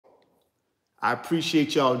I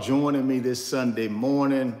appreciate y'all joining me this Sunday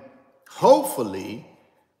morning. Hopefully,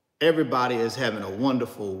 everybody is having a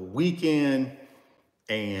wonderful weekend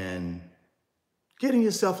and getting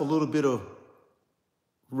yourself a little bit of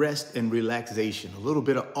rest and relaxation, a little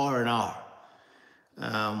bit of R&R.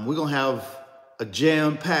 We're going to have a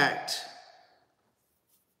jam-packed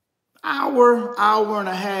hour and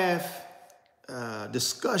a half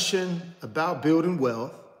discussion about building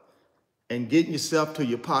wealth and getting yourself to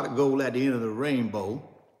your pot of gold at the end of the rainbow.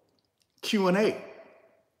 Q&A.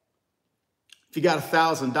 If you got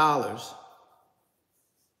 $1,000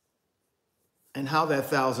 and how that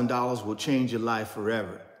 $1,000 will change your life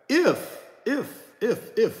forever. If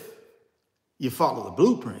you follow the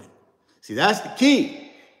blueprint. See, that's the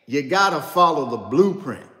key. You gotta follow the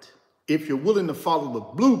blueprint. If you're willing to follow the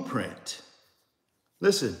blueprint,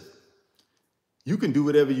 listen, you can do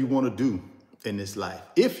whatever you want to do in this life,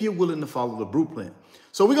 if you're willing to follow the blueprint.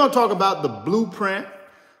 So we're going to talk about the blueprint.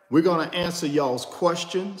 We're going to answer y'all's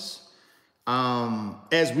questions.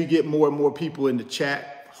 As we get more and more people in the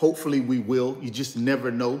chat, hopefully we will. You just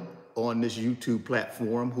never know on this YouTube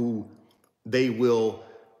platform who they will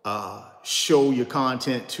show your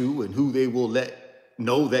content to and who they will let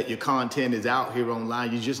know that your content is out here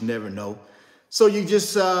online. You just never know. So you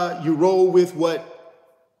just, you roll with what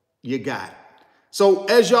you got. So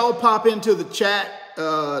as y'all pop into the chat,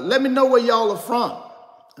 let me know where y'all are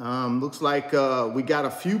from. Looks like we got a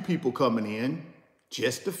few people coming in,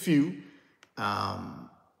 just a few.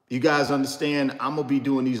 You guys understand I'm going to be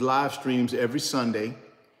doing these live streams every Sunday,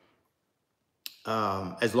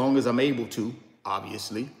 as long as I'm able to,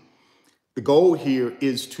 obviously. The goal here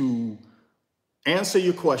is to answer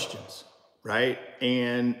your questions, right?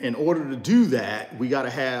 And in order to do that, we got to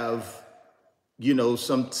have, you know,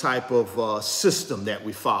 some type of system that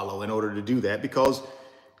we follow in order to do that, because,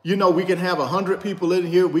 you know, we can have 100 people in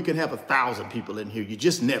here. We can have 1,000 people in here. You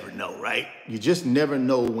just never know, right? You just never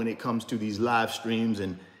know when it comes to these live streams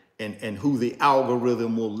and who the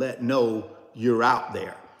algorithm will let know you're out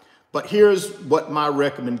there. But here's what my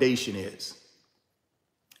recommendation is.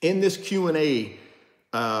 In this Q&A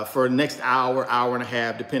for the next hour and a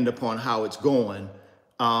half, depending upon how it's going,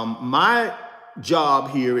 my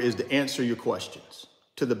job here is to answer your questions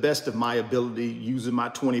to the best of my ability, using my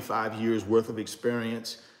 25 years worth of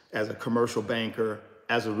experience as a commercial banker,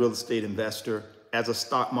 as a real estate investor, as a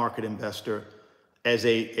stock market investor, as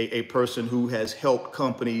a person who has helped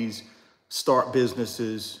companies start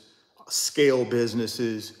businesses, scale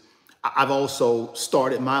businesses. I've also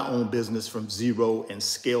started my own business from zero and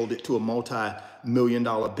scaled it to a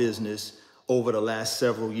multi-million-dollar business over the last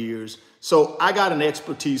several years. So I got an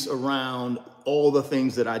expertise around all the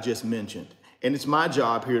things that I just mentioned. And it's my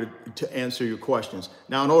job here to answer your questions.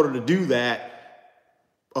 Now, in order to do that,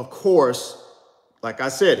 of course, like I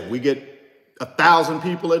said, if we get 1,000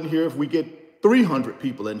 people in here, if we get 300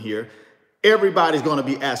 people in here, everybody's going to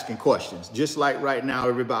be asking questions. Just like right now,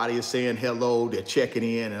 everybody is saying hello, they're checking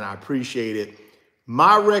in, and I appreciate it.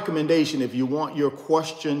 My recommendation, if you want your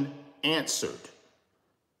question answered,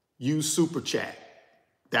 use Super Chat.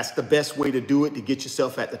 That's the best way to do it, to get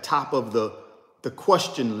yourself at the top of the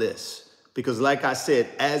question list. Because like I said,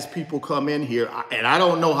 as people come in here, and I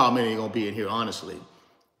don't know how many are going to be in here, honestly.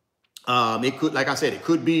 It could, like I said, it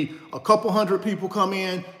could be a couple hundred people come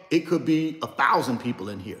in. It could be 1,000 people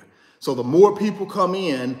in here. So the more people come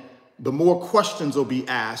in, the more questions will be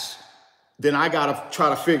asked. Then I got to try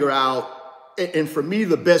to figure out, and for me,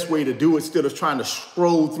 the best way to do it, instead of trying to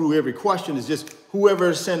scroll through every question, is just whoever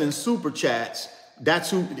is sending super chats, that's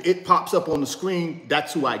who it pops up on the screen.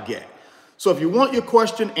 That's who I get. So if you want your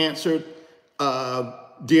question answered,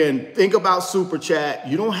 then think about super chat.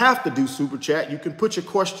 You don't have to do super chat. You can put your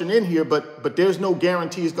question in here, but there's no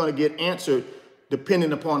guarantee it's going to get answered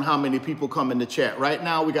depending upon how many people come in the chat. Right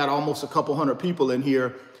now, we got almost a couple hundred people in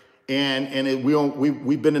here, and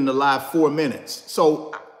we've been in the live 4 minutes.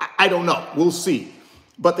 So I don't know. We'll see.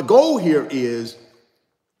 But the goal here is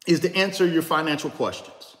to answer your financial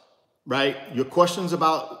questions, right? Your questions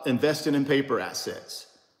about investing in paper assets.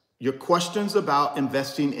 Your questions about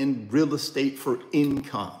investing in real estate for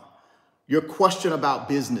income. Your question about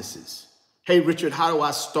businesses. Hey, Richard, how do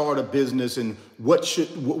I start a business, and what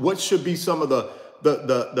should be some of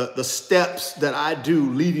the steps that I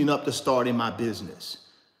do leading up to starting my business?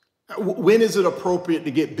 When is it appropriate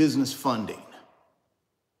to get business funding?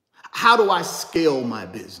 How do I scale my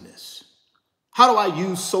business? How do I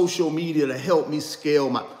use social media to help me scale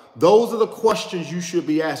my? Those are the questions you should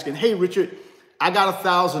be asking. Hey, Richard, I got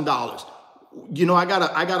 $1,000. You know, I got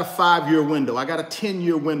a 5-year window. I got a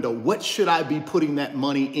 10-year window. What should I be putting that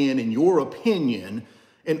money in your opinion?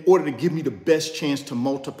 in order to give me the best chance to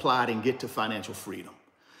multiply it and get to financial freedom?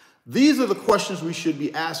 These are the questions we should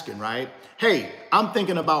be asking, right? Hey, I'm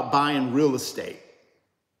thinking about buying real estate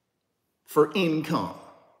for income.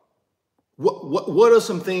 What are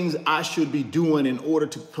some things I should be doing in order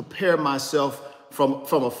to prepare myself from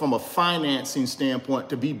a financing standpoint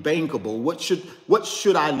to be bankable? What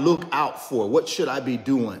should I look out for? What should I be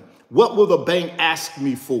doing? What will the bank ask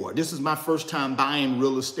me for? This is my first time buying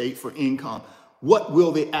real estate for income. What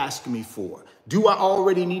will they ask me for? Do I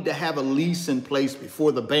already need to have a lease in place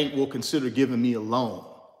before the bank will consider giving me a loan?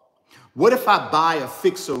 What if I buy a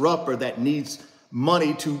fixer-upper that needs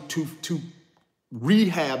money to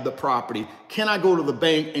rehab the property? Can I go to the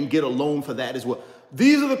bank and get a loan for that as well?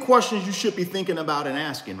 These are the questions you should be thinking about and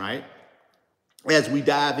asking, right? As we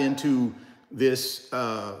dive into this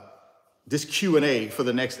Q&A for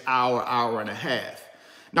the next hour and a half.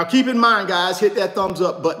 Now, keep in mind, guys, hit that thumbs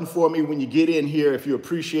up button for me when you get in here. If you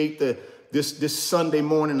appreciate this Sunday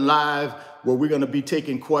morning live where we're going to be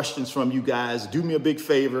taking questions from you guys, do me a big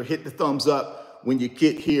favor, hit the thumbs up when you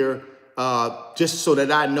get here, just so that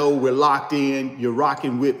I know we're locked in, you're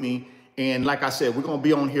rocking with me. And like I said, we're going to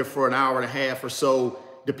be on here for an hour and a half or so,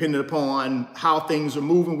 depending upon how things are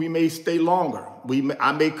moving. We may stay longer.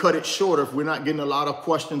 I may cut it shorter if we're not getting a lot of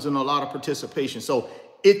questions and a lot of participation. So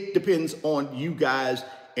it depends on you guys,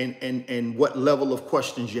 and what level of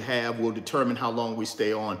questions you have will determine how long we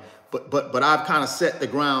stay on. But I've kind of set the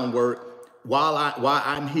groundwork while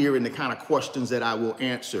I'm here and the kind of questions that I will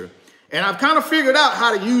answer. And I've kind of figured out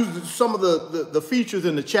how to use some of the features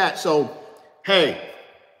in the chat. So, hey,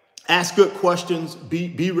 ask good questions,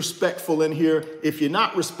 be respectful in here. If you're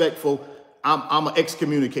not respectful, I'm gonna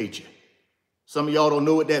excommunicate you. Some of y'all don't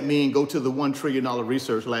know what that means. Go to the $1 Trillion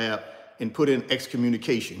Research Lab and put in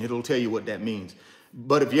excommunication. It'll tell you what that means.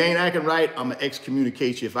 But if you ain't acting right, I'm gonna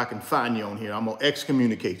excommunicate you. If I can find you on here, I'm gonna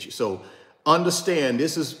excommunicate you. So understand,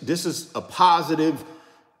 this is a positive,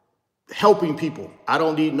 helping people. I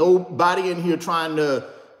don't need nobody in here trying to,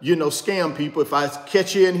 scam people. If I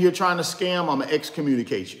catch you in here trying to scam, I'm gonna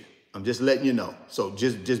excommunicate you. I'm just letting you know. So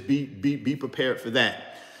just be prepared for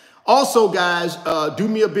that. Also, guys, do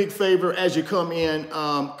me a big favor as you come in.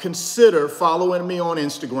 Consider following me on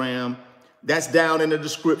Instagram. That's down in the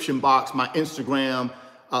description box. My Instagram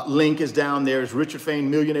link is down there. It's Richard Fain,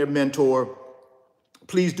 Millionaire Mentor.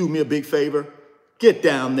 Please do me a big favor. Get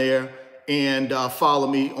down there and follow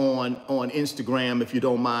me on Instagram if you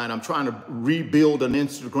don't mind. I'm trying to rebuild an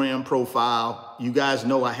Instagram profile. You guys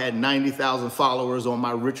know I had 90,000 followers on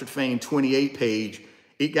my Richard Fain 28 page.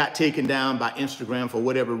 It got taken down by Instagram for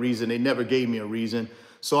whatever reason. They never gave me a reason.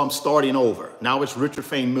 So I'm starting over. Now it's Richard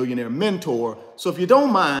Fain, Millionaire Mentor. So if you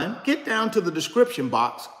don't mind, get down to the description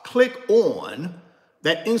box, click on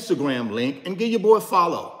that Instagram link and give your boy a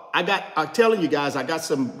follow. I'm telling you guys, I got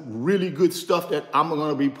some really good stuff that I'm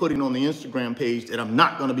going to be putting on the Instagram page that I'm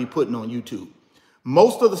not going to be putting on YouTube.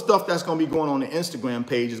 Most of the stuff that's going to be going on the Instagram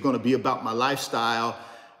page is going to be about my lifestyle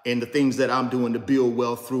and the things that I'm doing to build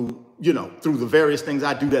wealth through the various things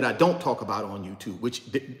I do that I don't talk about on YouTube, which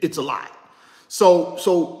it's a lot.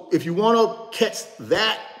 So if you want to catch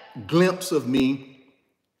that glimpse of me,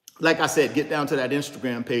 like I said, get down to that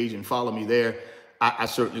Instagram page and follow me there. I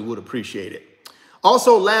certainly would appreciate it.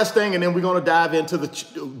 Also, last thing, and then we're going to dive into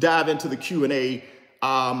the Q&A.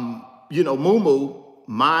 Moomoo,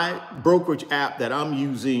 my brokerage app that I'm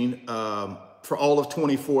using for all of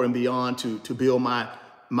 24 and beyond to build buy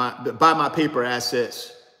my paper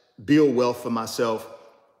assets, build wealth for myself.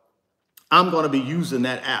 I'm going to be using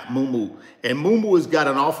that app, Moomoo. And Moomoo has got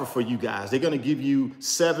an offer for you guys. They're going to give you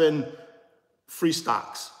 7 free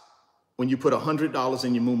stocks when you put $100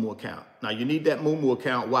 in your Moomoo account. Now, you need that Moomoo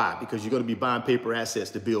account. Why? Because you're going to be buying paper assets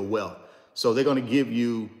to build wealth. So they're going to give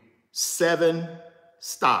you 7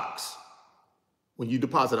 stocks when you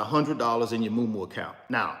deposit $100 in your Moomoo account.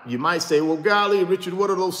 Now, you might say, well, golly, Richard, what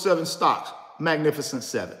are those 7 stocks? Magnificent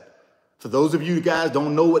 7. For those of you guys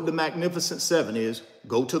don't know what the Magnificent 7 is,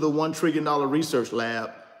 go to the $1 Trillion Research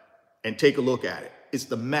Lab and take a look at it. It's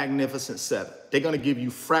the Magnificent 7. They're going to give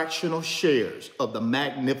you fractional shares of the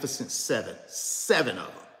Magnificent 7, 7 of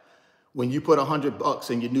them, when you put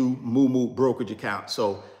 $100 in your new Moomoo brokerage account.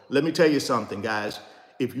 So let me tell you something, guys.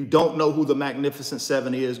 If you don't know who the Magnificent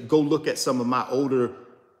 7 is, go look at some of my older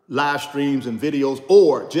live streams and videos,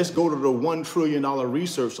 or just go to the $1 Trillion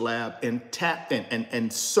Research Lab and tap in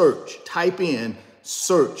and type in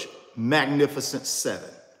Magnificent 7.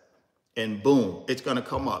 And boom, it's going to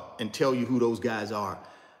come up and tell you who those guys are.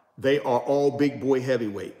 They are all big boy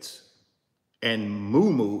heavyweights. And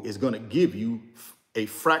Moomoo is going to give you a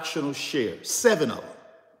fractional share, 7 of them,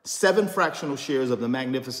 7 fractional shares of the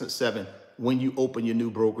Magnificent 7 when you open your new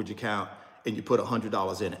brokerage account and you put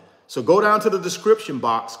 $100 in it. So go down to the description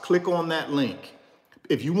box, click on that link.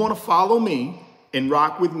 If you want to follow me and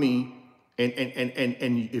rock with me, and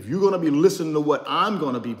if you're going to be listening to what I'm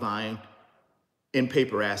going to be buying in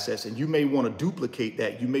paper assets, and you may want to duplicate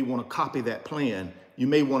that, you may want to copy that plan, you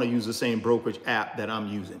may want to use the same brokerage app that I'm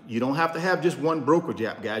using. You don't have to have just one brokerage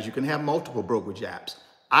app, guys. You can have multiple brokerage apps.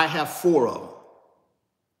 I have 4 of them.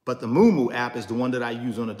 But the Moo app is the one that I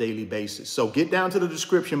use on a daily basis. So get down to the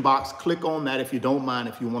description box, click on that if you don't mind,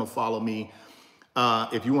 if you want to follow me.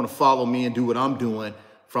 If you want to follow me and do what I'm doing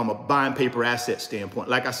from a buying paper asset standpoint.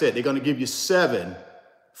 Like I said, they're going to give you 7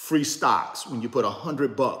 free stocks when you put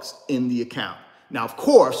 $100 in the account. Now, of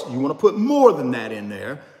course, you want to put more than that in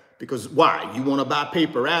there because why? You want to buy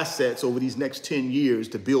paper assets over these next 10 years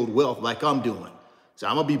to build wealth like I'm doing. So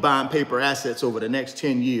I'm going to be buying paper assets over the next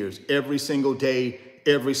 10 years, every single day,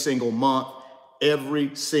 every single month,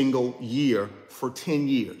 every single year for 10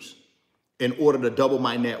 years in order to double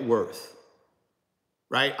my net worth,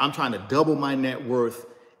 right? I'm trying to double my net worth,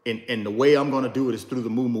 and the way I'm going to do it is through the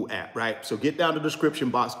Moo app, right? So get down to the description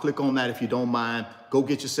box, click on that if you don't mind, go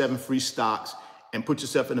get your 7 free stocks and put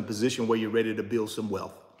yourself in a position where you're ready to build some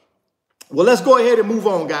wealth. Well, let's go ahead and move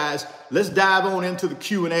on, guys. Let's dive on into the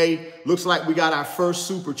Q&A. Looks like we got our first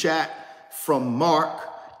super chat from Mark.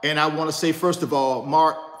 And I want to say, first of all,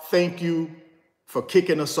 Mark, thank you for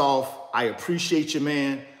kicking us off. I appreciate you,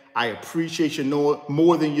 man. I appreciate you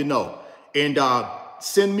more than you know. And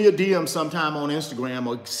send me a DM sometime on Instagram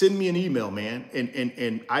or send me an email, man.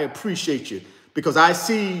 And I appreciate you because I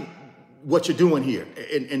see what you're doing here.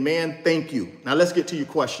 And man, thank you. Now let's get to your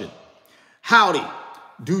question. Howdy.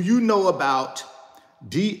 Do you know about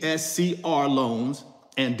DSCR loans?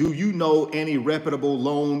 And do you know any reputable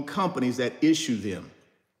loan companies that issue them?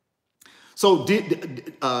 So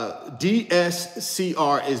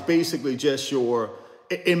DSCR is basically just your,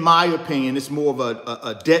 in my opinion, it's more of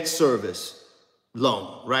a debt service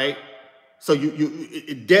loan, right? So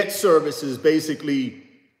debt service is basically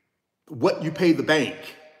what you pay the bank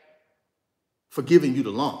for giving you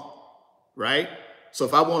the loan, right? So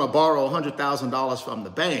if I want to borrow $100,000 from the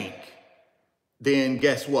bank, then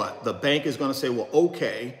guess what? The bank is going to say, well,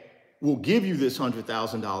 okay, we'll give you this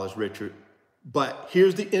 $100,000, Richard, but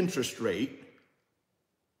here's the interest rate,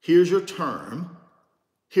 here's your term,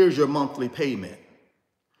 here's your monthly payment.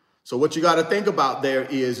 So what you got to think about there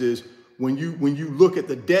is when you look at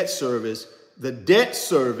the debt service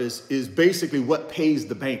is basically what pays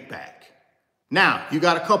the bank back. Now, you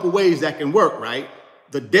got a couple ways that can work, right?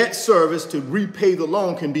 The debt service to repay the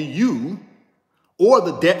loan can be you, or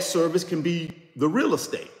the debt service can be the real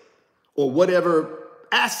estate or whatever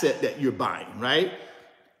asset that you're buying, right?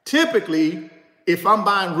 Typically, if I'm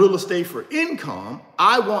buying real estate for income,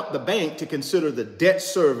 I want the bank to consider the debt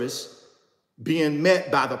service being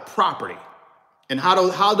met by the property. And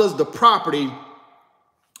how does the property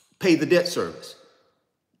pay the debt service?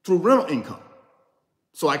 Through rental income.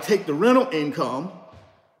 So I take the rental income,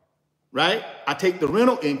 right? I take the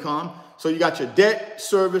rental income. So you got your debt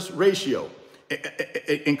service ratio.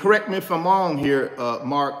 And correct me if I'm wrong here,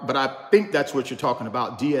 Mark, but I think that's what you're talking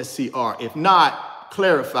about, DSCR. If not,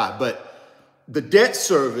 clarify. But the debt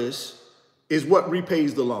service is what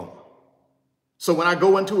repays the loan. So when I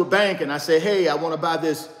go into a bank and I say, hey, I want to buy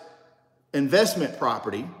this investment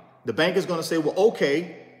property, the bank is going to say, well,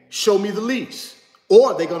 okay, show me the lease.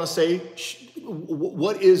 Or they're going to say,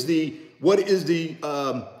 what is the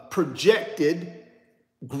projected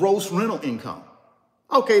gross rental income?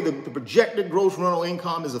 Okay, the projected gross rental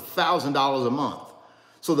income is $1,000 a month.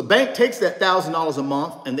 So the bank takes that $1,000 a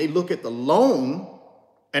month and they look at the loan,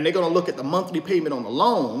 and they're going to look at the monthly payment on the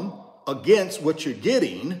loan against what you're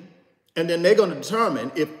getting, and then they're going to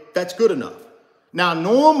determine if that's good enough. Now,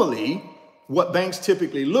 normally, what banks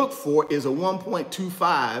typically look for is a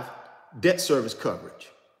 1.25 debt service coverage.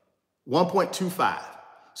 1.25.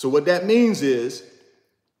 So what that means is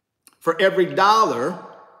for every dollar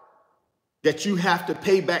that you have to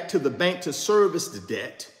pay back to the bank to service the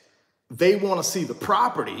debt, they want to see the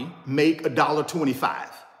property make $1.25.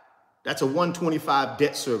 That's a 1.25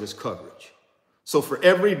 debt service coverage. So for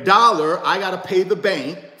every dollar I got to pay the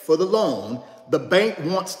bank for the loan, the bank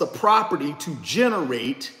wants the property to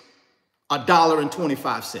generate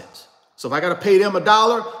 $1.25. So if I got to pay them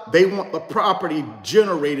 $1, they want the property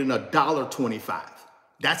generating $1.25.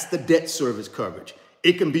 That's the debt service coverage.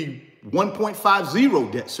 It can be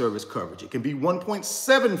 1.50 debt service coverage. It can be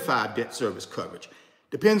 1.75 debt service coverage.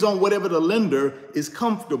 Depends on whatever the lender is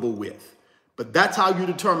comfortable with. But that's how you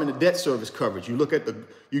determine the debt service coverage. You look at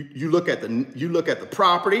the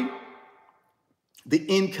property, the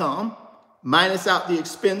income, minus out the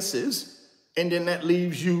expenses, And then that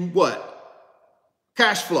leaves you what?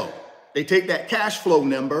 Cash flow. They take that cash flow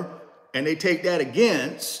number and they take that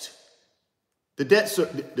against the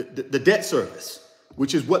debt service,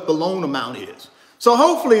 which is what the loan amount is. So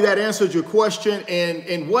hopefully that answered your question.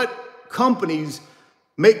 And what companies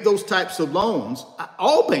make those types of loans?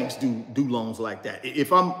 All banks do loans like that.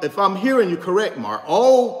 If I'm hearing you correct, Mark,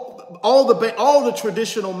 all the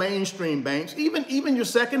traditional mainstream banks, even your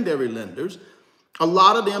secondary lenders, a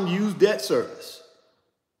lot of them use debt service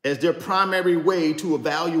as their primary way to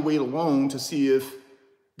evaluate a loan to see if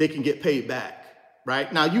they can get paid back.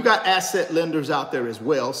 Right? Now, you got asset lenders out there as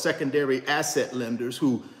well, secondary asset lenders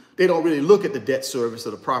who they don't really look at the debt service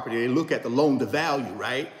of the property. They look at the loan to value,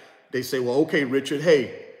 right? They say, well, okay, Richard,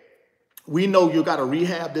 hey, we know you got to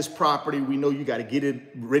rehab this property. We know you got to get it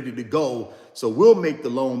ready to go. So we'll make the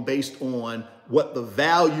loan based on what the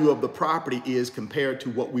value of the property is compared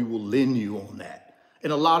to what we will lend you on that.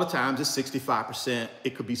 And a lot of times it's 65%.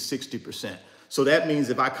 It could be 60%. So that means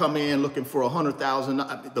if I come in looking for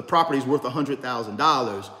 $100,000, the property's worth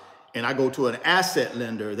 $100,000, and I go to an asset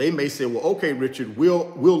lender, they may say, well, okay, Richard,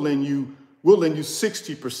 we'll lend you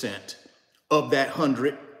 60% of that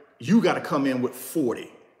 100. You got to come in with 40.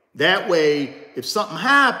 That way, if something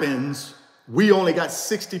happens, we only got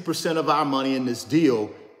 60% of our money in this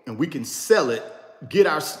deal, and we can sell it, get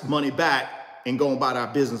our money back, and go about our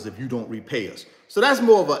business if you don't repay us. So that's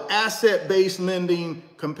more of an asset-based lending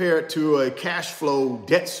compared to a cash flow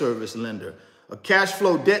debt service lender. A cash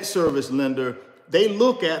flow debt service lender, they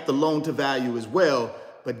look at the loan to value as well,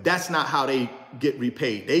 but that's not how they get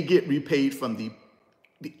repaid. They get repaid from the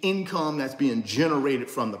income that's being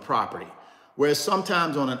generated from the property. Whereas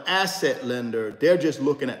sometimes on an asset lender, they're just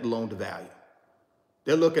looking at the loan to value.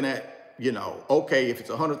 They're looking at, okay, if it's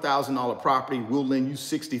a $100,000 property, we'll lend you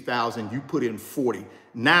 $60,000, you put in 40.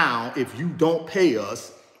 Now, if you don't pay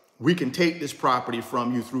us, we can take this property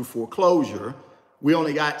from you through foreclosure. We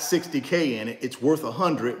only got 60K in it. It's worth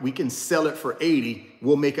 100. We can sell it for 80.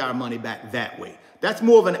 We'll make our money back that way. That's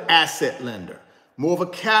more of an asset lender. More of a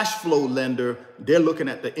cash flow lender. They're looking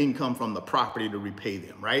at the income from the property to repay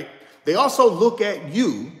them, right? They also look at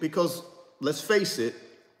you because, let's face it,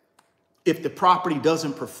 if the property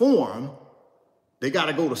doesn't perform, they got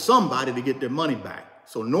to go to somebody to get their money back.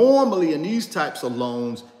 So normally in these types of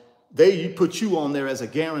loans, they put you on there as a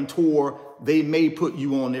guarantor. They may put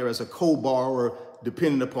you on there as a co-borrower,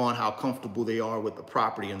 depending upon how comfortable they are with the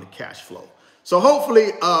property and the cash flow. So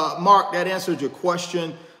hopefully, Mark, that answered your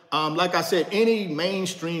question. Like I said, any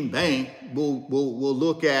mainstream bank will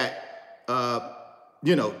look at,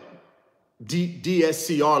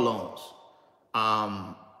 DSCR loans,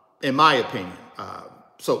 in my opinion.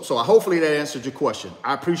 So hopefully that answered your question.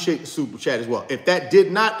 I appreciate the super chat as well. If that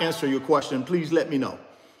did not answer your question, please let me know.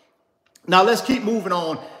 Now let's keep moving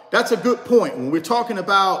on. That's a good point. When we're talking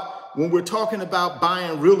about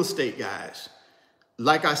buying real estate, guys,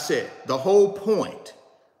 like I said, the whole point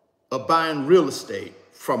of buying real estate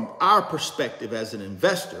from our perspective as an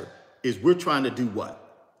investor is we're trying to do what?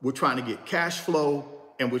 We're trying to get cash flow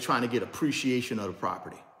and we're trying to get appreciation of the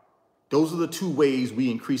property. Those are the two ways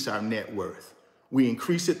we increase our net worth. We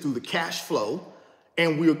increase it through the cash flow,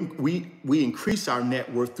 and we increase our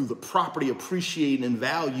net worth through the property appreciating in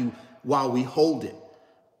value while we hold it,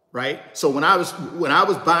 right? So when I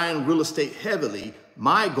was buying real estate heavily,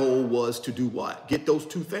 my goal was to do what? Get those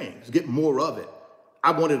two things, get more of it.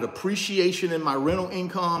 I wanted appreciation in my rental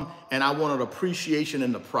income, and I wanted appreciation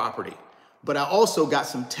in the property. But I also got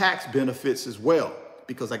some tax benefits as well,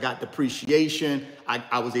 because I got depreciation.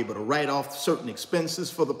 I was able to write off certain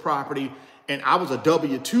expenses for the property. And I was a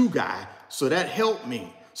W-2 guy, so that helped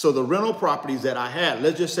me. So the rental properties that I had,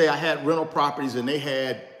 let's just say I had rental properties and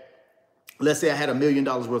let's say I had $1 million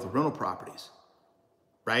worth of rental properties,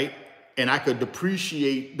 right? And I could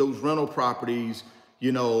depreciate those rental properties,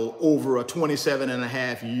 over a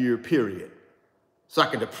 27.5-year period. So I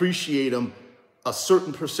could depreciate them a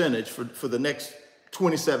certain percentage for the next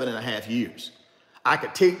 27.5 years. I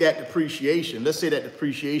could take that depreciation, let's say that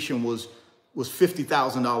depreciation was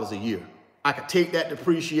 $50,000 a year. I could take that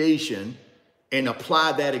depreciation and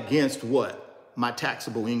apply that against what? My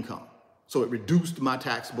taxable income. So it reduced my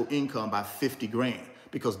taxable income by 50 grand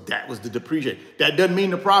because that was the depreciation. That doesn't mean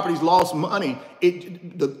the property's lost money.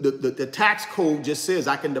 The tax code just says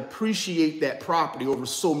I can depreciate that property over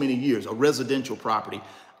so many years, a residential property.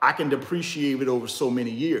 I can depreciate it over so many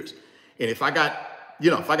years. And if I got,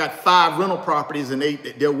 if I got 5 rental properties and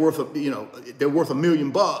they're worth $1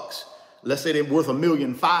 million, let's say they're worth $1.5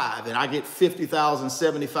 million, and I get $50,000,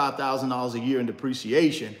 $75,000 a year in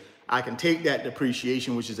depreciation, I can take that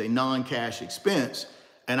depreciation, which is a non-cash expense,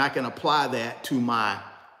 and I can apply that to my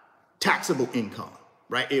taxable income,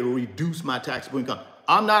 right? It'll reduce my taxable income.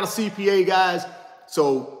 I'm not a CPA, guys,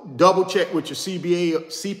 so double check with your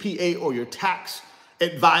CPA or your tax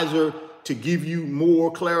advisor to give you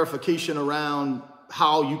more clarification around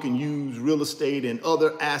how you can use real estate and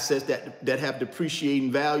other assets that have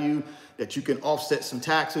depreciating value, that you can offset some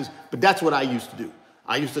taxes. But that's what I used to do.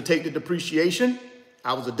 I used to take the depreciation.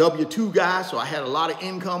 I was a W-2 guy, so I had a lot of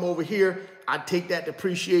income over here. I'd take that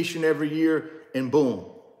depreciation every year and boom,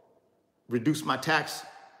 reduce my tax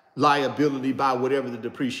liability by whatever the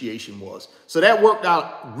depreciation was. So that worked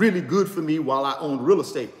out really good for me while I owned real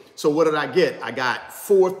estate. So what did I get? I got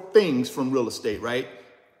 4 things from real estate, right?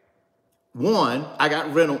 1, I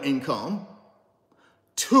got rental income.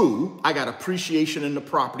 2, I got appreciation in the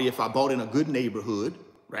property if I bought in a good neighborhood,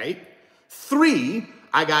 right? 3,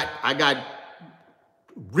 I got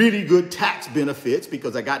really good tax benefits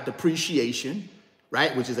because I got depreciation,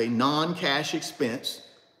 right? Which is a non-cash expense,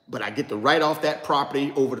 but I get to write off that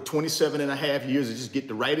property over the 27.5 years. I just get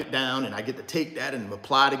to write it down and I get to take that and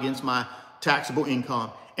apply it against my taxable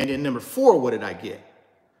income. And then number 4, what did I get?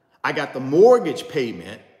 I got the mortgage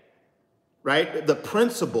payment, right? The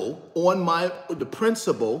principal on my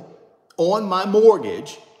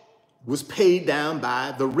mortgage was paid down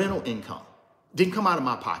by the rental income. Didn't come out of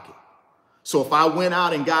my pocket. So if I went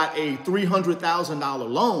out and got a $300,000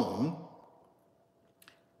 loan,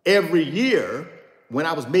 every year when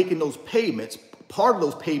I was making those payments, part of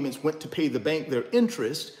those payments went to pay the bank their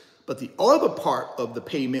interest, but the other part of the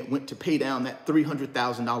payment went to pay down that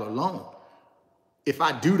 $300,000 loan. If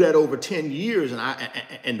I do that over 10 years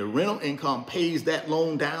and the rental income pays that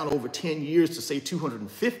loan down over 10 years to say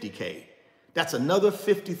 $250K, that's another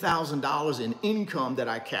 $50,000 in income that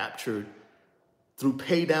I captured through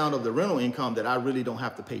pay down of the rental income that I really don't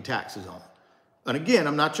have to pay taxes on. And again,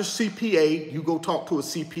 I'm not your CPA. You go talk to a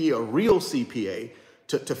CPA, a real CPA,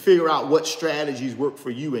 to figure out what strategies work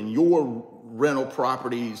for you in your rental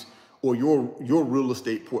properties or your real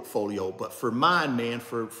estate portfolio. But for mine, man,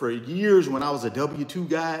 for years when I was a W-2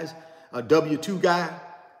 guy,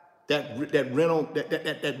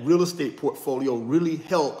 that real estate portfolio really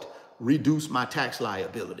helped reduce my tax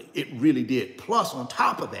liability. It really did. Plus, on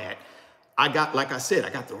top of that, I got, like I said, I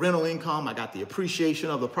got the rental income, I got the appreciation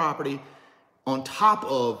of the property, on top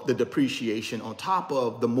of the depreciation, on top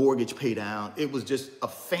of the mortgage pay down. It was just a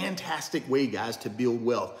fantastic way, guys, to build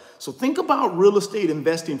wealth. So think about real estate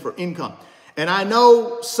investing for income. And I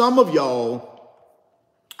know some of y'all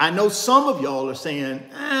are saying,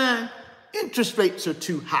 interest rates are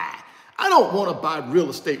too high. I don't want to buy real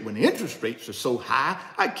estate when interest rates are so high.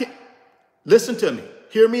 I can't. Listen to me.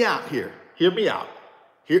 Hear me out here. Hear me out.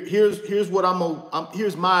 Here's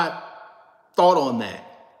my thought on that.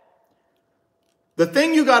 The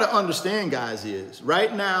thing you got to understand, guys, is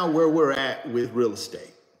right now where we're at with real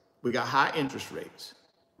estate, we got high interest rates,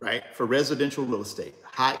 right? For residential real estate,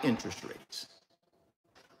 high interest rates.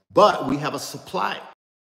 But we have a supply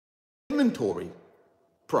inventory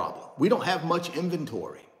problem. We don't have much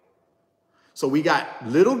inventory. So we got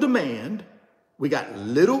little demand, we got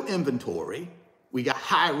little inventory, we got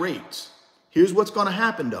high rates. Here's what's going to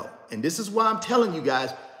happen, though. And this is why I'm telling you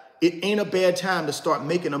guys, it ain't a bad time to start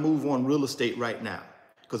making a move on real estate right now.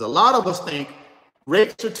 Because a lot of us think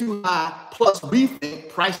rates are too high, plus we think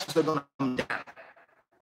prices are going to come down.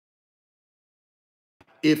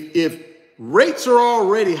 If rates are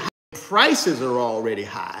already high, prices are already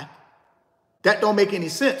high, that don't make any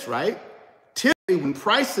sense, right? Typically, when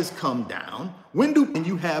prices come down, when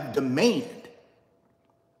you have demand,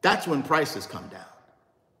 that's when prices come down.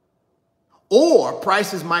 Or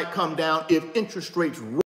prices might come down if interest rates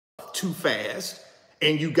rise too fast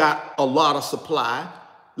and you got a lot of supply.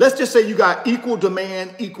 Let's just say you got equal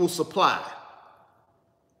demand, equal supply,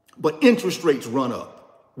 but interest rates run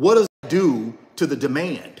up. What does that do to the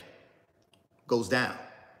demand? Goes down.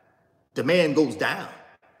 Demand goes down,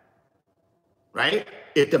 right?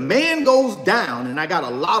 If demand goes down and I got a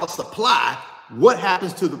lot of supply, what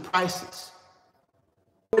happens to the prices?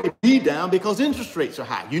 They be down because interest rates are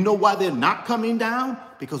high. You know why they're not coming down?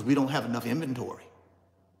 Because we don't have enough inventory.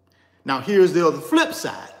 Now, here's the other flip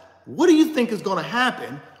side. What do you think is going to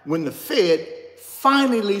happen when the Fed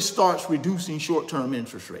finally starts reducing short-term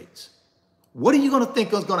interest rates? What are you going to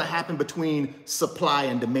think is going to happen between supply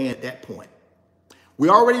and demand at that point? We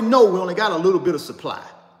already know we only got a little bit of supply,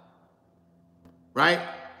 right?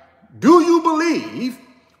 Do you believe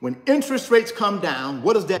when interest rates come down,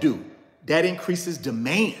 what does that do? That increases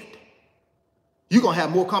demand. You're going to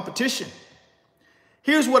have more competition.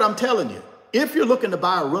 Here's what I'm telling you. If you're looking to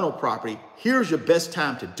buy a rental property, here's your best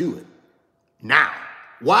time to do it. Now.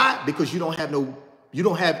 Why? Because you don't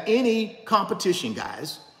have any competition,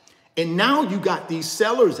 guys. And now you got these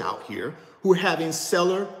sellers out here who are having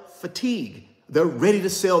seller fatigue. They're ready to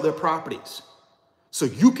sell their properties. So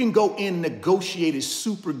you can go in and negotiate a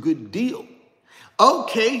super good deal.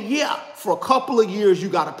 Okay, yeah, for a couple of years, you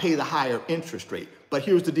got to pay the higher interest rate. But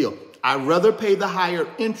here's the deal. I'd rather pay the higher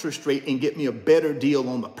interest rate and get me a better deal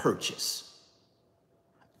on the purchase.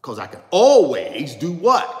 Because I can always do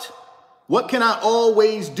what? What can I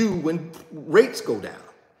always do when rates go down?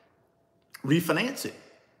 Refinance it.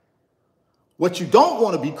 What you don't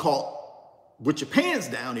want to be caught with your pants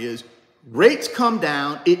down is rates come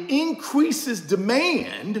down, it increases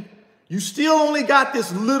demand. You still only got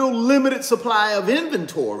this little limited supply of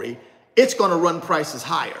inventory. It's going to run prices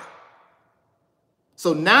higher.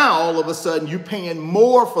 So now all of a sudden you're paying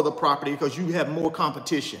more for the property because you have more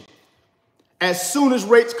competition. As soon as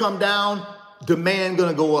rates come down, demand going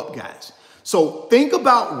to go up, guys. So think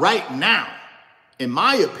about right now. In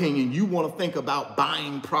my opinion, you want to think about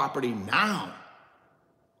buying property now.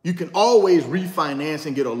 You can always refinance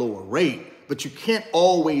and get a lower rate, but you can't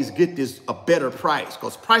always get a better price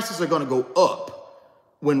because prices are going to go up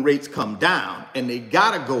when rates come down, and they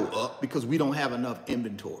got to go up because we don't have enough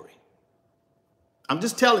inventory. I'm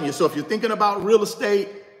just telling you. So if you're thinking about real estate,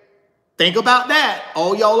 think about that.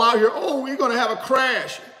 All y'all out here, oh, we're going to have a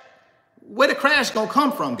crash. Where the crash going to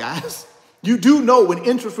come from, guys? You do know when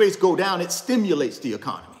interest rates go down, it stimulates the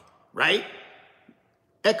economy, right?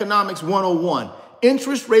 Economics 101.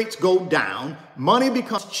 Interest rates go down, money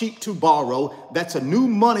becomes cheap to borrow. That's a new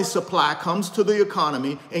money supply comes to the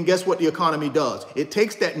economy. And guess what the economy does? It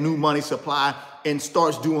takes that new money supply and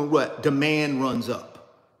starts doing what? Demand runs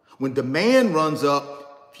up. When demand runs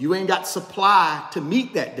up, if you ain't got supply to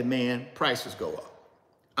meet that demand, prices go up.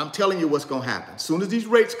 I'm telling you what's going to happen. As soon as these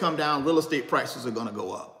rates come down, real estate prices are going to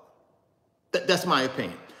go up. That's my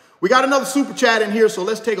opinion. We got another super chat in here, so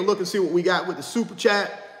let's take a look and see what we got with the super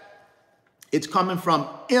chat. It's coming from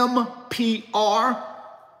MPR.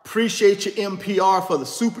 Appreciate you, MPR, for the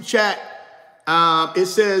super chat. It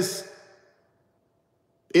says,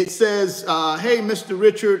 hey, Mr.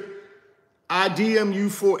 Richard, I DM you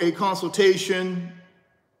for a consultation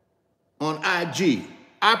on IG.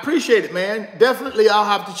 I appreciate it, man. Definitely, I'll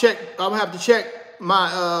have to check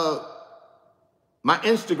my my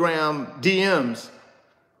Instagram DMs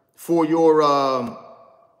for your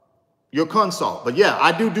consult. But yeah,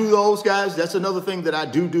 I do those, guys. That's another thing that I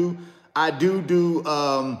do. I do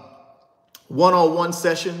one-on-one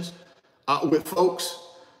sessions with folks.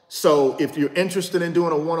 So if you're interested in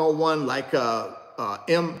doing a one-on-one, like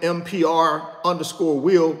MPR_Will,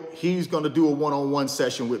 he's going to do a one-on-one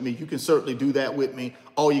session with me. You can certainly do that with me.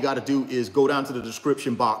 All you got to do is go down to the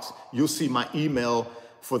description box. You'll see my email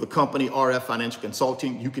for the company, RF Financial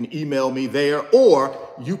Consulting. You can email me there, or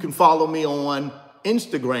you can follow me on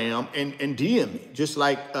Instagram and DM me, just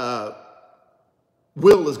like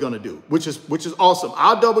Will is going to do, which is awesome.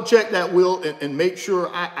 I'll double check that, Will, and make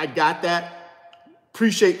sure I got that.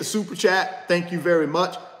 Appreciate the super chat. Thank you very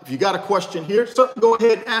much. If you got a question here, certainly go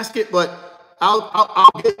ahead and ask it, but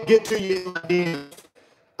I'll get to you in my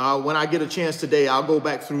DMs. When I get a chance today, I'll go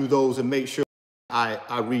back through those and make sure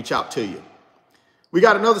I reach out to you. We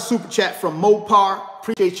got another super chat from Mopar.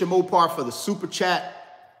 Appreciate you, Mopar, for the super chat.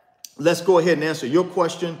 Let's go ahead and answer your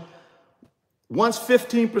question. Once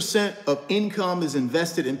 15% of income is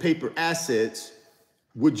invested in paper assets,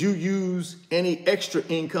 would you use any extra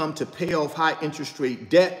income to pay off high interest rate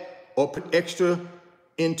debt or put extra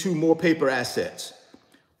into more paper assets?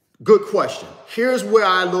 Good question. Here's where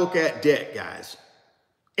I look at debt, guys.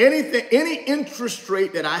 Any interest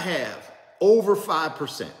rate that I have over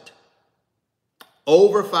 5%,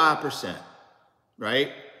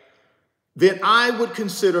 right? Then I would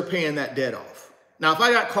consider paying that debt off. Now, if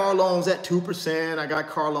I got car loans at 2%, I got a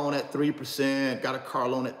car loan at 3%, got a car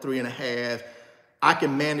loan at 3.5%, I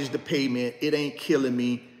can manage the payment. It ain't killing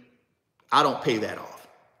me. I don't pay that off.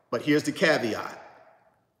 But here's the caveat.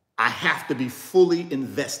 I have to be fully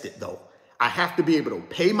invested, though. I have to be able to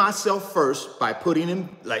pay myself first by putting in,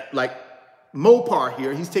 like Mopar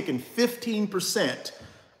here, he's taking 15%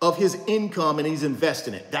 of his income and he's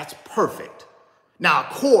investing it. That's perfect. Now, of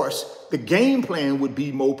course, the game plan would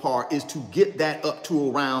be, Mopar, is to get that up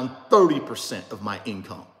to around 30% of my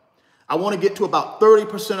income. I want to get to about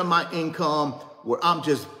 30% of my income where I'm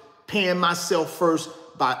just paying myself first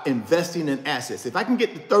by investing in assets. If I can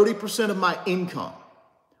get to 30% of my income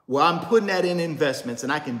where I'm putting that in investments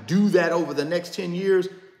and I can do that over the next 10 years,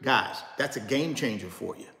 guys, that's a game changer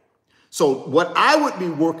for you. So what I would be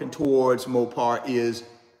working towards, Mopar, is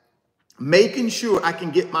making sure I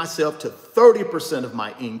can get myself to 30% of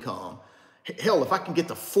my income. Hell, if I can get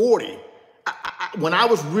to 40, when I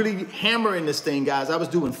was really hammering this thing, guys, I was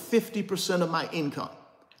doing 50% of my income.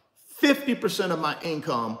 50% of my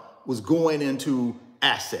income was going into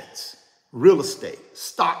assets, real estate,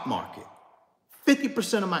 stock market.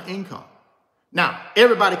 50% of my income. Now,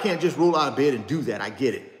 everybody can't just roll out of bed and do that. I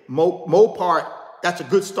get it. Mopar, that's a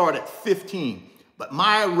good start at 15. But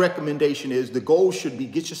my recommendation is the goal should be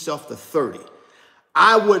get yourself to 30.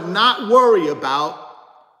 I would not worry about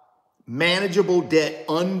manageable debt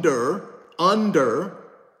under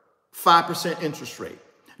 5% interest rate.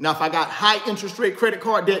 Now, if I got high interest rate credit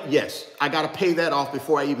card debt, yes, I got to pay that off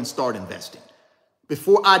before I even start investing.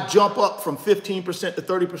 Before I jump up from 15% to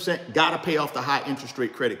 30%, got to pay off the high interest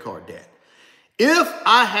rate credit card debt. If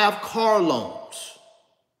I have car loans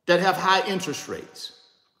that have high interest rates,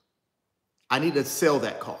 I need to sell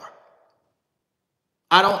that car.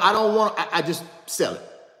 I just sell it,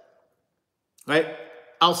 right?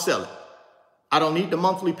 I'll sell it. I don't need the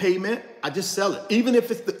monthly payment. I just sell it. Even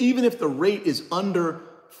if the rate is under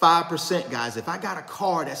 5%, guys, if I got a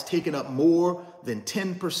car that's taking up more than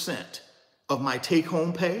 10% of my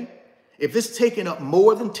take-home pay, if it's taking up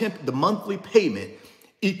more than 10%, the monthly payment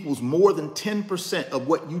equals more than 10% of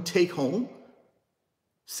what you take home,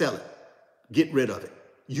 sell it. Get rid of it.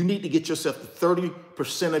 You need to get yourself to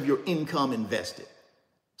 30% of your income invested.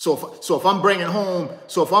 So if I'm bringing home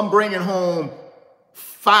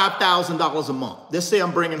 $5,000 a month, let's say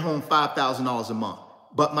I'm bringing home $5,000 a month,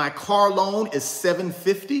 but my car loan is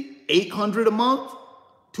 $750, $800 a month,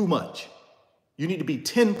 too much. You need to be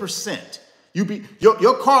 10%.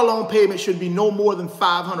 Your car loan payment should be no more than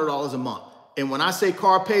 $500 a month. And when I say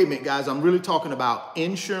car payment, guys, I'm really talking about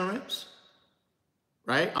insurance,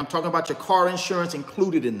 right? I'm talking about your car insurance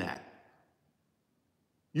included in that.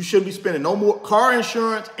 You shouldn't be spending no more. Car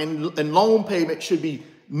insurance and loan payment should be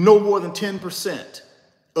no more than 10%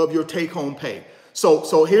 of your take-home pay.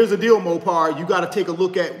 So here's the deal, Mopar. You got to take a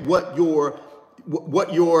look at what your,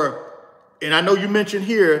 and I know you mentioned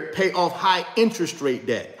here, pay off high interest rate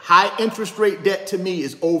debt. High interest rate debt to me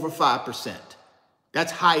is over 5%.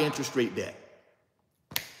 That's high interest rate debt.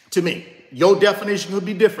 To me, your definition could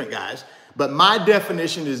be different, guys. But my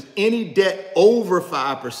definition is any debt over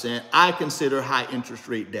 5%, I consider high interest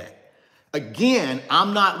rate debt. Again,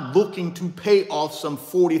 I'm not looking to pay off some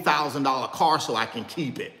 $40,000 car so I can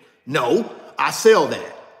keep it. No, I sell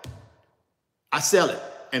that. I sell it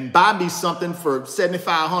and buy me something for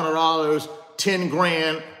 $7,500, 10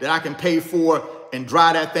 grand that I can pay for and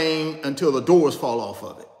drive that thing until the doors fall off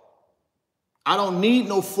of it. I don't need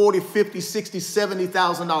no $40, $50, $60,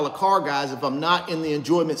 $70,000 car, guys, if I'm not in the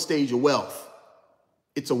enjoyment stage of wealth.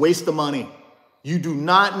 It's a waste of money. You do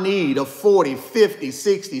not need a $40, $50,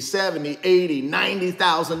 $60, $70, $80,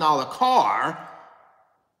 $90,000 car,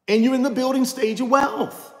 and you're in the building stage of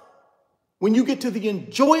wealth. When you get to the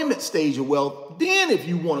enjoyment stage of wealth, then if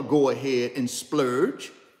you want to go ahead and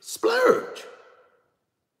splurge, splurge.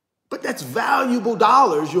 But that's valuable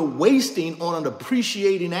dollars you're wasting on an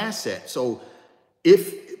appreciating asset. So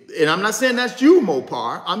and I'm not saying that's you,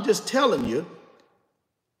 Mopar, I'm just telling you,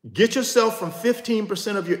 get yourself from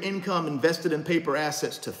 15% of your income invested in paper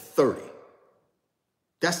assets to 30.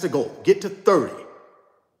 That's the goal. Get to 30.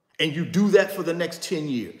 And you do that for the next 10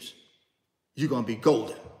 years. You're going to be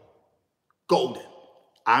golden. Golden.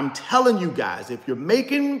 I'm telling you guys, if you're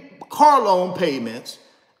making car loan payments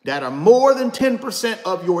that are more than 10%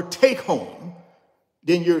 of your take home,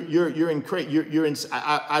 then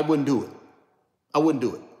I wouldn't do it. I wouldn't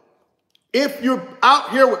do it. If you're out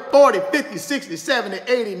here with 40, 50, 60, 70,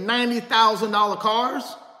 80, $90,000 cars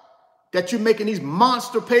that you're making these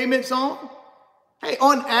monster payments on, hey,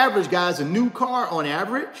 on average, guys, a new car on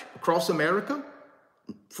average across America,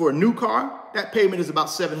 for a new car, that payment is about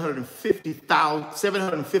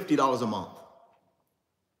 $750 a month.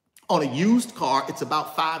 On a used car, it's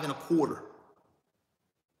about $525.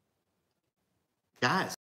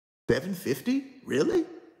 Guys, $750? Really?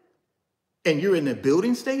 And you're in the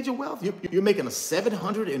building stage of wealth? You're making a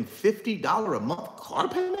 $750 a month car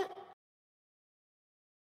payment?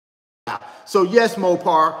 So yes,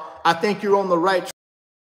 Mopar, I think you're on the right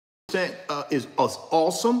track. Is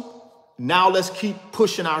awesome. Now let's keep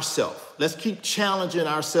pushing ourselves. Let's keep challenging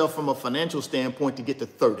ourselves from a financial standpoint to get to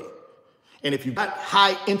 30. And if you got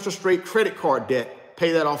high interest rate credit card debt,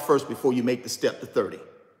 pay that off first before you make the step to 30.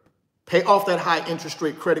 Pay off that high interest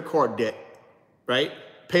rate credit card debt, right?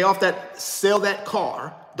 Pay off that, sell that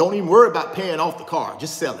car. Don't even worry about paying off the car.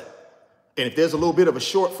 Just sell it. And if there's a little bit of a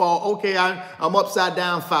shortfall, okay, I'm upside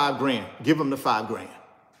down $5,000. Give them the $5,000.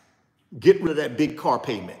 Get rid of that big car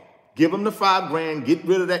payment. Give them the $5,000. Get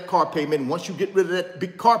rid of that car payment. And once you get rid of that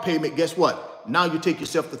big car payment, guess what? Now you take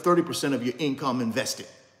yourself to 30% of your income invested.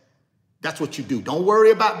 That's what you do. Don't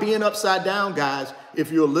worry about being upside down, guys.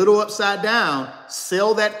 If you're a little upside down,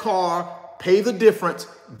 sell that car, pay the difference,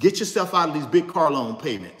 get yourself out of these big car loan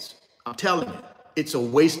payments. I'm telling you, it's a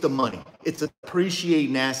waste of money. It's an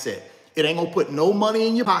appreciating asset. It ain't gonna put no money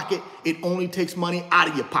in your pocket. It only takes money out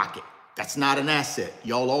of your pocket. That's not an asset.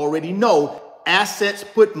 Y'all already know assets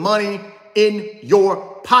put money in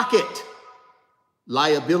your pocket.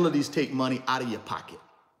 Liabilities take money out of your pocket.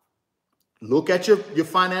 Look at your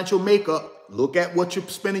financial makeup. Look at what you're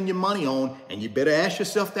spending your money on, and you better ask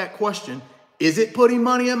yourself that question. Is it putting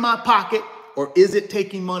money in my pocket, or is it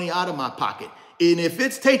taking money out of my pocket? And if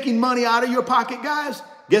it's taking money out of your pocket, guys,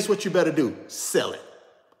 guess what you better do? Sell it.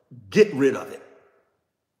 Get rid of it.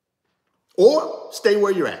 Or stay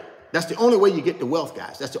where you're at. That's the only way you get to wealth,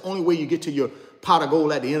 guys. That's the only way you get to your pot of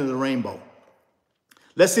gold at the end of the rainbow.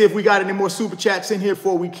 Let's see if we got any more super chats in here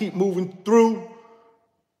before we keep moving through.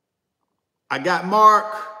 I got Mark.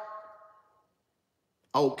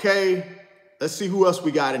 Okay. Let's see who else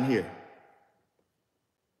we got in here.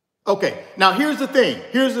 Okay. Now, here's the thing.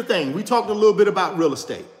 Here's the thing. We talked a little bit about real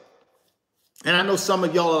estate. And I know some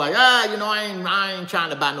of y'all are like, I ain't trying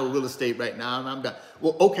to buy no real estate right now. I'm done.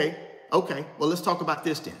 Well, okay. Okay. Well, let's talk about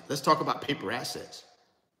this then. Let's talk about paper assets.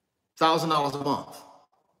 $1,000 a month.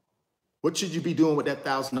 What should you be doing with that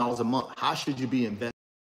 $1,000 a month? How should you be investing?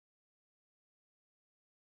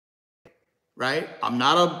 Right? I'm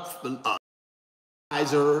not a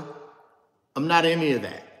advisor. I'm not any of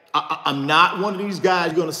that. I'm not one of these guys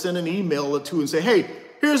you're going to send an email or two and say, hey,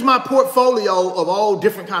 here's my portfolio of all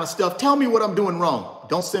different kind of stuff. Tell me what I'm doing wrong.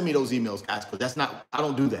 Don't send me those emails, guys, because that's not, I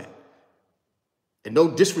don't do that. And no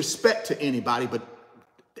disrespect to anybody, but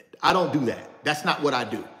I don't do that. That's not what I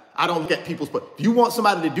do. I don't look at people's, but if you want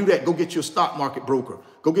somebody to do that, go get you a stock market broker.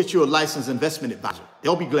 Go get you a licensed investment advisor.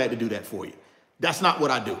 They'll be glad to do that for you. That's not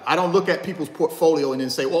what I do. I don't look at people's portfolio and then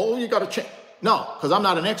say, well, you got to check. No, because I'm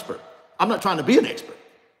not an expert. I'm not trying to be an expert.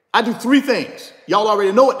 I do three things. Y'all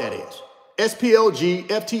already know what that is. SPLG,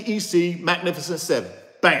 FTEC, Magnificent 7.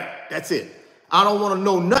 Bam. That's it. I don't want to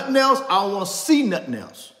know nothing else. I don't want to see nothing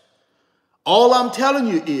else. All I'm telling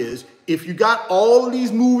you is if you got all of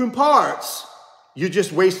these moving parts, you're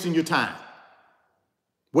just wasting your time.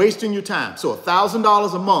 Wasting your time. So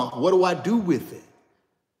 $1,000 a month, what do I do with it?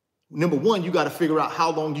 Number one, you got to figure out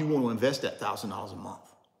how long you want to invest that $1,000 a month.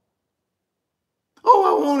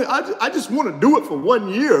 Oh, I just want to do it for 1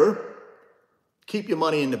 year. Keep your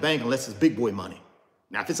money in the bank unless it's big boy money.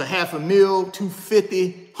 Now, if it's $500,000,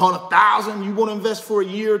 $250,000, $100,000, you want to invest for a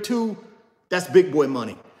year or two, that's big boy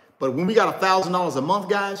money. But when we got $1,000 a month,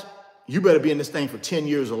 guys, you better be in this thing for 10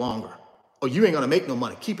 years or longer, or you ain't going to make no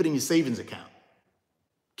money. Keep it in your savings account.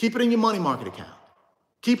 Keep it in your money market account.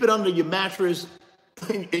 Keep it under your mattress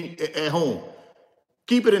at home.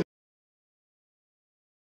 Keep it in.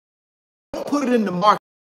 Don't put it in the market.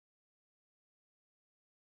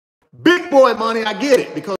 Big boy money, I get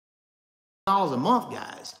it, because $1,000 a month,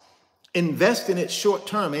 guys. Investing it short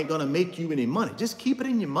term ain't going to make you any money. Just keep it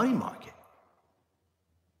in your money market.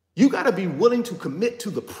 You got to be willing to commit to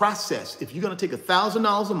the process. If you're going to take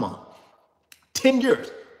 $1,000 a month, 10 years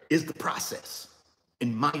is the process,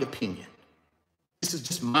 in my opinion. This is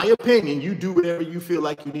just my opinion. You do whatever you feel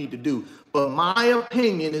like you need to do. But my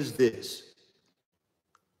opinion is this.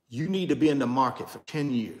 You need to be in the market for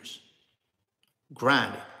 10 years.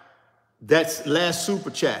 Grinding. That's last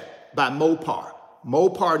super chat by Mopar.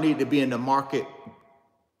 Mopar need to be in the market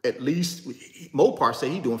at least. Mopar say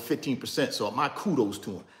he's doing 15%, so my kudos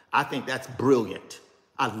to him. I think that's brilliant.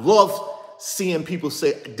 I love seeing people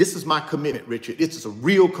say, this is my commitment, Richard. This is a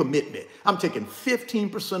real commitment. I'm taking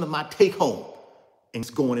 15% of my take home and it's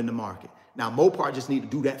going in the market. Now, Mopar just need to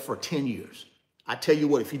do that for 10 years. I tell you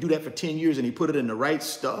what, if you do that for 10 years and he put it in the right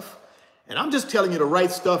stuff, and I'm just telling you the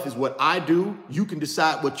right stuff is what I do. You can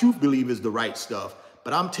decide what you believe is the right stuff.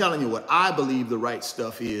 But I'm telling you what I believe the right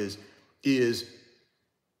stuff is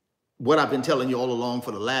what I've been telling you all along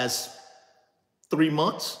for the last 3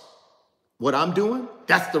 months. What I'm doing,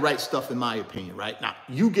 that's the right stuff in my opinion, right? Now,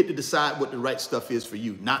 you get to decide what the right stuff is for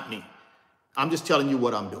you, not me. I'm just telling you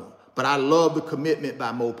what I'm doing. But I love the commitment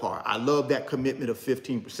by Mopar. I love that commitment of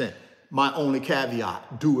 15%. My only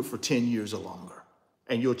caveat, do it for 10 years or longer,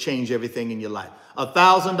 and you'll change everything in your life.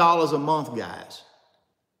 $1,000 a month, guys,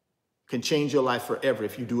 can change your life forever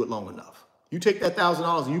if you do it long enough. You take that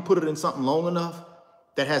 $1,000 and you put it in something long enough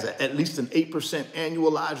that has at least an 8%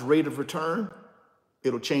 annualized rate of return,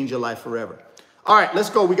 it'll change your life forever. All right, let's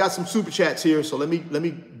go. We got some super chats here. So let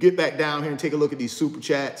me get back down here and take a look at these super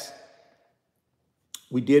chats.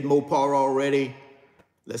 We did Mopar already.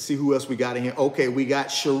 Let's see who else we got in here. Okay, we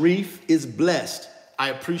got Sharif is blessed. I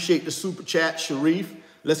appreciate the super chat, Sharif.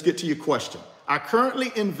 let's get to your question. I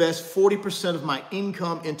currently invest 40% of my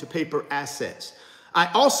income into paper assets. I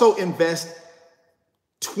also invest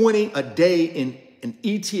 20 a day in an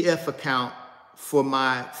ETF account for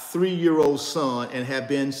my 3-year-old son and have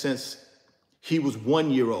been since he was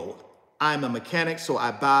 1 year old. I'm a mechanic, so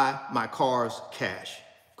I buy my cars cash.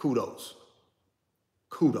 Kudos.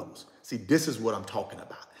 Kudos. See, this is what I'm talking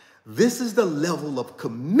about. This is the level of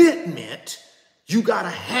commitment you gotta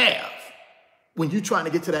have when you're trying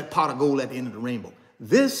to get to that pot of gold at the end of the rainbow.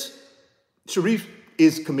 This, Sharif,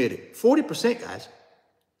 is committed. 40%, guys.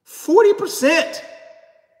 40%.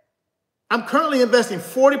 I'm currently investing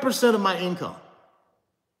 40% of my income.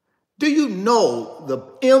 Do you know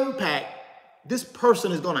the impact this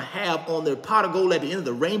person is going to have on their pot of gold at the end of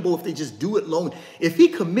the rainbow if they just do it long? If he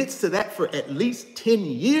commits to that for at least 10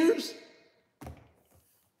 years,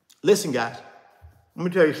 listen, guys, let me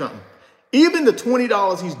tell you something. Even the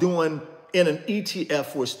 $20 he's doing in an ETF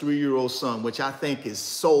for his 3-year-old son, which I think is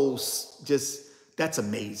so that's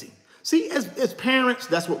amazing. See, as parents,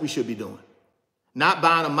 that's what we should be doing. Not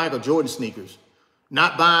buying them Michael Jordan sneakers,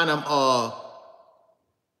 not buying them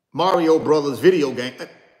Mario Brothers video game.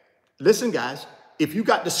 Listen, guys, if you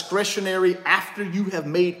got discretionary after you have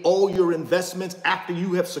made all your investments, after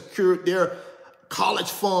you have secured their college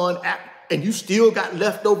fund, and you still got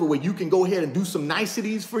left over where you can go ahead and do some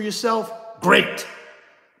niceties for yourself, great.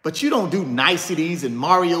 But you don't do niceties and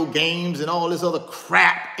Mario games and all this other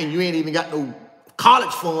crap, and you ain't even got no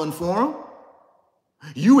college fund for them.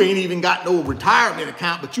 You ain't even got no retirement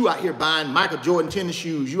account, but you out here buying Michael Jordan tennis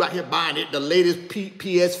shoes. You out here buying the latest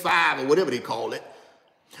PS5 or whatever they call it.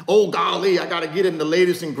 Oh, golly, I got to get him the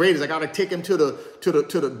latest and greatest. I got to take him to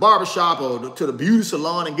the barbershop or to the beauty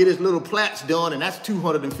salon and get his little plaits done, and that's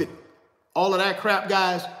 $250. All of that crap,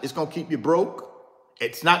 guys, it's going to keep you broke.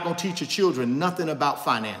 It's not going to teach your children nothing about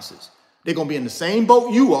finances. They're going to be in the same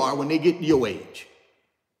boat you are when they get your age.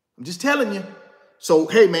 I'm just telling you. So,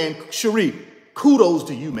 hey, man, Sharif, kudos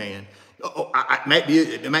to you, man. It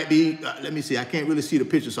might be, let me see. I can't really see the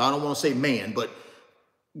picture, so I don't want to say man, but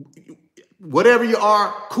whatever you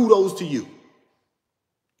are, kudos to you.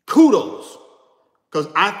 Kudos. Because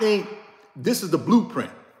I think this is the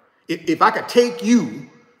blueprint. If I could take you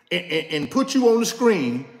and put you on the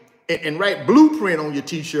screen and write blueprint on your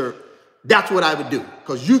t-shirt, that's what I would do.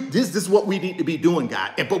 Because this is what we need to be doing,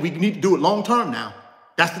 guys. But we need to do it long term now.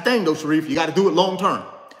 That's the thing, though, Sharif. You got to do it long term.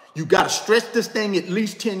 You got to stretch this thing at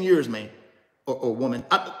least 10 years, man, or woman,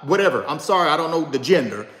 whatever. I'm sorry, I don't know the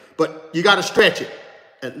gender, but you got to stretch it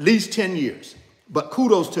at least 10 years. But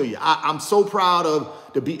kudos to you. I'm so proud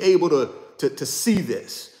to be able to see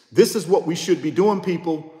this. This is what we should be doing,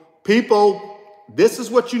 people. People, this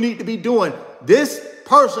is what you need to be doing. This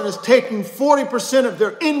person is taking 40% of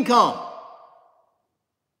their income.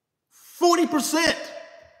 40%.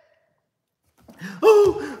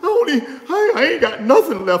 Oh, I ain't got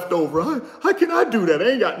nothing left over. How can I do that?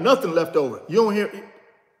 I ain't got nothing left over. You don't hear?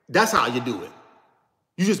 That's how you do it.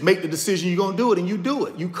 You just make the decision you're going to do it, and you do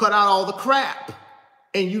it. You cut out all the crap,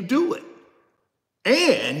 and you do it.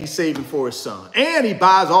 And he's saving for his son. And he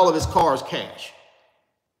buys all of his cars cash.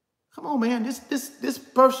 Come on, man. This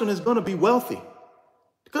person is going to be wealthy.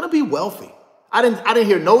 They're going to be wealthy. I didn't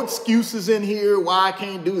hear no excuses in here. Why I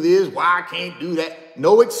can't do this? Why I can't do that?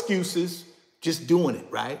 No excuses. Just doing it,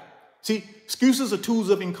 right? See, excuses are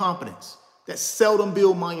tools of incompetence that seldom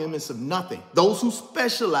build monuments of nothing. Those who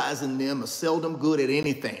specialize in them are seldom good at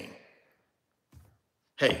anything.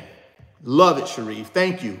 Hey, love it, Sharif.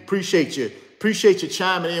 Thank you. Appreciate you. Appreciate you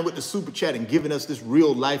chiming in with the super chat and giving us this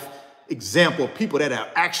real life example of people that are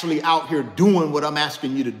actually out here doing what I'm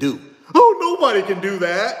asking you to do. Oh, nobody can do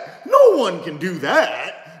that. No one can do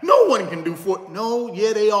that. No one can do no,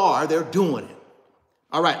 yeah, they are. They're doing it.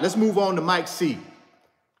 All right, let's move on to Mike C.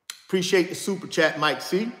 Appreciate the super chat, Mike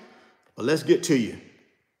C. But let's get to you.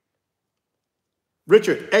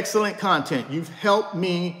 Richard, excellent content. You've helped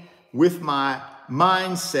me with my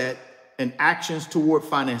mindset and actions toward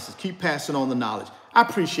finances. Keep passing on the knowledge. I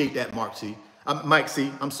appreciate that, Mike C.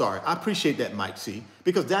 I'm sorry. I appreciate that, Mike C.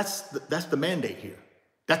 Because that's the mandate here.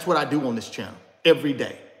 That's what I do on this channel every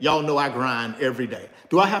day. Y'all know I grind every day.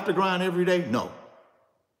 Do I have to grind every day? No.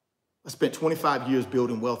 I spent 25 years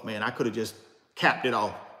building wealth, man. I could have just capped it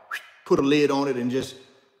off, put a lid on it, and just,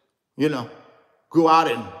 go out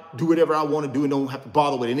and do whatever I want to do and don't have to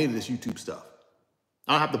bother with any of this YouTube stuff.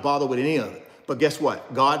 I don't have to bother with any of it. But guess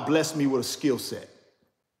what? God blessed me with a skill set.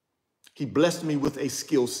 He blessed me with a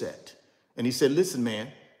skill set. And he said, listen, man,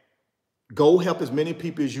 go help as many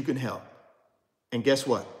people as you can help. And guess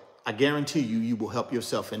what? I guarantee you will help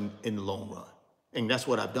yourself in the long run. And that's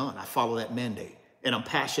what I've done. I follow that mandate. And I'm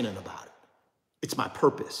passionate about it. It's my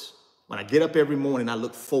purpose. When I get up every morning, I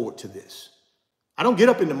look forward to this. I don't get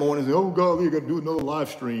up in the morning and say, oh, golly, I got to do another live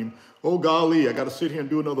stream. Oh, golly, I got to sit here and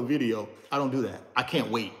do another video. I don't do that. I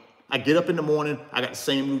can't wait. I get up in the morning. I got the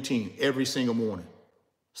same routine every single morning.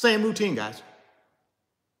 Same routine, guys.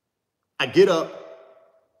 I get up.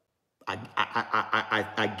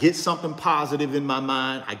 I get something positive in my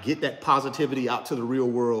mind. I get that positivity out to the real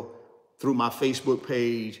world through my Facebook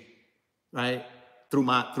page, right? Through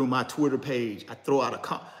my Twitter page. I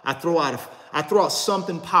throw out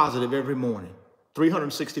something positive every morning.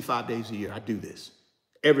 365 days a year, I do this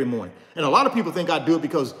every morning. And a lot of people think I do it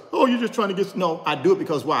because, oh, you're just trying to get, no, I do it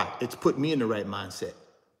because why? It's put me in the right mindset.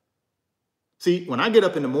 See, when I get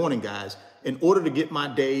up in the morning, guys, in order to get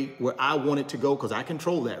my day where I want it to go, because I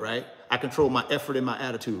control that, right? I control my effort and my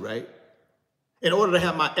attitude, right? In order to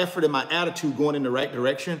have my effort and my attitude going in the right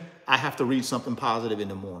direction, I have to read something positive in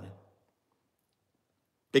the morning.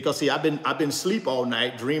 Because see, I've been asleep all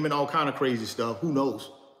night, dreaming all kind of crazy stuff. Who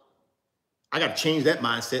knows? I got to change that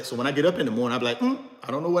mindset. So when I get up in the morning, I'm like,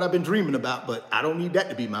 I don't know what I've been dreaming about, but I don't need that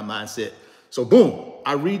to be my mindset. So boom,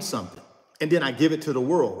 I read something and then I give it to the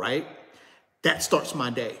world, right? That starts my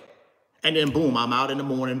day. And then boom, I'm out in the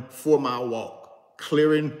morning, 4-mile walk,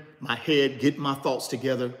 clearing my head, getting my thoughts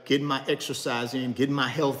together, getting my exercise in, getting my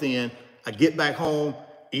health in. I get back home,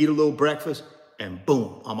 eat a little breakfast, and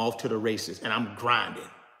boom, I'm off to the races and I'm grinding.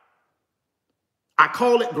 I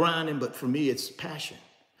call it grinding, but for me, it's passion.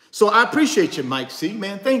 So I appreciate you, Mike C.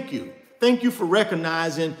 Man, thank you. Thank you for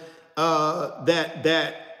recognizing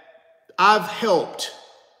that I've helped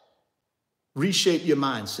reshape your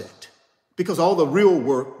mindset. Because all the real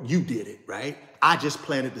work, you did it, right? I just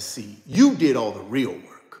planted the seed. You did all the real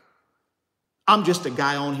work. I'm just a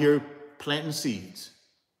guy on here planting seeds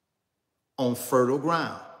on fertile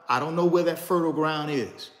ground. I don't know where that fertile ground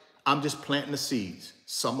is. I'm just planting the seeds.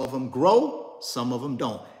 Some of them grow, some of them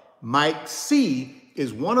don't. Mike C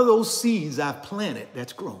is one of those seeds I've planted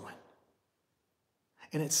that's growing.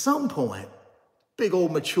 And at some point, big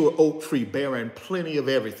old mature oak tree bearing plenty of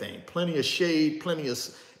everything, plenty of shade, plenty of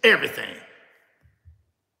everything.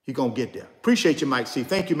 You're going to get there. Appreciate you, Mike C.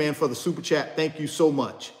 Thank you, man, for the super chat. Thank you so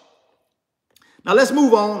much. Now, let's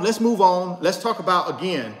move on. Let's move on. Let's talk about,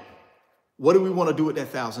 again, what do we want to do with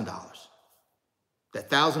that $1,000? That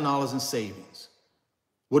 $1,000 in savings.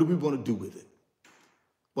 What do we want to do with it?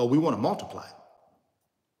 Well, we want to multiply it,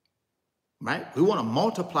 right? We want to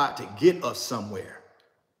multiply it to get us somewhere.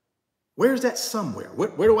 Where's that somewhere?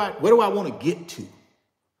 Where do I want to get to?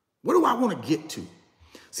 Where do I want to get to?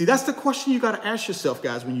 See, that's the question you got to ask yourself,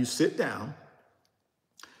 guys, when you sit down.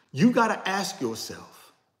 You got to ask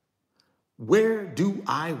yourself, where do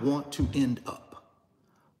I want to end up?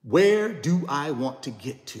 Where do I want to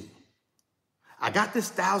get to? I got this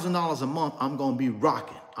 $1,000 a month I'm going to be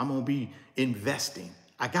rocking. I'm going to be investing.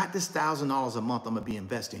 I got this $1,000 a month I'm going to be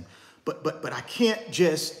investing. But I can't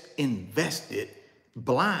just invest it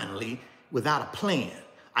blindly without a plan.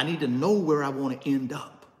 I need to know where I want to end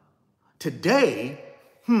up. Today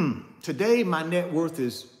my net worth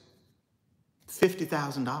is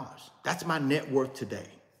 $50,000. That's my net worth today.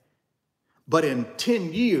 But in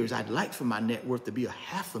 10 years, I'd like for my net worth to be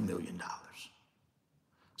 $500,000.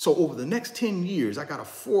 So over the next 10 years, I got a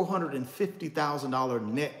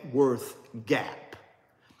 $450,000 net worth gap.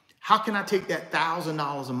 How can I take that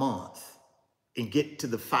 $1,000 a month and get to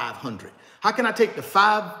the 500? How can I take the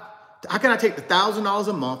 $1,000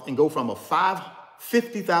 a month and go from a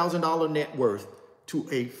 $50,000 net worth to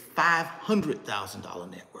a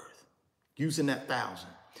 $500,000 net worth using that 1,000?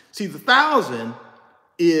 See, the 1,000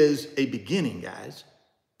 is a beginning, guys.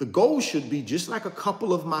 The goal should be just like a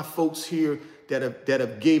couple of my folks here that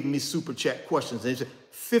have gave me super chat questions. They said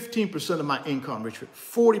 15% of my income, Richard,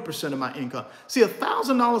 40% of my income. See,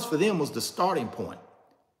 $1,000 for them was the starting point.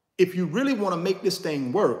 If you really want to make this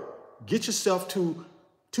thing work, get yourself to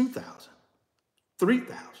 2,000,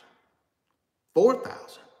 3,000,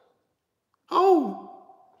 4,000. Oh,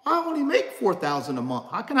 I only make 4,000 a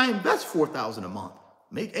month. How can I invest 4,000 a month?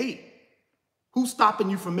 Make 8. Who's stopping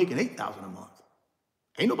you from making 8,000 a month?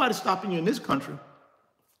 Ain't nobody stopping you in this country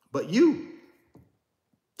but you.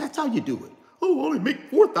 That's how you do it. Oh, I only make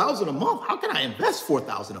 4,000 a month. How can I invest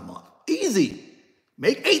 4,000 a month? Easy.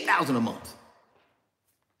 Make 8,000 a month.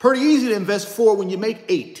 Pretty easy to invest 4 when you make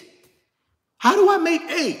 8. How do I make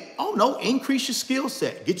 8? Oh, no, increase your skill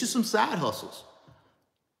set. Get you some side hustles.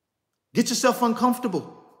 Get yourself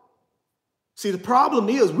uncomfortable. See, the problem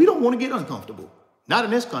is we don't want to get uncomfortable. Not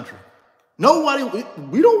in this country. Nobody,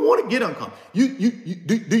 we don't want to get uncomfortable.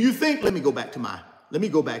 Do you think, let me go back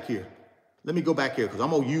here because I'm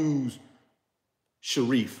going to use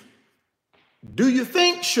Sharif. Do you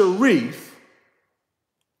think Sharif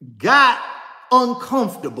got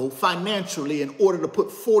uncomfortable financially in order to put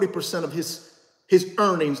 40% of his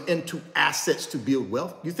earnings into assets to build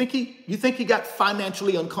wealth? You think he got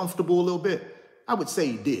financially uncomfortable a little bit? I would say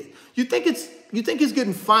he did. You think he's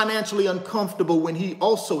getting financially uncomfortable when he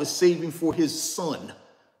also is saving for his son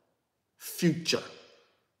future?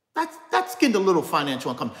 That's getting a little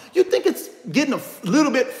financial uncomfortable. You think it's getting a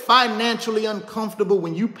little bit financially uncomfortable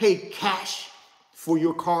when you pay cash for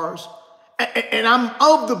your cars? And I'm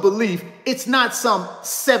of the belief it's not some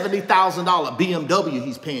 $70,000 BMW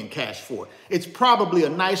he's paying cash for. It's probably a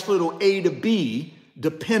nice little A to B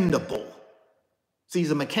dependable. See,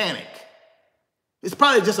 he's a mechanic. It's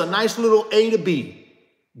probably just a nice little A to B.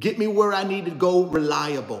 Get me where I need to go,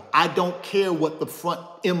 reliable. I don't care what the front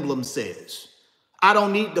emblem says. I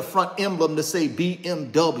don't need the front emblem to say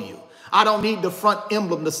BMW. I don't need the front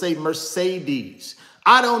emblem to say Mercedes.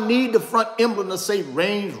 I don't need the front emblem to say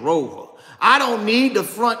Range Rover. I don't need the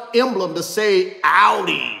front emblem to say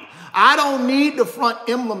Audi. I don't need the front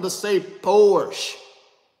emblem to say Porsche.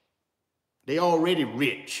 They already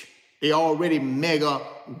rich. They already mega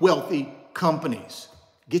wealthy companies.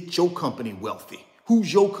 Get your company wealthy.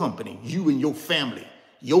 Who's your company? You and your family,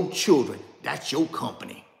 your children. That's your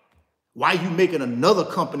company. Why are you making another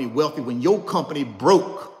company wealthy when your company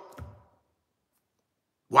broke?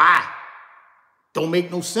 Why? Don't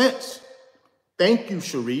make no sense. Thank you,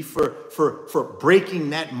 Sharif, for breaking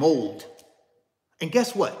that mold. And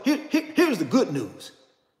guess what? Here's the good news.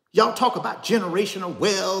 Y'all talk about generational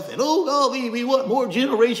wealth and, we want more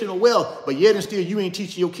generational wealth, but yet and still you ain't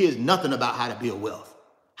teaching your kids nothing about how to build wealth.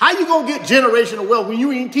 How you gonna get generational wealth when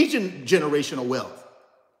you ain't teaching generational wealth?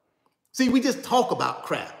 See, we just talk about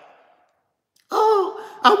crap. Oh,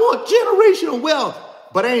 I want generational wealth,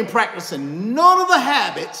 but I ain't practicing none of the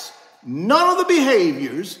habits, none of the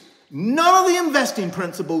behaviors, none of the investing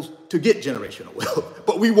principles to get generational wealth,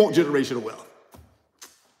 but we want generational wealth.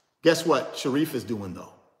 Guess what Sharif is doing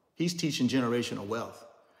though? He's teaching generational wealth.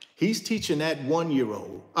 He's teaching that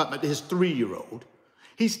 1-year-old, his 3-year-old.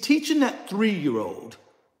 He's teaching that 3-year-old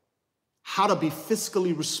how to be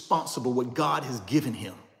fiscally responsible with what God has given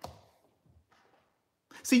him.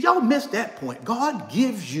 See, y'all missed that point. God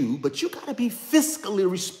gives you, but you got to be fiscally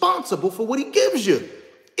responsible for what he gives you.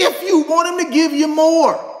 If you want him to give you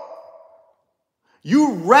more.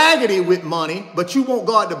 You raggedy with money, but you want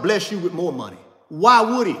God to bless you with more money. Why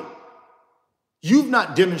would he? You've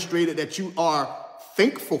not demonstrated that you are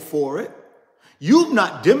thankful for it. You've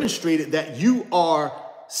not demonstrated that you are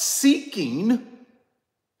seeking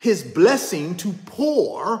his blessing to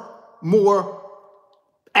pour more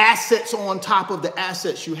assets on top of the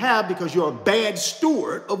assets you have because you're a bad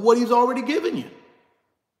steward of what he's already given you.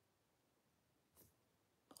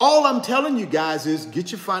 All I'm telling you guys is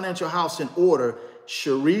get your financial house in order.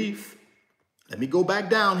 Sharif, let me go back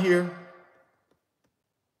down here.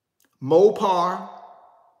 Mopar,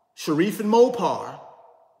 Sharif and Mopar,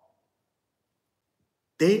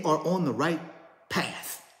 they are on the right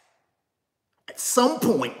path. At some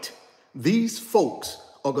point, these folks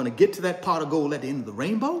are going to get to that pot of gold at the end of the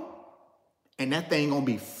rainbow, and that thing going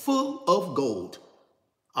to be full of gold.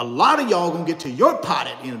 A lot of y'all going to get to your pot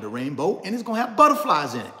at the end of the rainbow, and it's going to have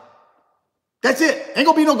butterflies in it. That's it. Ain't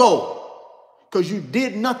going to be no gold. Because you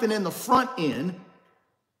did nothing in the front end.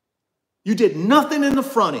 You did nothing in the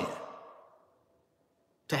front end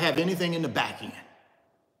to have anything in the back end.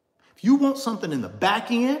 If you want something in the back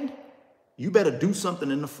end, you better do something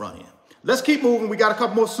in the front end. Let's keep moving. We got a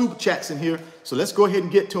couple more super chats in here. So let's go ahead and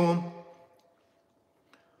get to them.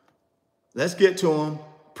 Let's get to them.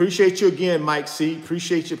 Appreciate you again, Mike C.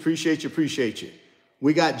 Appreciate you.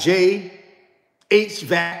 We got Jay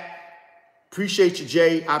HVAC. Appreciate you,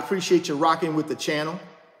 Jay. I appreciate you rocking with the channel.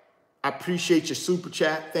 I appreciate your super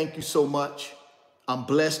chat. Thank you so much. I'm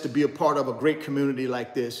blessed to be a part of a great community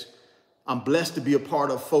like this. I'm blessed to be a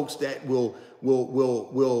part of folks that will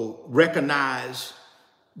recognize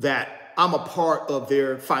that I'm a part of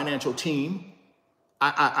their financial team.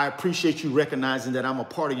 I appreciate you recognizing that I'm a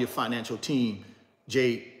part of your financial team,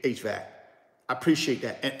 Jay HVAC. I appreciate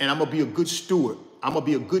that. And I'm going to be a good steward. I'm going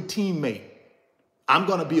to be a good teammate. I'm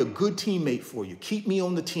going to be a good teammate for you. Keep me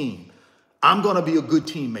on the team. I'm going to be a good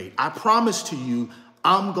teammate. I promise to you,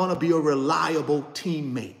 I'm going to be a reliable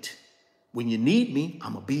teammate. When you need me,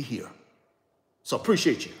 I'm going to be here. So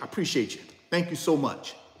appreciate you. I appreciate you. Thank you so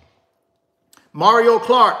much. Mario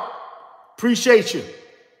Clark, appreciate you.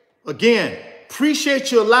 Again,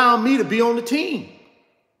 appreciate you allowing me to be on the team.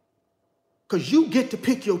 Because you get to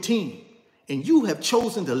pick your team. And you have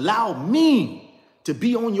chosen to allow me to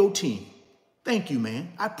be on your team. Thank you,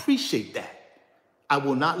 man. I appreciate that. I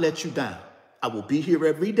will not let you down. I will be here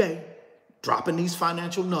every day, dropping these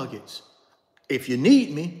financial nuggets. If you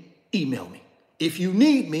need me, email me. If you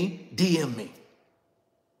need me, DM me.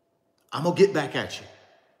 I'm going to get back at you.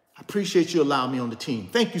 I appreciate you allowing me on the team.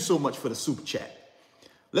 Thank you so much for the super chat.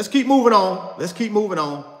 Let's keep moving on. Let's keep moving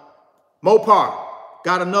on. Mopar.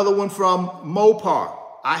 Got another one from Mopar.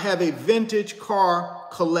 I have a vintage car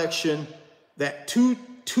collection that two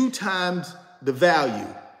times the value,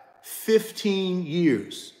 15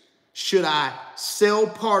 years. Should I sell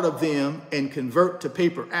part of them and convert to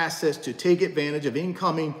paper assets to take advantage of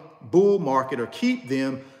incoming bull market, or keep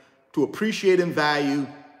them to appreciate in value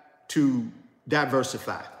to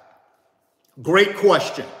diversify? Great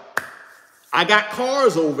question. I got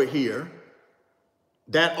cars over here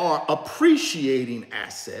that are appreciating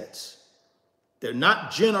assets. They're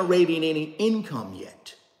not generating any income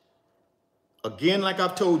yet. Again, like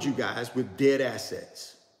I've told you guys, with dead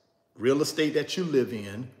assets, real estate that you live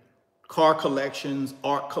in, car collections,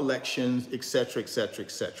 art collections, et cetera, et cetera,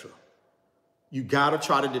 et cetera. You got to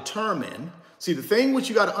try to determine. See, the thing which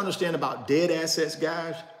you got to understand about dead assets,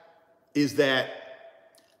 guys, is that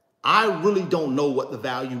I really don't know what the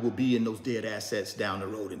value will be in those dead assets down the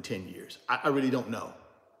road in 10 years. I really don't know.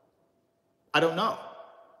 I don't know.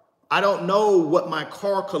 I don't know what my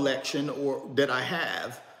car collection or that I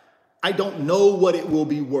have, I don't know what it will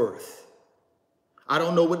be worth. I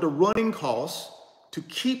don't know what the running costs to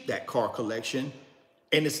keep that car collection,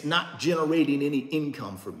 and it's not generating any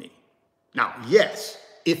income for me. Now, yes,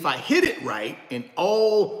 if I hit it right and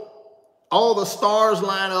all the stars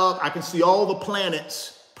line up, I can see all the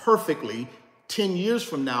planets perfectly, 10 years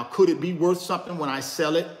from now, could it be worth something when I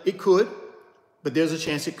sell it? It could, but there's a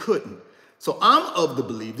chance it couldn't. So I'm of the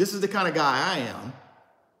belief, this is the kind of guy I am.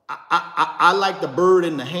 I like the bird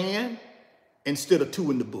in the hand instead of two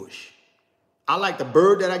in the bush. I like the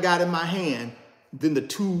bird that I got in my hand than the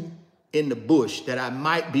two in the bush that I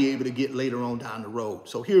might be able to get later on down the road.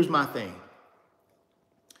 So here's my thing.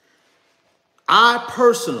 I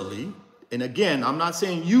personally, and again, I'm not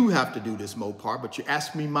saying you have to do this, Mopar, but you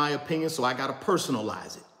asked me my opinion, so I got to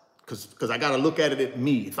personalize it because I got to look at it at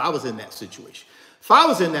me if I was in that situation. If I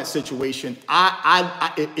was in that situation,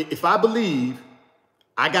 if I believe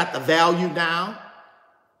I got the value now,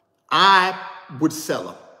 I would sell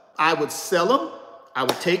them. I would sell them, I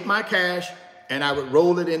would take my cash, and I would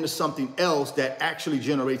roll it into something else that actually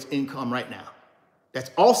generates income right now.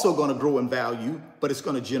 That's also going to grow in value, but it's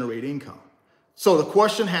going to generate income. So the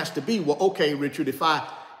question has to be, well, okay, Richard, if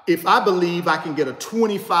I believe I can get a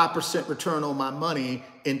 25% return on my money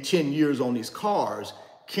in 10 years on these cars,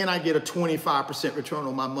 can I get a 25% return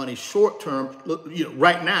on my money short term,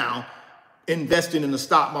 right now, investing in the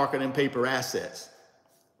stock market and paper assets?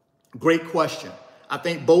 Great question. I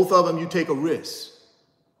think both of them, you take a risk.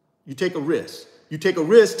 You take a risk. You take a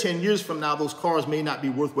risk, 10 years from now, those cars may not be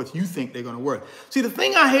worth what you think they're going to worth. See, the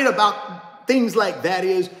thing I hate about things like that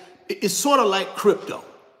is it's sort of like crypto.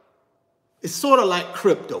 It's sort of like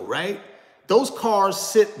crypto, right? Those cars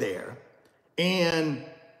sit there and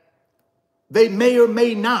they may or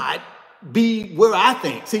may not be where I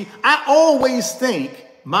think. See, I always think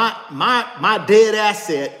my dead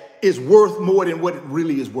asset is worth more than what it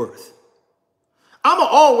really is worth. I'm going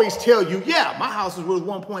to always tell you, yeah, my house is worth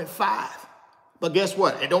 1.5. But guess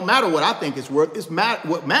what? It don't matter what I think it's worth.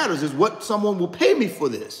 What matters is what someone will pay me for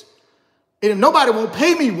this. And if nobody won't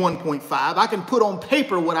pay me 1.5, I can put on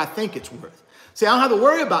paper what I think it's worth. See, I don't have to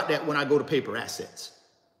worry about that when I go to paper assets.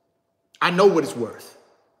 I know what it's worth.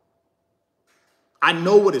 I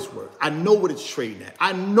know what it's worth. I know what it's trading at.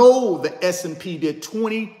 I know the S&P did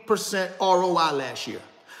 20% ROI last year.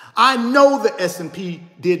 I know the S&P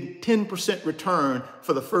did 10% return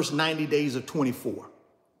for the first 90 days of 24.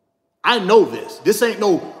 I know this. This ain't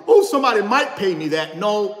no, oh, somebody might pay me that.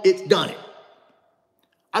 No, it's done it.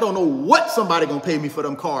 I don't know what somebody gonna pay me for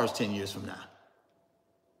them cars 10 years from now,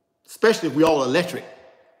 especially if we all electric.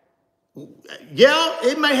 Yeah,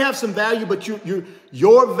 it may have some value, but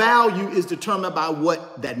your value is determined by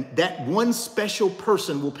what that one special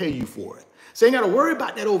person will pay you for it. So you ain't got to worry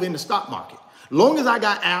about that over in the stock market. Long as I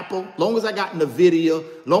got Apple, long as I got Nvidia,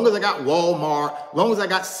 long as I got Walmart, long as I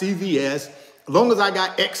got CVS, long as I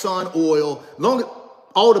got Exxon Oil, long as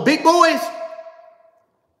all the big boys,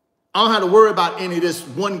 I don't have to worry about any of this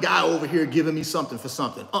one guy over here giving me something for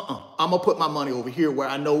something. I'm going to put my money over here where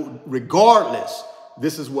I know regardless,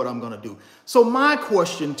 this is what I'm going to do. So my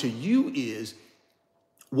question to you is,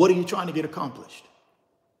 what are you trying to get accomplished?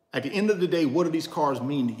 At the end of the day, what do these cars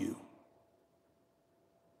mean to you?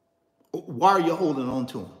 Why are you holding on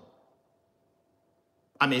to them?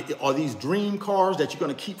 I mean, are these dream cars that you're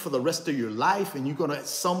going to keep for the rest of your life and you're going to at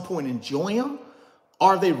some point enjoy them?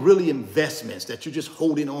 Are they really investments that you're just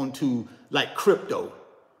holding on to like crypto?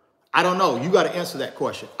 I don't know. You got to answer that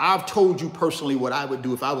question. I've told you personally what I would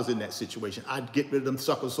do if I was in that situation. I'd get rid of them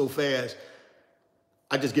suckers so fast.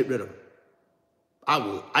 I'd just get rid of them. I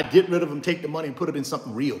would. I'd get rid of them, take the money and put it in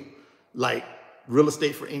something real, like real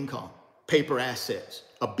estate for income, paper assets,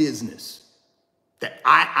 a business that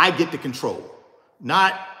I get to control,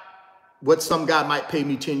 not what some guy might pay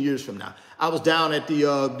me 10 years from now. I was down at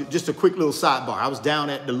the, just a quick little sidebar. I was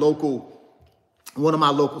down at the one of my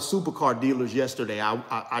local supercar dealers yesterday.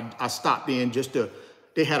 I stopped in just to,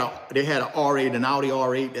 they had an R8, an Audi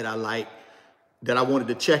R8 that I like, that I wanted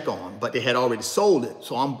to check on, but they had already sold it.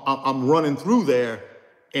 So I'm running through there,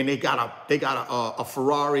 and they got a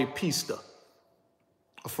Ferrari Pista,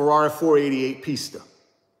 a Ferrari 488 Pista.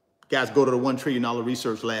 Guys, go to the $1 trillion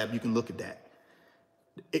research lab. You can look at that.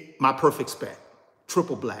 My perfect spec,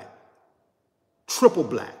 triple black,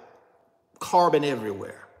 carbon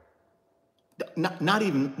everywhere. Not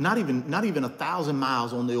even 1,000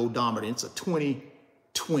 miles on the odometer. It's a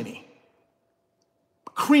 2020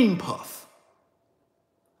 cream puff.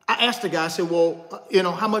 I asked the guy, I said, well,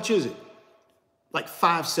 how much is it? Like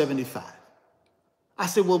 $575. I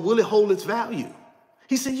said, well, will it hold its value?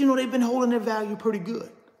 He said, they've been holding their value pretty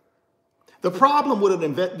good. The problem with an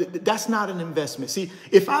investment, that's not an investment. See,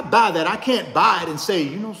 if I buy that, I can't buy it and say,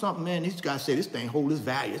 you know something, man, these guys say this thing hold its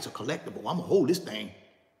value. It's a collectible. I'm going to hold this thing.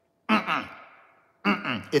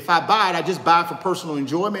 If I buy it, I just buy it for personal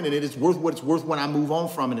enjoyment, and it is worth what it's worth when I move on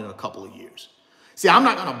from it in a couple of years. See, I'm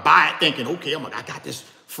not going to buy it thinking, okay, I got this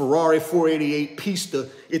Ferrari 488 Pista.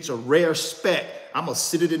 It's a rare spec. I'm going to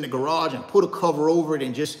sit it in the garage and put a cover over it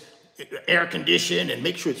and just air condition and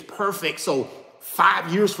make sure it's perfect. So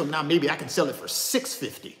 5 years from now, maybe I can sell it for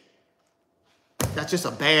 $650. That's just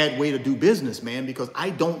a bad way to do business, man, because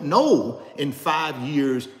I don't know in 5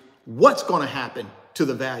 years what's going to happen to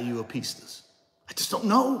the value of Pistas. I just don't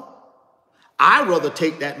know. I'd rather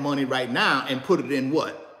take that money right now and put it in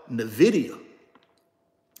what? NVIDIA.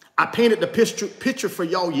 I painted the picture for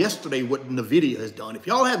y'all yesterday what NVIDIA has done. If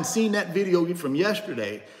y'all haven't seen that video from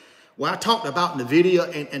yesterday, where I talked about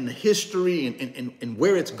NVIDIA and the history and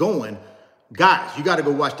where it's going, guys, you got to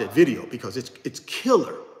go watch that video because it's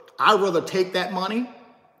killer. I'd rather take that money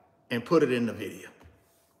and put it in NVIDIA.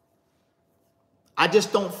 I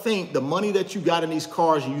just don't think the money that you got in these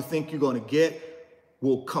cars and you think you're going to get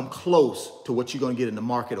will come close to what you're going to get in the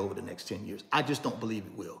market over the next 10 years. I just don't believe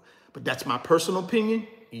it will. But that's my personal opinion.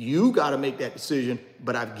 You got to make that decision.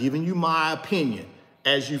 But I've given you my opinion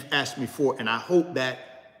as you've asked me for, and I hope that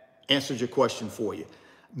answers your question for you.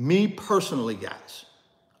 Me personally, guys,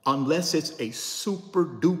 unless it's a super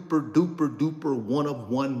duper duper duper one of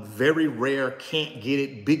one, very rare, can't get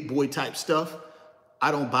it, big boy type stuff, I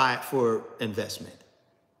don't buy it for investment.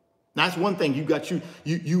 Now, that's one thing.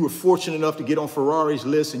 You were fortunate enough to get on Ferrari's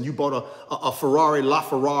list and you bought a Ferrari,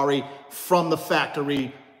 LaFerrari from the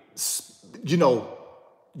factory.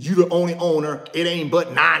 You the only owner. It ain't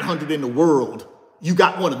but 900 in the world. You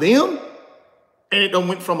got one of them and it done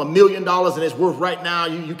went from $1 million and it's worth right now.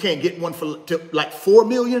 You can't get one for like 4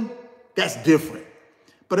 million. That's different.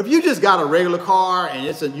 But if you just got a regular car and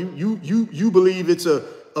it's you believe it's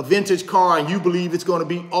a vintage car and you believe it's going to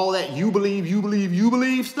be all that you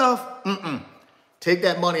believe stuff, take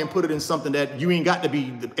that money and put it in something that you ain't got to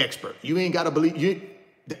be the expert. You ain't got to believe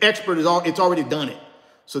the expert it's already done it.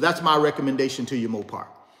 So that's my recommendation to you, Mopar.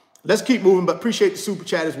 Let's keep moving, but appreciate the super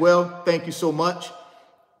chat as well. Thank you so much.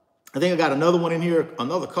 I think I got another one in here,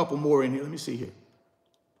 another couple more in here. Let me see here.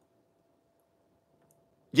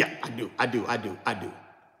 Yeah, I do.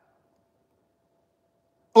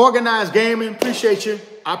 Organized Gaming, appreciate you.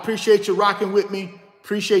 I appreciate you rocking with me.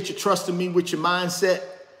 Appreciate you trusting me with your mindset.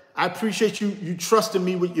 I appreciate you trusting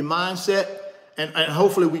me with your mindset, and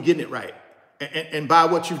hopefully we're getting it right. And by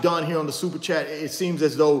what you've done here on the super chat, it seems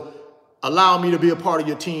as though allowing me to be a part of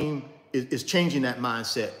your team is changing that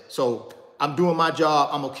mindset. So I'm doing my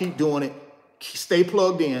job. I'm going to keep doing it. Stay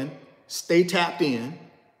plugged in. Stay tapped in.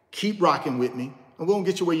 Keep rocking with me. And we're going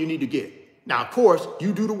to get you where you need to get. Now, of course,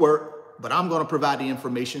 you do the work, but I'm going to provide the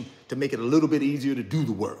information to make it a little bit easier to do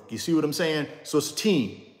the work. You see what I'm saying? So it's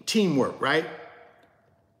teamwork, right?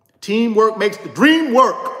 Teamwork makes the dream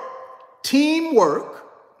work. Teamwork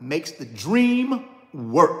makes the dream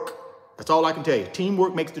work. That's all I can tell you.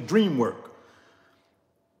 Teamwork makes the dream work.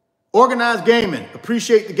 Organized Gaming,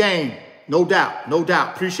 appreciate the game. No doubt, no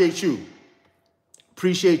doubt. Appreciate you.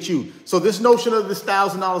 Appreciate you. So this notion of this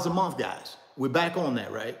 $1,000 a month, guys, we're back on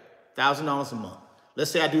that, right? $1,000 a month.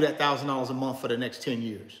 Let's say I do that $1,000 a month for the next 10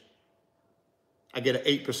 years. I get an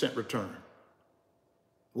 8% return.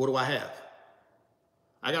 What do I have?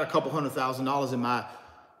 I got a couple $100,000 in my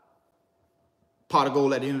pot of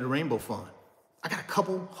gold at the end of the rainbow fund. I got a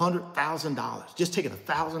couple $100,000, just taking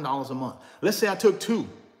 $1,000 a month. Let's say I took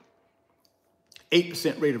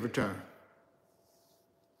 8% rate of return.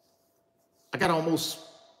 I got almost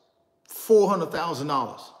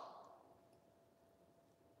 $400,000.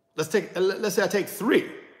 Let's say I take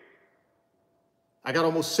 3. I got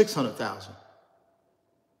almost 600,000.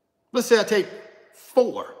 Let's say I take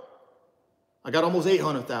 4. I got almost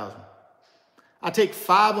 800,000. I take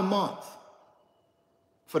 5 a month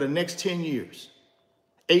for the next 10 years.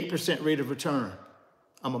 8% rate of return.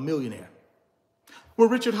 I'm a millionaire. Well,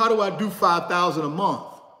 Richard, how do I do 5,000 a month?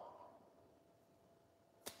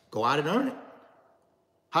 Go out and earn it.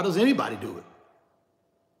 How does anybody do it?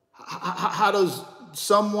 How does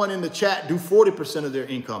someone in the chat do 40% of their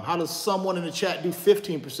income? How does someone in the chat do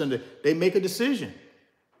 15% of it? They make a decision.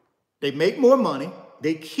 They make more money.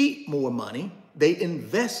 They keep more money. They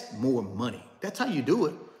invest more money. That's how you do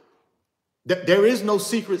it. There is no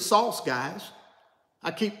secret sauce, guys.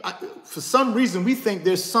 For some reason, we think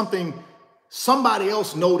there's something somebody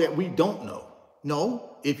else know that we don't know.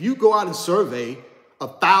 No, if you go out and survey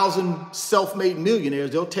 1,000 self-made millionaires,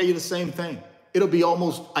 they'll tell you the same thing. It'll be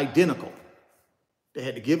almost identical. They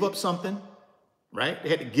had to give up something, right? They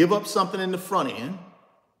had to give up something in the front end,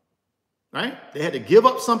 right? They had to give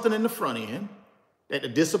up something in the front end. They had to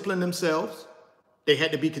discipline themselves. They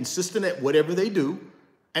had to be consistent at whatever they do,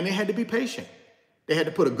 and they had to be patient. They had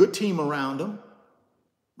to put a good team around them,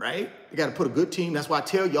 right? You got to put a good team. That's why I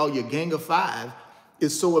tell y'all your gang of 5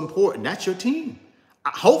 is so important. That's your team.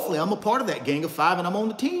 Hopefully, I'm a part of that gang of 5 and I'm on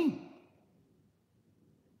the team.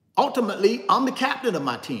 Ultimately, I'm the captain of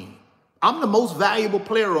my team. I'm the most valuable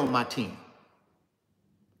player on my team.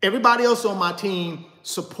 Everybody else on my team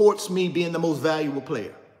supports me being the most valuable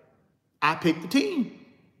player. I pick the team.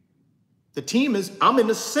 The team is, I'm in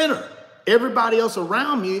the center. Everybody else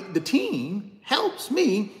around me, the team, helps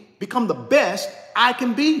me become the best I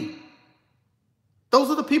can be. Those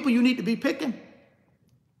are the people you need to be picking.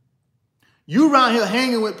 You around here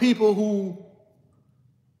hanging with people who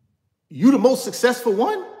you the most successful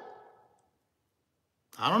one?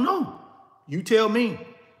 I don't know. You tell me.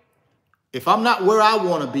 If I'm not where I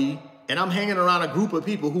want to be and I'm hanging around a group of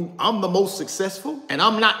people who I'm the most successful and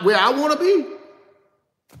I'm not where I want to be,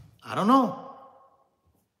 I don't know.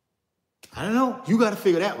 I don't know. You got to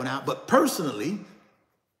figure that one out. But personally,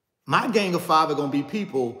 my gang of 5 are going to be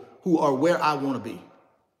people who are where I want to be.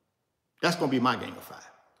 That's going to be my gang of 5.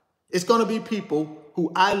 It's going to be people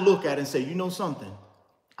who I look at and say, you know something?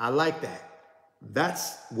 I like that.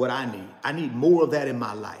 That's what I need. I need more of that in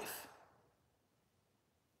my life.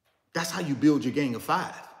 That's how you build your gang of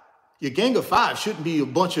 5. Your gang of 5 shouldn't be a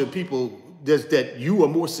bunch of people that you are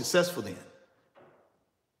more successful than.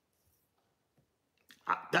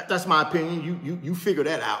 That's my opinion. You figure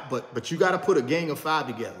that out. But you got to put a gang of 5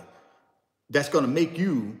 together that's going to make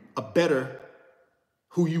you a better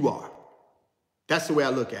who you are. That's the way I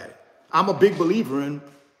look at it. I'm a big believer in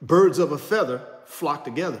birds of a feather flock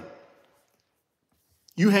together.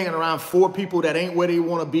 You hanging around 4 people that ain't where they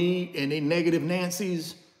want to be and they negative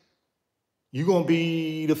Nancy's, you're going to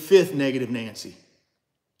be the 5th negative Nancy.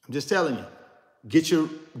 I'm just telling you. Get your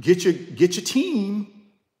team.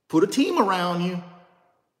 Put a team around you.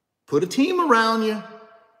 Put a team around you.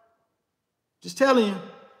 Just telling you.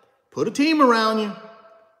 Put a team around you.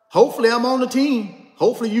 Hopefully I'm on the team.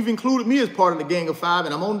 Hopefully you've included me as part of the gang of 5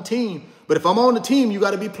 and I'm on the team. But if I'm on the team, you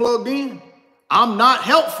got to be plugged in. I'm not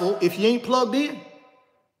helpful if you ain't plugged in.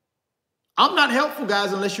 I'm not helpful,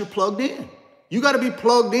 guys, unless you're plugged in. You got to be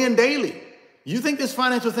plugged in daily. You think this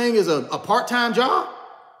financial thing is a part-time job?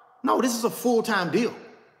 No, this is a full-time deal.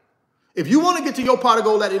 If you want to get to your pot of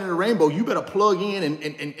gold at the end of the rainbow, you better plug in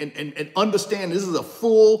and understand this is a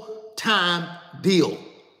full-time deal.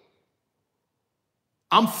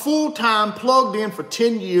 I'm full-time plugged in for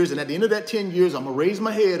 10 years, and at the end of that 10 years, I'm going to raise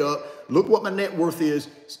my head up, look what my net worth is,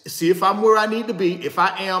 see if I'm where I need to be. If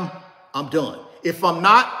I am, I'm done. If I'm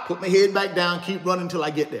not, put my head back down, keep running until I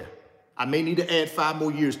get there. I may need to add 5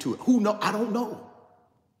 more years to it. Who knows? I don't know.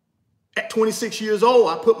 At 26 years old,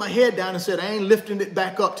 I put my head down and said, I ain't lifting it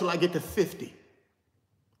back up till I get to 50.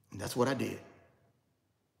 And that's what I did.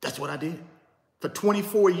 That's what I did. For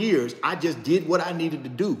 24 years, I just did what I needed to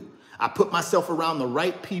do. I put myself around the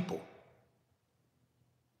right people,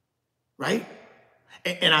 right?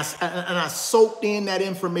 And I soaked in that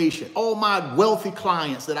information. All my wealthy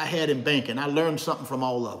clients that I had in banking, I learned something from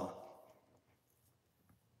all of them.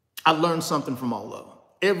 I learned something from all of them.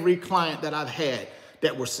 Every client that I've had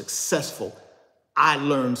that were successful, I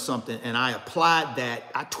learned something and I applied that.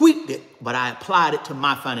 I tweaked it, but I applied it to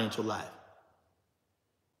my financial life.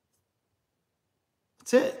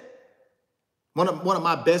 That's it. One of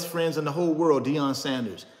my best friends in the whole world, Deion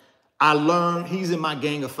Sanders. I learned he's in my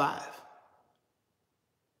gang of 5.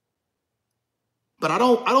 But I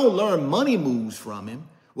don't learn money moves from him.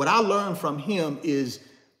 What I learned from him is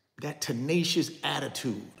that tenacious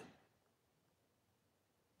attitude.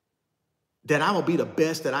 That I'm gonna be the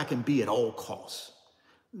best that I can be at all costs.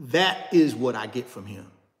 That is what I get from him.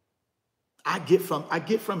 I get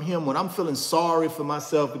from him when I'm feeling sorry for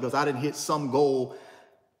myself because I didn't hit some goal.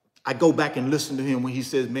 I go back and listen to him when he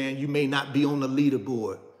says, man, you may not be on the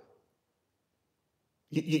leaderboard.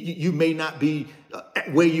 You may not be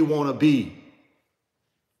where you want to be.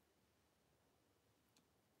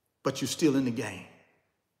 But you're still in the game.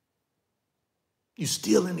 You're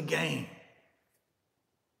still in the game.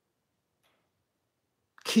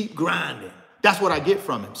 Keep grinding. That's what I get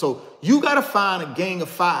from him. So you got to find a gang of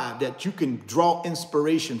 5 that you can draw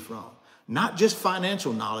inspiration from. Not just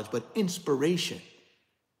financial knowledge, but inspiration,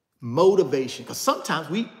 motivation. Because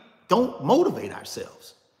sometimes we don't motivate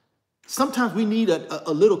ourselves. Sometimes we need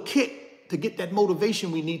a little kick to get that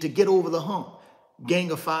motivation we need to get over the hump.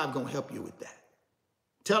 Gang of 5 going to help you with that.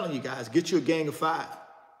 I'm telling you guys, get you a gang of 5.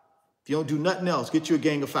 If you don't do nothing else, get you a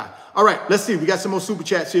gang of 5. All right, let's see. We got some more super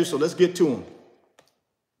chats here, so let's get to them.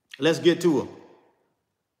 Let's get to them.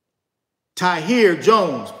 Tahir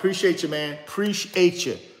Jones, appreciate you, man. Appreciate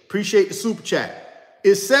you. Appreciate the super chat.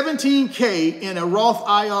 Is $17K in a Roth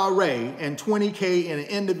IRA and $20K in an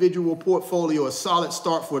individual portfolio a solid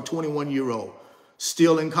start for a 21-year-old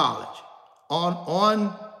still in college?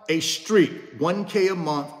 On a streak, $1K a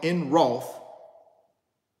month in Roth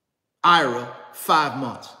IRA, 5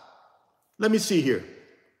 months. Let me see here.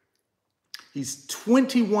 He's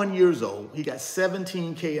 21 years old. He got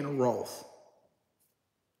 $17K in a Roth.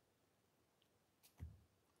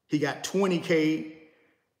 He got $20K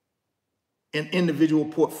in individual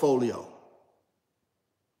portfolio.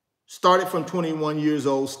 Started from 21 years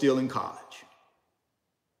old, still in college.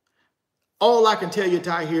 All I can tell you,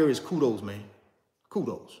 Ty, here is kudos, man.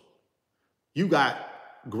 Kudos. You got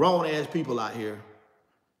grown-ass people out here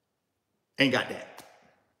ain't got that.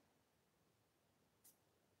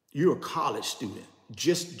 You're a college student,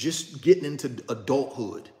 just getting into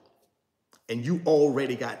adulthood, and you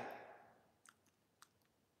already got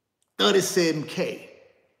 37K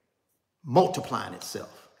multiplying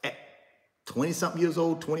itself at 20-something years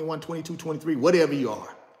old, 21, 22, 23, whatever you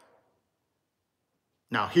are.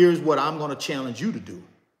 Now, here's what I'm going to challenge you to do.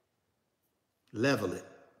 Level it.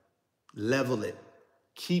 Level it.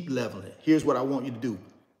 Keep leveling it. Here's what I want you to do.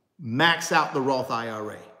 Max out the Roth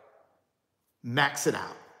IRA. Max it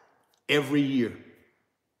out. Every year.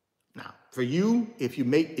 Now, for you,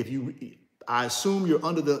 I assume you're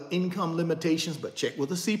under the income limitations, but check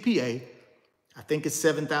with a CPA. I think it's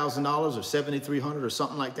 $7,000 or $7,300 or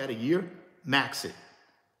something like that a year. Max it.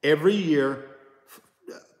 Every year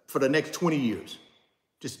for the next 20 years.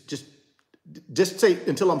 Just say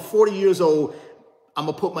until I'm 40 years old, I'm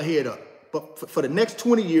going to put my head up. But for the next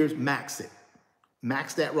 20 years, max it.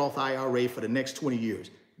 Max that Roth IRA for the next 20 years.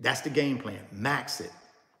 That's the game plan. Max it.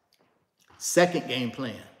 Second game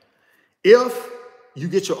plan. If you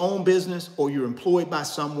get your own business or you're employed by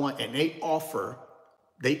someone and they offer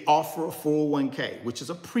a 401k, which is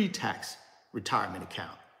a pre-tax retirement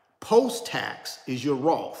account. Post-tax is your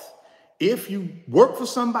Roth. If you work for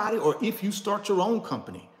somebody or if you start your own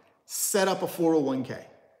company, set up a 401k.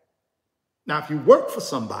 Now, if you work for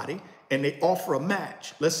somebody and they offer a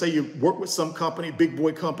match, let's say you work with some company, big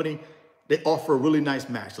boy company, they offer a really nice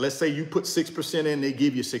match. Let's say you put 6% in, they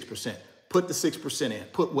give you 6%. Put the 6% in.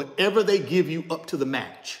 Put whatever they give you up to the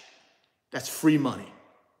match. That's free money,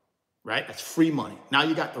 right? That's free money. Now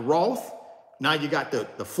you got the Roth, now you got the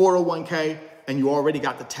 401k, and you already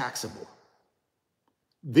got the taxable.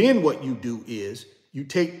 Then what you do is you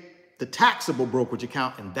take the taxable brokerage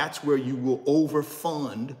account, and that's where you will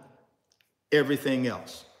overfund everything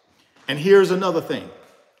else. And here's another thing.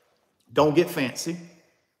 Don't get fancy.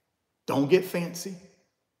 Don't get fancy.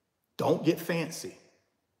 Don't get fancy.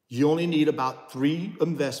 You only need about 3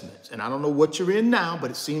 investments. And I don't know what you're in now,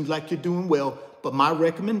 but it seems like you're doing well. But my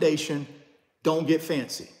recommendation, don't get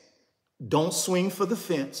fancy. Don't swing for the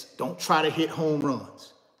fence. Don't try to hit home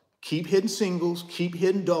runs. Keep hitting singles, keep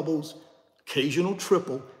hitting doubles, occasional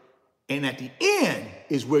triple. And at the end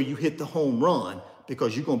is where you hit the home run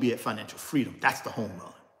because you're going to be at financial freedom. That's the home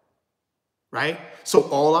run, right? So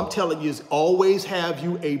all I'm telling you is always have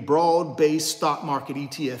you a broad-based stock market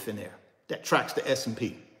ETF in there that tracks the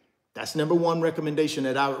S&P. That's number 1 recommendation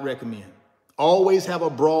that I would recommend. Always have a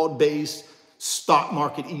broad-based stock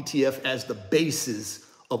market ETF as the basis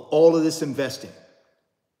of all of this investing,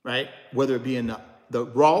 right? Whether it be in the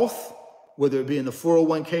Roth, whether it be in the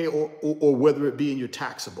 401k or whether it be in your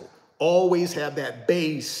taxable. Always have that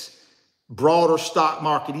base broader stock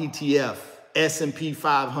market ETF, S&P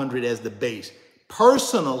 500 as the base.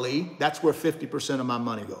 Personally, that's where 50% of my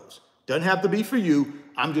money goes. Doesn't have to be for you.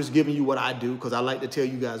 I'm just giving you what I do because I like to tell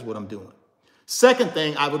you guys what I'm doing. Second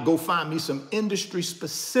thing, I would go find me some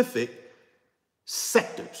industry-specific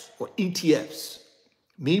sectors or ETFs.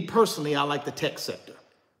 Me personally, I like the tech sector.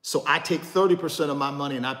 So I take 30% of my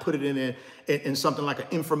money and I put it in something like an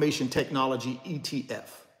information technology ETF.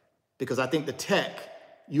 Because I think the tech,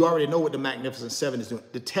 you already know what the Magnificent Seven is doing.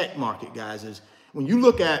 The tech market, guys, is when you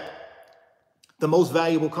look at the most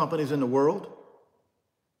valuable companies in the world,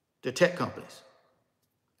 they're tech companies.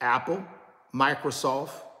 Apple,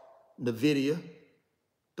 Microsoft, NVIDIA.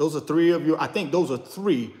 Those are three of your, I think those are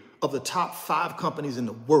three of the top 5 companies in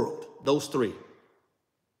the world. Those three.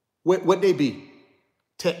 What they be?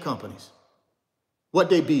 Tech companies.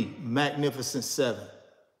 What they be? Magnificent Seven.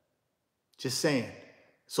 Just saying.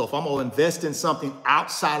 So if I'm going to invest in something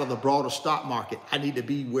outside of the broader stock market, I need to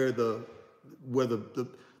be where the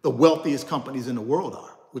wealthiest companies in the world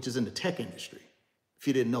are, which is in the tech industry, if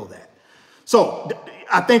you didn't know that. So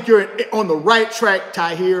I think you're on the right track,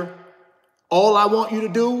 Tahir. All I want you to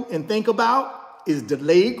do and think about is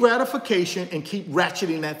delayed gratification and keep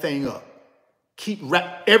ratcheting that thing up.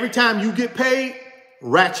 Every time you get paid,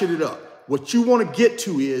 ratchet it up. What you want to get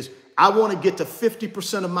to is, I want to get to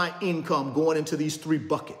 50% of my income going into these 3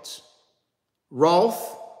 buckets.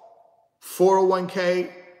 Roth, 401k,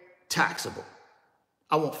 taxable.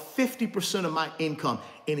 I want 50% of my income.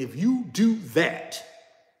 And if you do that,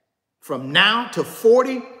 from now to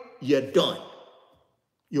 40, you're done.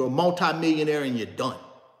 You're a multimillionaire and you're done.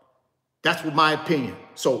 That's what my opinion.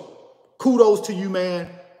 So kudos to you, man.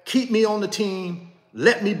 Keep me on the team.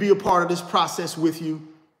 Let me be a part of this process with you.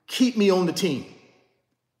 Keep me on the team.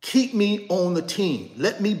 Keep me on the team.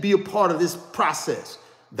 Let me be a part of this process.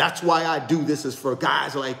 That's why I do this, is for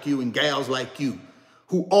guys like you and gals like you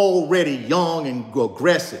who already young and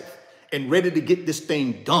aggressive and ready to get this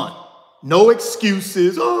thing done. No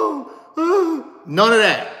excuses. None of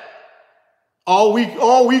that. All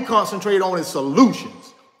we concentrate on is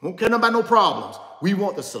solutions. We don't care about no problems. We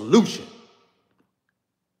want the solution.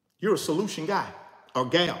 You're a solution guy or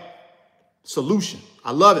gal. Solution.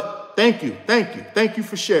 I love it. Thank you. Thank you. Thank you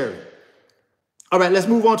for sharing. All right, let's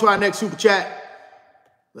move on to our next super chat.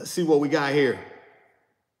 Let's see what we got here.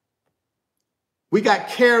 We got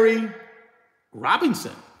Carrie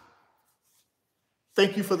Robinson.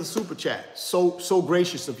 Thank you for the super chat. So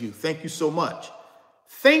gracious of you. Thank you so much.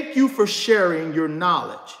 Thank you for sharing your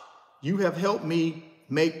knowledge. You have helped me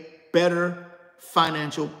make better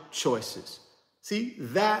financial choices. See,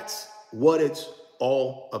 that's what it's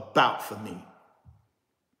all about for me.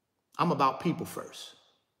 I'm about people first.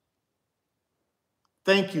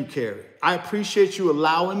 Thank you, Carrie. I appreciate you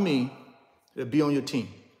allowing me to be on your team.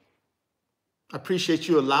 I appreciate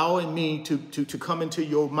you allowing me to come into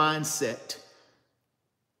your mindset,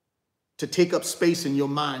 to take up space in your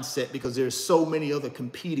mindset, because there's so many other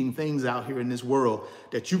competing things out here in this world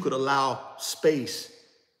that you could allow space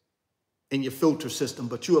in your filter system,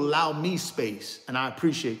 but you allow me space, and I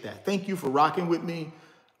appreciate that. Thank you for rocking with me.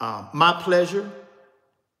 My pleasure.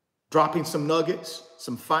 Dropping some nuggets,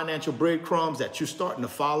 some financial breadcrumbs that you're starting to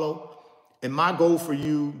follow. And my goal for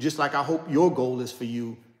you, just like I hope your goal is for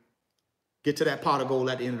you, get to that pot of gold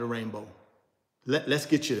at the end of the rainbow. Let's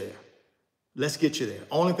get you there. Let's get you there.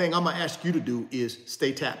 Only thing I'm going to ask you to do is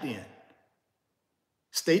stay tapped in.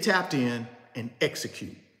 Stay tapped in and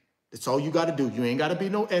execute. That's all you got to do. You ain't got to be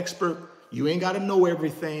no expert. You ain't got to know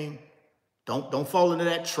everything. Don't fall into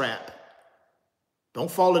that trap. Don't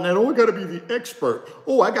fall in that, oh, I got to be the expert.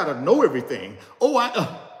 Oh, I got to know everything. Oh,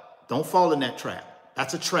 don't fall in that trap.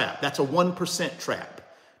 That's a trap. That's a 1% trap.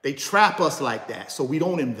 They trap us like that so we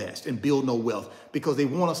don't invest and build no wealth, because they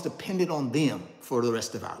want us dependent on them for the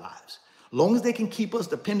rest of our lives. As long as they can keep us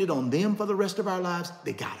dependent on them for the rest of our lives,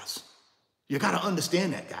 they got us. You got to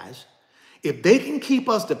understand that, guys. If they can keep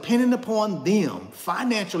us dependent upon them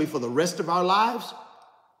financially for the rest of our lives,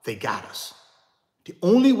 they got us. The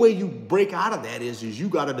only way you break out of that is you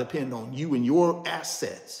got to depend on you and your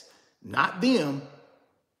assets, not them,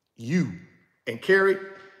 you. And Carrie,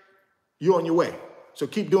 you're on your way. So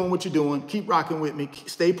keep doing what you're doing. Keep rocking with me.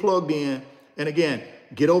 Stay plugged in. And again,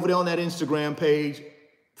 get over there on that Instagram page,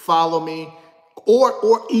 follow me,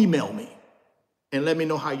 or email me and let me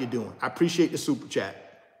know how you're doing. I appreciate the super chat.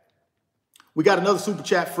 We got another super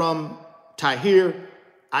chat from Tahir.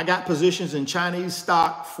 I got positions in Chinese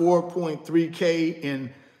stock, 4.3K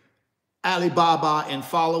in Alibaba, and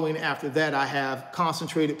following after that, I have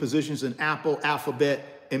concentrated positions in Apple,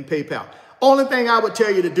 Alphabet, and PayPal. Only thing I would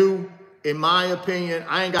tell you to do, in my opinion,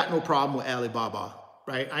 I ain't got no problem with Alibaba,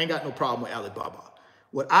 right? I ain't got no problem with Alibaba.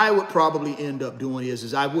 What I would probably end up doing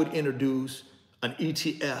is I would introduce an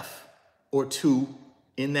ETF or two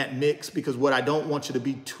in that mix, because what I don't want you to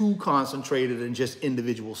be too concentrated in just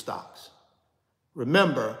individual stocks.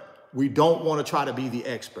 Remember, we don't want to try to be the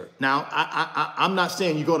expert. Now, I'm not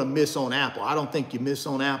saying you're going to miss on Apple. I don't think you miss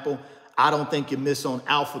on Apple. I don't think you miss on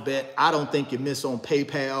Alphabet. I don't think you miss on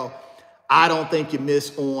PayPal. I don't think you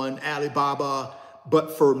miss on Alibaba.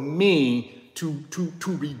 But for me, to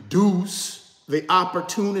reduce the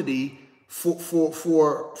opportunity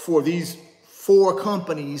for these four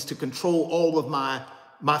companies to control all of my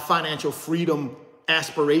financial freedom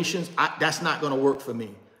aspirations, that's not going to work for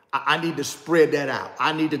me. I need to spread that out.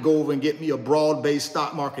 I need to go over and get me a broad-based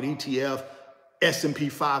stock market ETF, S&P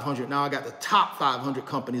 500. Now I got the top 500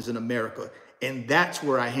 companies in America, and that's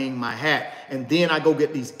where I hang my hat. And then I go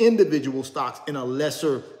get these individual stocks in a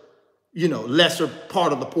lesser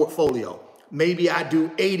part of the portfolio. Maybe I do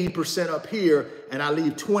 80% up here and I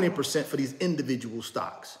leave 20% for these individual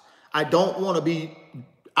stocks. I don't want to be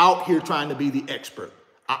out here trying to be the expert.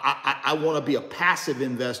 I want to be a passive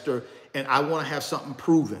investor, and I want to have something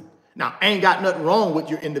proven. Now, ain't got nothing wrong with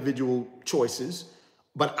your individual choices,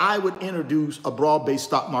 but I would introduce a broad-based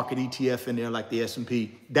stock market ETF in there like the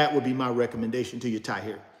S&P. That would be my recommendation to you,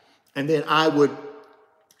 Tahir. And then I would,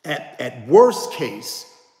 at worst case,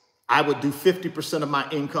 I would do 50% of my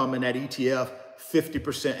income in that ETF,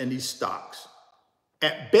 50% in these stocks.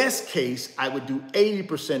 At best case, I would do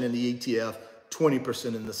 80% in the ETF,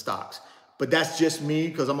 20% in the stocks. But that's just me,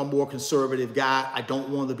 because I'm a more conservative guy. I don't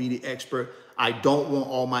want to be the expert. I don't want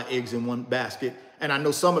all my eggs in one basket. And I know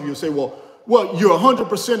some of you say, well, you're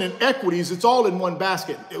 100% in equities. It's all in one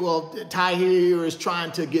basket. Well, Tahir is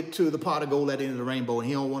trying to get to the pot of gold at the end of the rainbow, and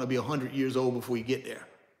he don't want to be 100 years old before he get there.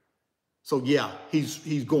 So yeah,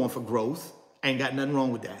 he's going for growth. Ain't got nothing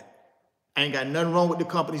wrong with that. Ain't got nothing wrong with the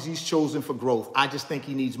companies he's chosen for growth. I just think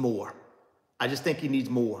he needs more. I just think he needs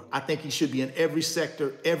more. I think he should be in every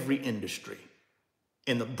sector, every industry.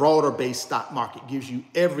 And the broader based stock market gives you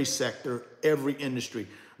every sector, every industry.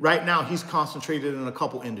 Right now, he's concentrated in a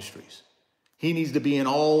couple industries. He needs to be in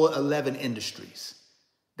all 11 industries.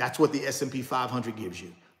 That's what the S&P 500 gives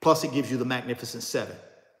you. Plus, it gives you the Magnificent Seven.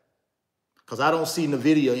 Because I don't see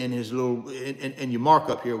NVIDIA in his little, in your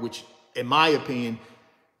markup here, which, in my opinion,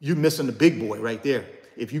 you're missing the big boy right there.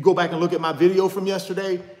 If you go back and look at my video from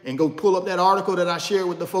yesterday and go pull up that article that I shared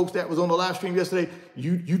with the folks that was on the live stream yesterday,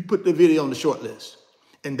 you put the video on the short list.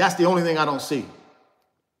 And that's the only thing I don't see.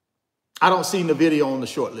 I don't see NVIDIA on the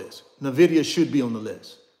short list. NVIDIA should be on the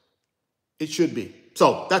list. It should be.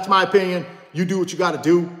 So that's my opinion. You do what you got to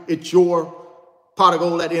do. It's your pot of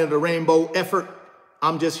gold at the end of the rainbow effort.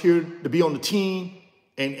 I'm just here to be on the team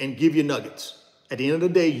and give you nuggets. At the end of the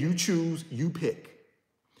day, you choose, you pick.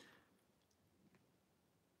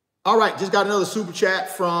 All right, just got another super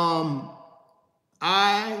chat from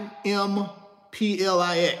IMPLIXT.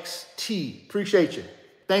 Appreciate you.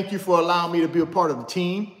 Thank you for allowing me to be a part of the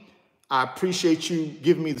team. I appreciate you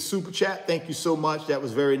giving me the super chat. Thank you so much. That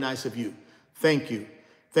was very nice of you. Thank you.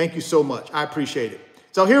 Thank you so much. I appreciate it.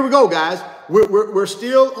 So here we go, guys. We're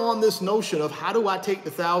still on this notion of how do I take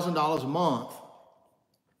the $1,000 a month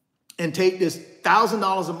and take this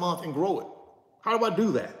 $1,000 a month and grow it? How do I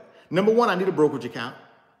do that? Number one, I need a brokerage account.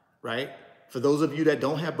 Right? For those of you that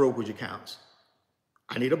don't have brokerage accounts,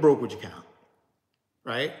 I need a brokerage account,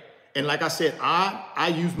 right? And like I said,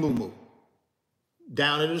 I use Moomoo.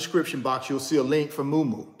 Down in the description box, you'll see a link for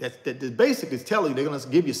Moomoo. That basically is telling you they're going to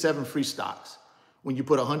give you 7 free stocks when you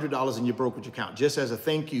put $100 in your brokerage account, just as a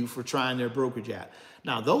thank you for trying their brokerage app.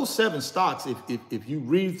 Now, those 7 stocks, if you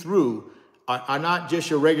read through, are not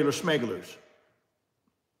just your regular smegglers.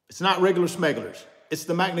 It's not regular smegglers. It's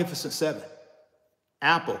the Magnificent Seven.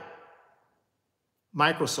 Apple,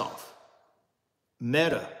 Microsoft,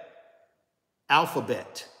 Meta,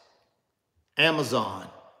 Alphabet, Amazon,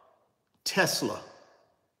 Tesla,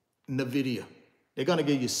 NVIDIA. They're going to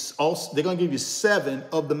give you 7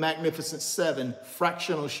 of the Magnificent Seven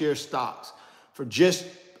fractional share stocks for just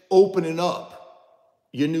opening up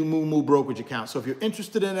your new Moomoo brokerage account. So if you're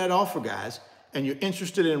interested in that offer, guys, and you're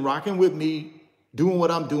interested in rocking with me, doing what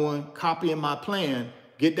I'm doing, copying my plan,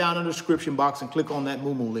 get down in the description box and click on that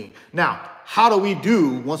Moomoo link. Now, how do we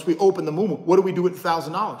do once we open the Moomoo? What do we do with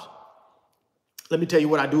 $1,000? Let me tell you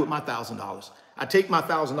what I do with my $1,000. I take my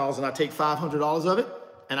 $1,000 and I take $500 of it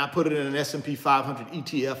and I put it in an S&P 500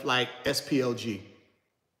 ETF like SPLG.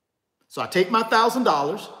 So I take my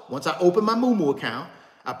 $1,000. Once I open my Moomoo account,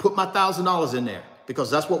 I put my $1,000 in there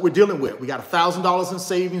because that's what we're dealing with. We got $1,000 in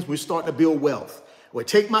savings. We're starting to build wealth. Well,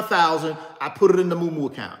 take my 1,000, I put it in the Moo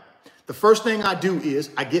account. The first thing I do is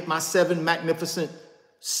I get my magnificent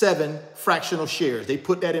 7 fractional shares. They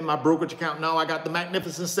put that in my brokerage account. Now I got the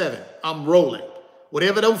magnificent 7. I'm rolling.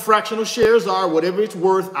 Whatever those fractional shares are, whatever it's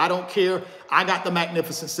worth, I don't care. I got the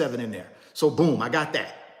magnificent 7 in there. So boom, I got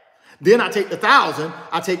that. Then I take the 1,000,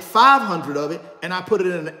 I take 500 of it, and I put it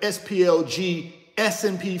in an SPLG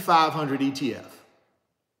S&P 500 ETF.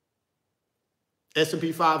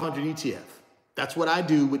 S&P 500 ETF. That's what I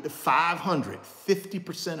do with the 500,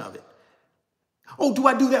 50% of it. Oh, do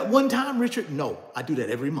I do that one time, Richard? No, I do that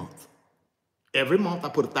every month. Every month I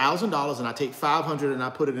put $1,000 and I take 500 and I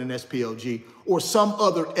put it in SPLG or some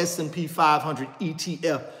other S&P 500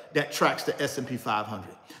 ETF that tracks the S&P 500.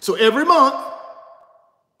 So every month,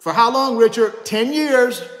 for how long, Richard? 10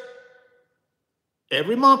 years.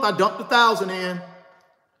 Every month I dump the 1,000 in,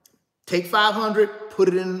 take 500, put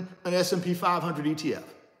it in an S&P 500 ETF.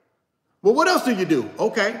 Well, what else do you do?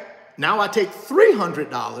 Okay, now I take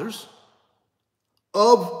 $300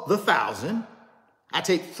 of the 1,000. I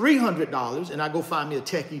take $300 and I go find me a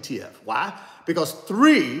tech ETF. Why? Because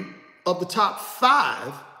 3 of the top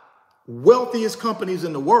 5 wealthiest companies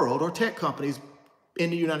in the world are tech companies in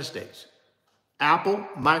the United States. Apple,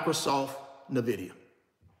 Microsoft, NVIDIA.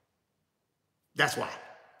 That's why.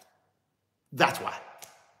 That's why.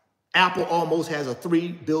 Apple almost has a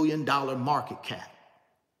 $3 billion market cap.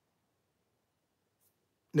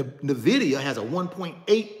 NVIDIA has a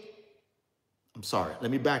 1.8. I'm sorry, let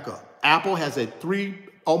me back up. Apple has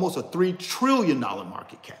almost a $3 trillion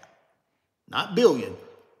market cap. Not billion,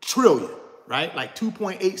 trillion, right? Like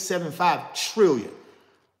 2.875 trillion.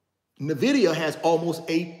 NVIDIA has almost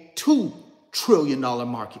a $2 trillion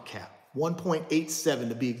market cap. 1.87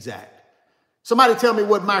 to be exact. Somebody tell me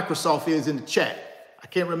what Microsoft is in the chat. I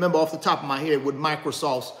can't remember off the top of my head what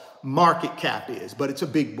Microsoft's market cap is, but it's a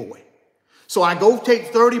big boy. So I go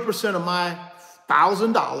take 30% of my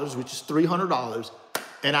 $1,000, which is $300,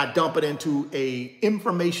 and I dump it into a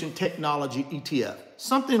information technology ETF,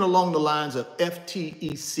 something along the lines of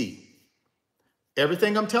FTEC.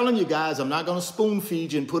 Everything I'm telling you guys, I'm not going to spoon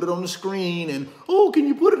feed you and put it on the screen and, oh, can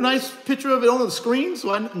you put a nice picture of it on the screen?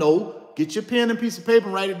 No, get your pen and piece of paper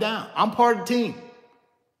and write it down. I'm part of the team.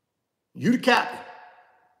 You the captain.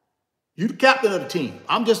 You the captain of the team.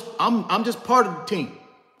 I'm just part of the team.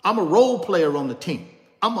 I'm a role player on the team.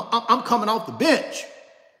 I'm coming off the bench.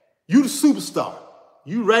 You the superstar.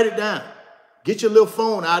 You write it down. Get your little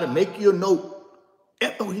phone out and make your note.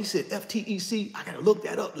 Oh, he said FTEC. I got to look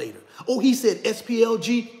that up later. Oh, he said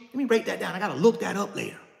SPLG. Let me write that down. I got to look that up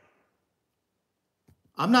later.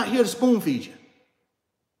 I'm not here to spoon feed you.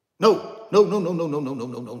 No.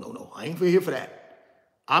 I ain't here for that.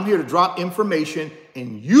 I'm here to drop information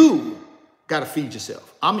and you got to feed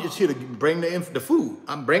yourself. I'm just here to bring the food.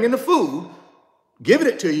 I'm bringing the food, giving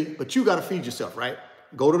it to you, but you got to feed yourself, right?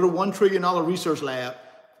 Go to the $1 trillion research lab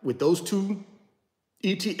with those 2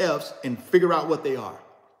 ETFs and figure out what they are,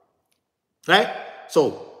 right?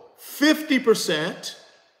 So 50%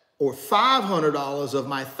 or $500 of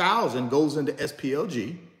my 1,000 goes into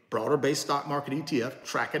SPLG, broader based stock market ETF,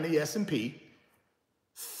 tracking the S&P.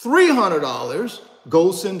 $300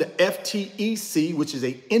 goes into FTEC, which is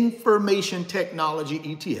an information technology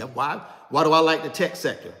ETF. Why? Why do I like the tech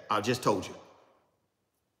sector? I just told you.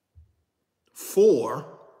 3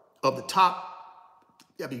 of the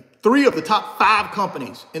top 5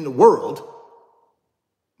 companies in the world,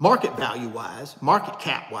 market value wise, market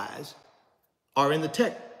cap wise, are in the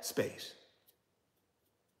tech space.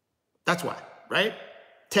 That's why, right?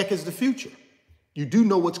 Tech is the future. You do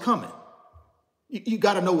know what's coming. You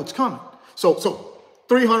got to know what's coming. So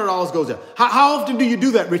 $300 goes out. How often do you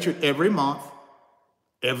do that, Richard? Every month,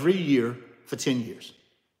 every year for 10 years.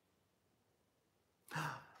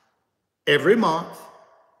 Every month,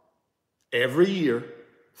 every year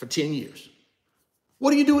for 10 years.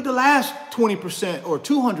 What do you do with the last 20% or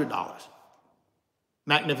 $200?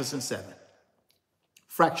 Magnificent 7.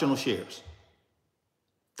 Fractional shares.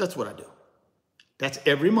 That's what I do. That's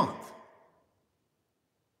every month.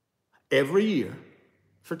 Every year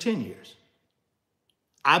for 10 years.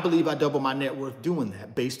 I believe I double my net worth doing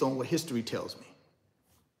that based on what history tells me.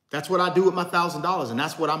 That's what I do with my $1,000. And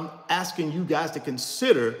that's what I'm asking you guys to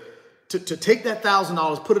consider, to take that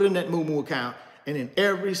 $1,000, put it in that Moo account, and in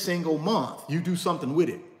every single month, you do something with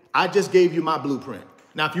it. I just gave you my blueprint.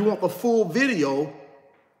 Now, if you want the full video,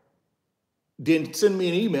 then send me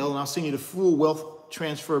an email and I'll send you the full wealth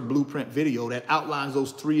transfer blueprint video that outlines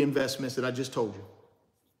those 3 investments that I just told you.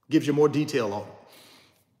 Gives you more detail on it.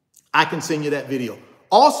 I can send you that video.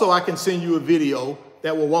 Also, I can send you a video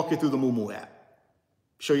that will walk you through the Moo app.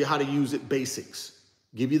 Show you how to use it, basics.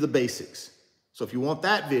 Give you the basics. So if you want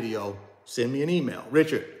that video, send me an email.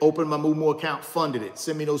 Richard, open my Moomoo account, funded it.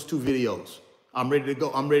 Send me those 2 videos. I'm ready to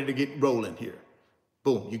go. I'm ready to get rolling here.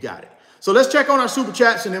 Boom, you got it. So let's check on our super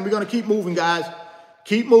chats, and then we're going to keep moving, guys.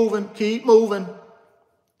 Keep moving, keep moving.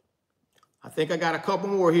 I think I got a couple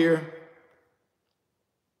more here.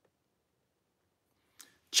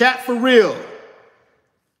 Chat for real.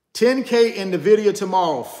 10K in the video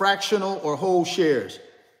tomorrow, fractional or whole shares.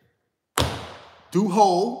 Do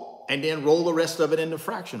whole and then roll the rest of it into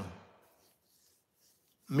fractional.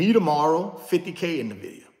 Me tomorrow, 50K in the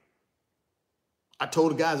video. I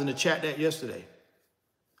told the guys in the chat that yesterday.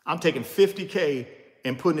 I'm taking 50K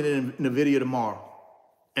and putting it in the video tomorrow.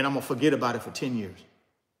 And I'm going to forget about it for 10 years.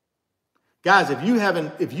 Guys, if you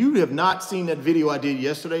have not seen that video I did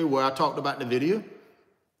yesterday where I talked about the video,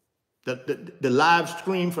 the live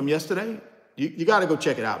stream from yesterday, you got to go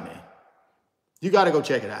check it out, man. You got to go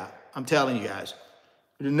check it out. I'm telling you guys.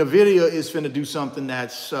 The video is finna do something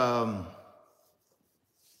that's,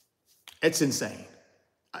 it's insane.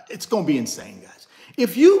 It's going to be insane, guys.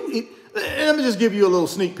 Let me just give you a little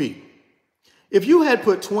sneak peek. If you had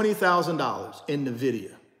put $20,000 in the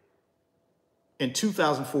video in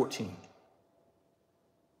 2014,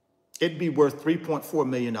 it'd be worth $3.4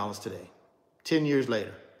 million today, 10 years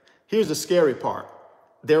later. Here's the scary part.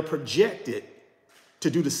 They're projected to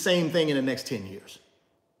do the same thing in the next 10 years.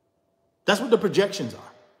 That's what the projections are.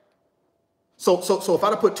 So if I'd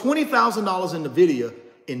have put $20,000 in the video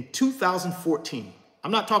in 2014,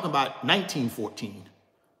 I'm not talking about 1914,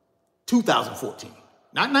 2014,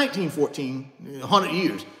 not 1914, 100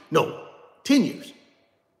 years, no, 10 years.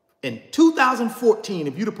 In 2014,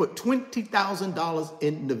 if you'd have put $20,000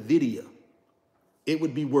 in the video, it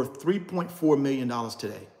would be worth $3.4 million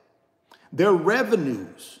today. Their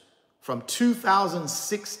revenues from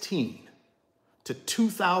 2016 to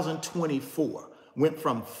 2024 went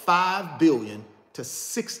from $5 billion to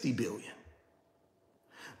 $60 billion.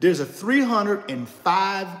 There's a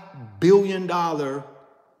 $305 billion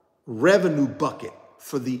revenue bucket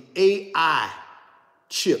for the AI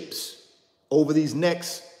chips over these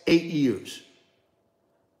next 8 years.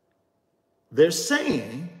 They're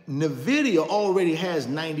saying NVIDIA already has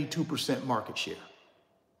 92% market share.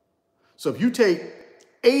 So if you take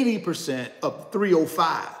 80% of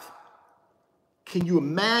 305, can you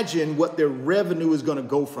imagine what their revenue is going to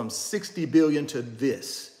go from 60 billion to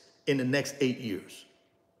this in the next 8 years?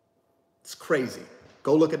 It's crazy.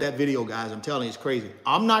 Go look at that video, guys. I'm telling you, it's crazy.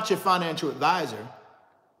 I'm not your financial advisor.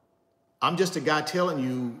 I'm just a guy telling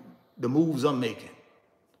you the moves I'm making.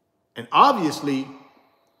 And obviously,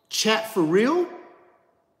 Chat for Real,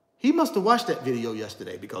 he must have watched that video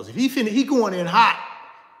yesterday, because if he going in hot,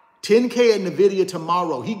 10K in the video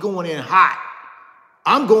tomorrow, he going in hot.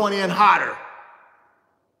 I'm going in hotter.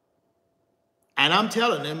 And I'm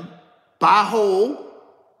telling him, buy whole,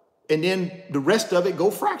 and then the rest of it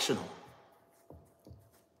go fractional.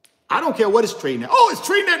 I don't care what it's trading at. Oh, it's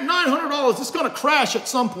trading at $900. It's going to crash at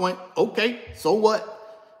some point. Okay, so what?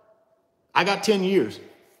 I got 10 years.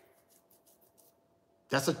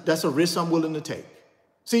 That's a risk I'm willing to take.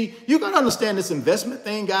 See, you got to understand this investment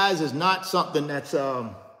thing, guys, is not something that's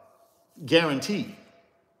guaranteed.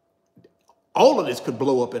 All of this could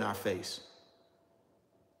blow up in our face.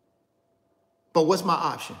 But what's my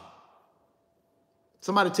option?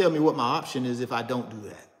 Somebody tell me what my option is if I don't do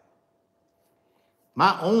that.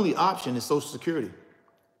 My only option is Social Security.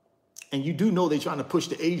 And you do know they're trying to push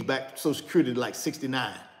the age back to Social Security to like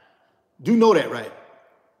 69. Do know that, right?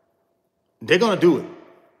 They're going to do it.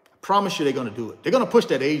 I promise you they're going to do it. They're going to push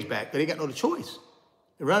that age back, but they got no choice.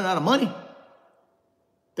 They're running out of money.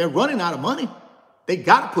 They're running out of money. They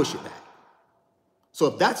got to push it back. So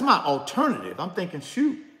if that's my alternative, I'm thinking,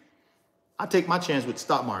 shoot, I take my chance with the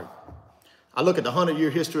stock market. I look at the 100-year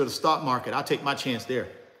history of the stock market. I take my chance there.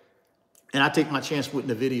 And I take my chance with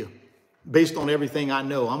NVIDIA. Based on everything I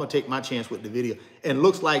know, I'm going to take my chance with NVIDIA. And it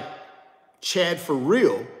looks like Chad for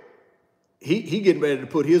real, he getting ready to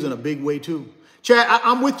put his in a big way too. Chad,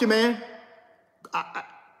 I'm with you, man.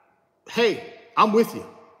 Hey, I'm with you.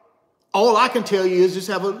 All I can tell you is just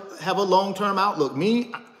have a long-term outlook.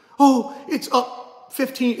 It's up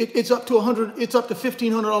 15, it's up to 100, it's up to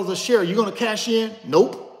 $1,500 a share. You going to cash in?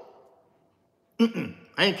 Nope. I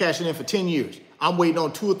ain't cashing in for 10 years. I'm waiting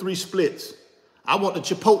on 2 or 3 splits. I want the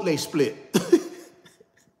Chipotle split.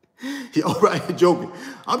 Yeah, all right, joking.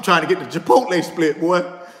 I'm trying to get the Chipotle split, boy.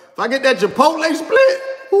 If I get that Chipotle split,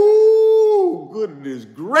 ooh, goodness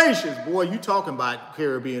gracious, boy. You talking about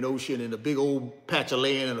Caribbean Ocean and a big old patch of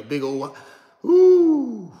land and a big old,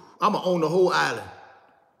 ooh, I'm going to own the whole island.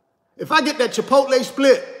 If I get that Chipotle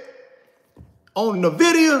split on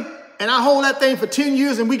NVIDIA and I hold that thing for 10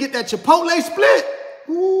 years and we get that Chipotle split.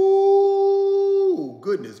 Ooh,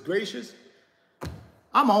 goodness gracious.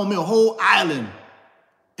 I'm on me a whole island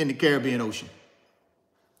in the Caribbean Ocean.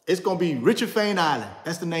 It's going to be Richard Fain Island.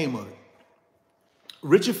 That's the name of it.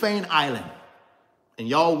 Richard Fain Island. And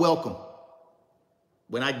y'all welcome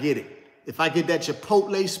when I get it. If I get that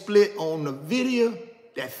Chipotle split on the video,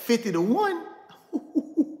 that 50-1,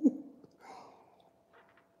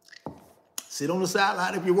 sit on the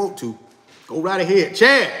sideline if you want to. Go right ahead.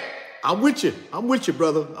 Chad, I'm with you. I'm with you,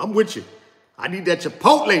 brother. I'm with you. I need that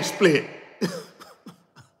Chipotle split.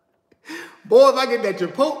 Boy, if I get that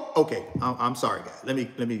Chipotle, okay. I'm sorry, guys. Let me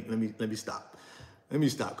stop. Let me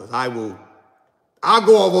stop, because I'll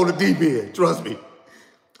go off on the deep end. Trust me.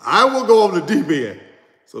 I will go off the deep end.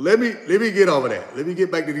 So let me get over that. Let me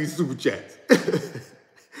get back to these super chats.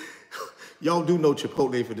 Y'all do know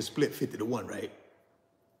Chipotle for the split 50-1, right?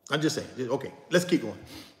 I'm just saying. Okay, let's keep going.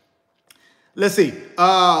 Let's see.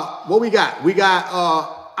 What we got? We got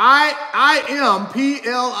I am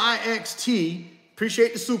PLIXT.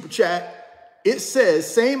 Appreciate the super chat. It says,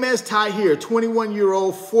 same as Ty here,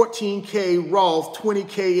 21-year-old, 14K Roth,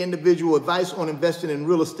 20K individual, advice on investing in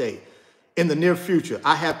real estate in the near future.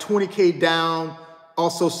 I have 20K down,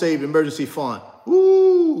 also save emergency fund.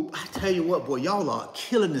 Ooh, I tell you what, boy, y'all are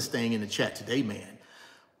killing this thing in the chat today, man.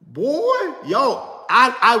 Boy, y'all,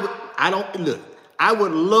 I don't, look, I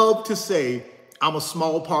would love to say I'm a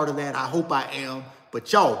small part of that. I hope I am,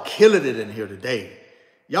 but y'all killing it in here today.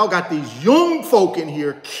 Y'all got these young folk in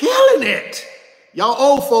here killing it. Y'all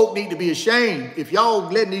old folk need to be ashamed if y'all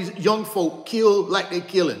letting these young folk kill like they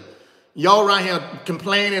killing. Y'all right here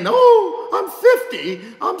complaining, oh, I'm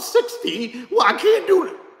 50, I'm 60, well, I can't do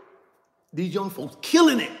it. These young folks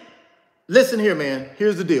killing it. Listen here, man,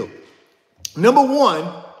 here's the deal. Number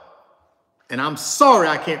one, and I'm sorry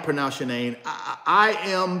I can't pronounce your name,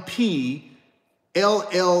 IMPLLXT.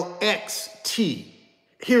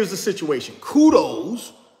 Here's the situation.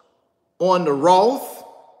 Kudos on the Roth,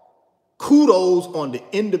 kudos on the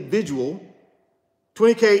individual,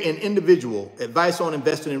 20K in individual, advice on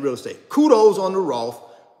investing in real estate. Kudos on the Roth,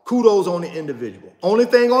 kudos on the individual. Only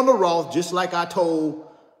thing on the Roth, just like I told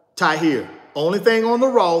Ty here, only thing on the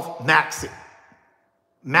Roth, max it.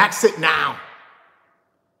 Max it now.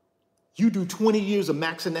 You do 20 years of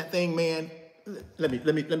maxing that thing, man. Let me,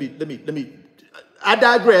 I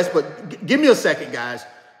digress, but give me a second, guys.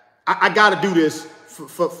 I got to do this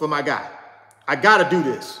for my guy. I got to do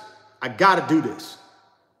this. I got to do this.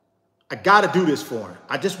 I got to do this for him.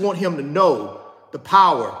 I just want him to know the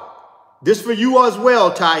power. This for you as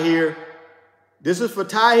well, Ty here. This is for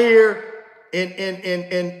Ty here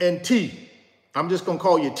and T. I'm just going to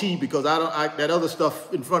call you T because that other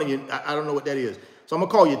stuff in front of you, I don't know what that is. So I'm going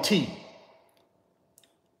to call you T.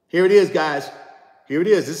 Here it is, guys. Here it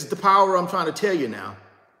is. This is the power I'm trying to tell you now.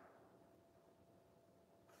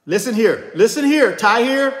 Listen here. Listen here, Ty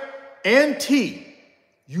here and T.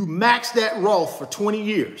 You max that Roth for 20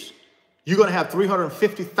 years. You're going to have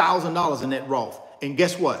 $350,000 in that Roth. And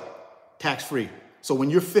guess what? Tax-free. So when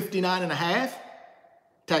you're 59 and a half,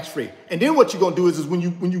 tax-free. And then what you're going to do is when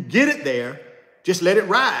you get it there, just let it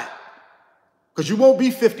ride. Because you won't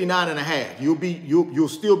be 59 and a half. You'll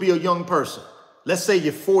still be a young person. Let's say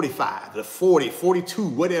you're 45, or 40, 42,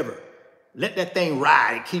 whatever. Let that thing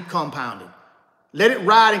ride and keep compounding. Let it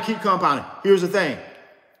ride and keep compounding. Here's the thing.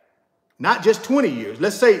 Not just 20 years.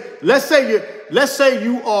 Let's say you're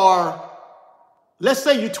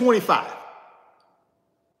 25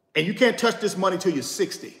 and you can't touch this money till you're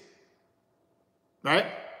 60. Right?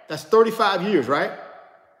 That's 35 years, right?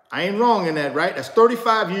 I ain't wrong in that, right? That's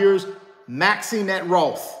 35 years maxing that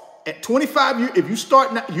Roth. At 25 years, if you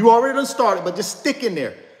start now, you already done started, but just stick in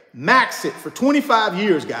there. Max it for 25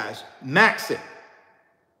 years, guys. Max it.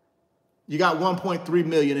 You got 1.3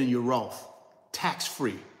 million in your Roth,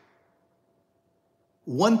 tax-free.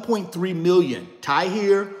 1.3 million. Ty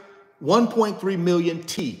here, 1.3 million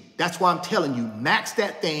T. That's why I'm telling you, max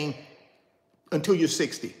that thing until you're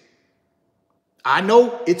 60. I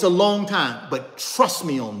know it's a long time, but trust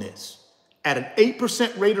me on this. At an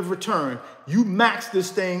 8% rate of return, you max this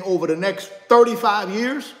thing over the next 35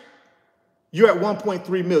 years, you're at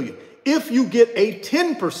 1.3 million. If you get a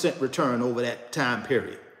 10% return over that time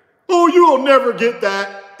period, oh, you'll never get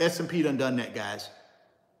that. S&P done that, guys.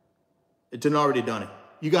 It's already done it.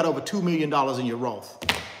 You got over $2 million in your Roth.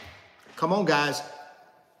 Come on, guys.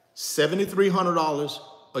 $7,300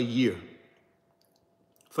 a year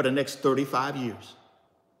for the next 35 years.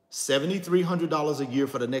 $7,300 a year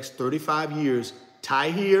for the next 35 years.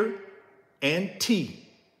 Ty here and T.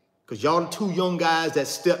 Because y'all the two young guys that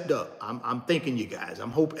stepped up. I'm thanking you guys.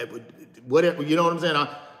 I'm hoping, whatever, you know what I'm saying?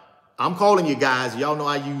 I'm calling you guys. Y'all know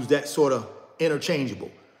I use that sort of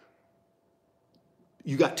interchangeable.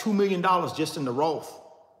 You got $2 million just in the Roth,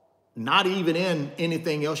 not even in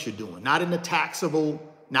anything else you're doing, not in the taxable,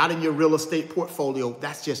 not in your real estate portfolio.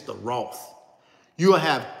 That's just the Roth. You'll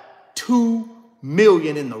have $2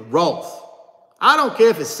 million in the Roth. I don't care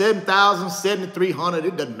if it's 7,000, 7,300,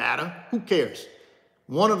 it doesn't matter. Who cares?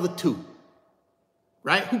 One of the two,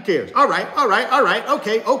 right? Who cares? All right.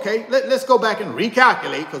 Okay. Let's go back and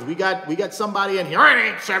recalculate because we got somebody in here.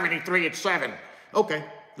 It ain't 73, it's 7. Okay,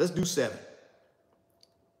 let's do 7.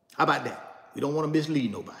 How about that? We don't want to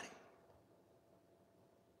mislead nobody.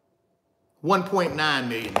 1.9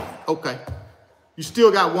 million. Okay. You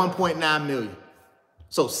still got 1.9 million.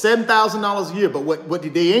 So $7,000 a year. But what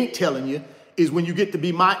they ain't telling you is when you get to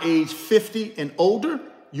be my age, 50 and older,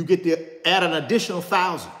 you get to add an additional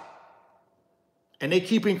 1,000. And they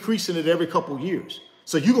keep increasing it every couple of years.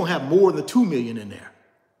 So you're going to have more than 2 million in there.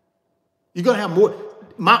 You're going to have more.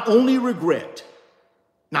 My only regret,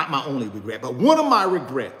 not my only regret, but one of my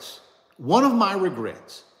regrets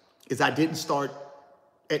is I didn't start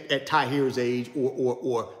at Tahir's age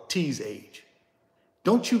or T's age.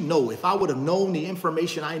 Don't you know, if I would have known the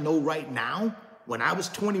information I know right now, when I was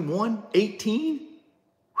 21, 18,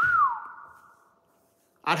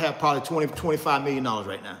 I'd have probably $25 million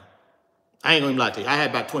right now. I ain't gonna even lie to you. I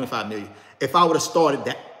had about 25 million. If I would have started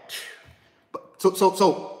that.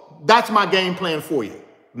 So that's my game plan for you.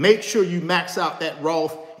 Make sure you max out that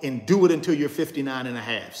Roth and do it until you're 59 and a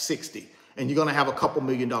half, 60. And you're gonna have a couple $1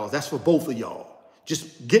 million. That's for both of y'all.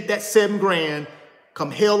 Just get that $7 grand,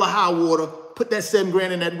 come hell or high water, put that $7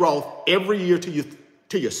 grand in that Roth every year till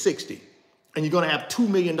you're 60. And you're gonna have $2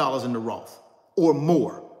 million in the Roth or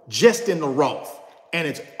more, just in the Roth. And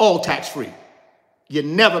it's all tax-free. You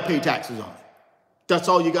never pay taxes on it. That's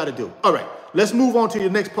all you gotta do. All right, let's move on to your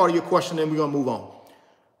next part of your question, and we're gonna move on.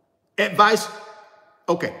 Advice,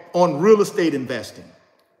 okay, on real estate investing.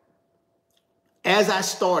 As I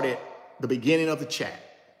started the beginning of the chat,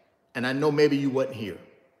 and I know maybe you wasn't here,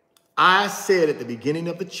 I said at the beginning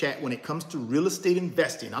of the chat, when it comes to real estate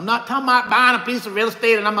investing, I'm not talking about buying a piece of real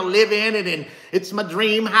estate and I'm gonna live in it and it's my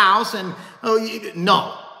dream house and,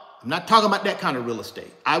 no. I'm not talking about that kind of real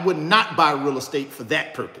estate. I would not buy real estate for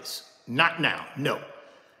that purpose. Not now, no.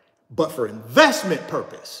 But for investment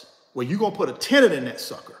purpose, where you're gonna put a tenant in that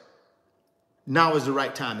sucker, now is the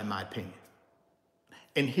right time, in my opinion.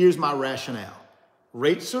 And here's my rationale.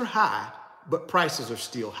 Rates are high, but prices are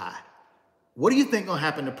still high. What do you think gonna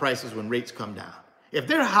happen to prices when rates come down? If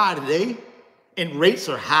they're high today and rates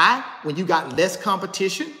are high, when you got less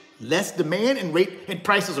competition, less demand, and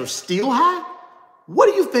prices are still high, what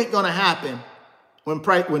do you think gonna happen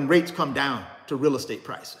when rates come down to real estate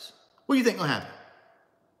prices? What do you think gonna happen?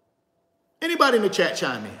 Anybody in the chat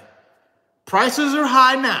chime in? Prices are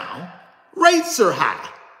high now, rates are high.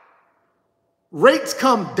 Rates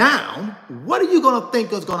come down, what are you gonna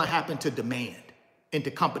think is gonna happen to demand and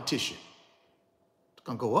to competition? It's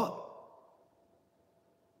gonna go up.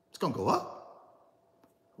 It's gonna go up.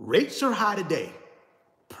 Rates are high today,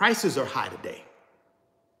 prices are high today.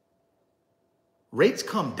 Rates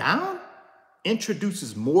come down,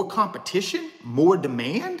 introduces more competition, more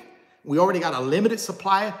demand. We already got a limited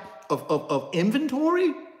supply of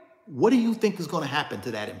inventory. What do you think is going to happen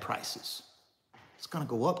to that in prices? It's going to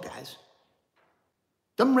go up, guys.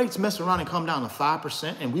 Them rates mess around and come down to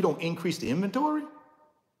 5% and we don't increase the inventory.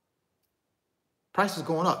 Prices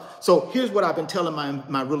going up. So here's what I've been telling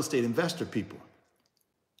my real estate investor people.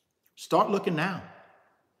 Start looking now.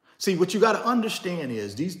 See, what you got to understand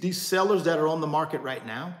is these sellers that are on the market right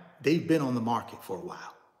now, they've been on the market for a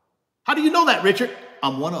while. How do you know that, Richard?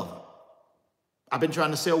 I'm one of them. I've been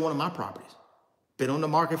trying to sell one of my properties. Been on the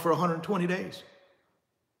market for 120 days.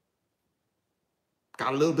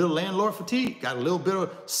 Got a little bit of landlord fatigue. Got a little bit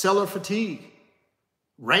of seller fatigue.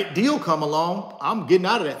 Right deal come along, I'm getting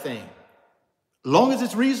out of that thing. Long as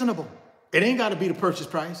it's reasonable. It ain't got to be the purchase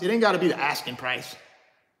price. It ain't got to be the asking price.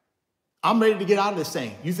 I'm ready to get out of this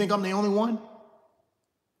thing. You think I'm the only one?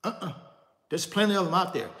 There's plenty of them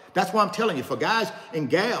out there. That's why I'm telling you, for guys and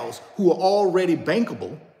gals who are already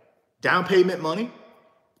bankable, down payment money,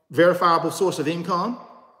 verifiable source of income,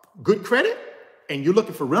 good credit, and you're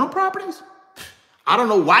looking for rental properties, I don't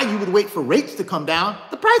know why you would wait for rates to come down.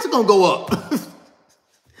 The price is going to go up.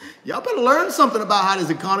 Y'all better learn something about how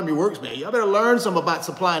this economy works, man. Y'all better learn something about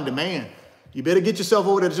supply and demand. You better get yourself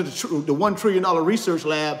over there to the $1 trillion research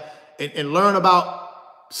lab and learn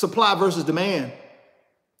about supply versus demand.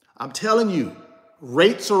 I'm telling you,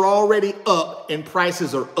 rates are already up and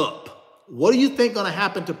prices are up. What do you think going to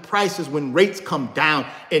happen to prices when rates come down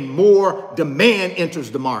and more demand enters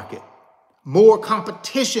the market? more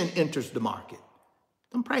competition enters the market.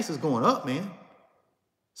 Them prices going up, man.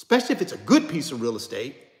 Especially if it's a good piece of real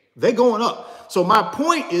estate, they're going up. So my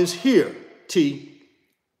point is here, T,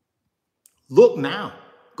 look now.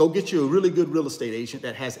 Go get you a really good real estate agent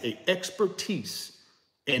that has an expertise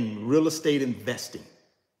in real estate investing.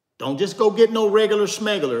 Don't just go get no regular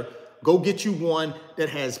schmegler. Go get you one that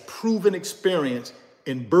has proven experience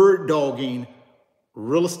in bird dogging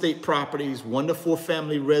real estate properties, 1 to 4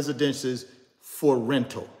 family residences for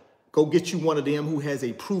rental. Go get you one of them who has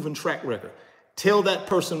a proven track record. Tell that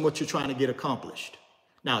person what you're trying to get accomplished.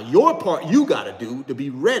 Now, your part you got to do to be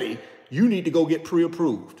ready, you need to go get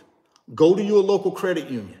pre-approved. Go to your local credit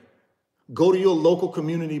union. Go to your local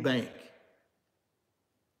community bank.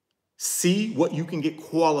 See what you can get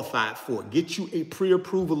qualified for. Get you a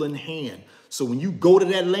pre-approval in hand. So when you go to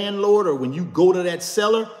that landlord or when you go to that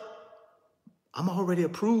seller, I'm already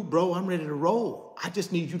approved, bro. I'm ready to roll. I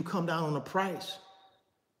just need you to come down on the price.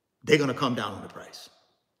 They're going to come down on the price.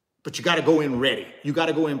 But you got to go in ready. You got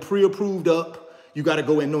to go in pre-approved up. You got to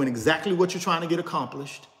go in knowing exactly what you're trying to get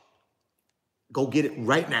accomplished. Go get it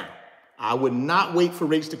right now. I would not wait for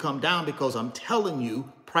rates to come down because I'm telling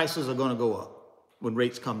you, prices are going to go up when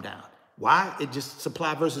rates come down. Why? It just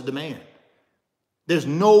supply versus demand. There's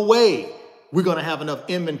no way we're going to have enough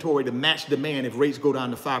inventory to match demand if rates go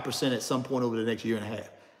down to 5% at some point over the next year and a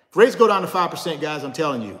half. If rates go down to 5%, guys, I'm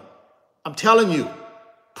telling you,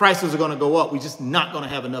 prices are going to go up. We're just not going to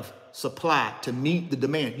have enough supply to meet the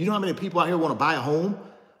demand. You know how many people out here want to buy a home?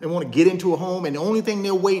 They want to get into a home, and the only thing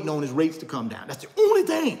they're waiting on is rates to come down. That's the only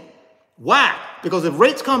thing. Why? Because if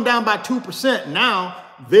rates come down by 2%, now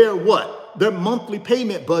their what? Their monthly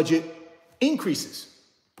payment budget increases.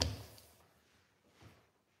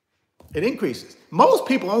 It increases. Most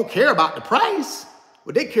people don't care about the price.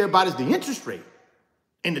 What they care about is the interest rate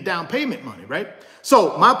and the down payment money, right?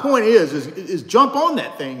 So my point is jump on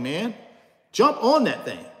that thing, man. Jump on that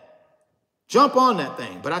thing. Jump on that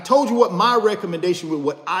thing. But I told you what my recommendation would,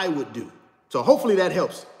 what I would do. So hopefully that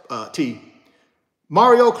helps, T.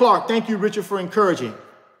 Mario Clark, thank you, Richard, for encouraging.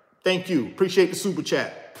 Thank you. Appreciate the super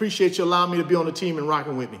chat. Appreciate you allowing me to be on the team and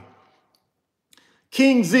rocking with me.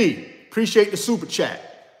 King Z, appreciate the super chat.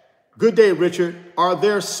 Good day, Richard. Are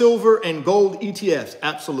there silver and gold ETFs?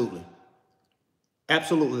 Absolutely.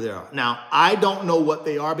 Absolutely there are. Now, I don't know what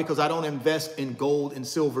they are because I don't invest in gold and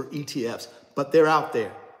silver ETFs, but they're out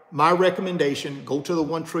there. My recommendation, go to the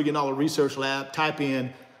 $1 trillion research lab, type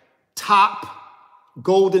in top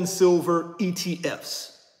gold and silver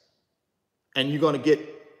ETFs. And you're going to get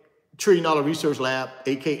 $1 trillion research lab,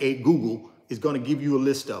 AKA Google, is going to give you a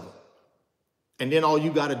list of them. And then all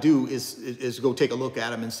you got to do is go take a look at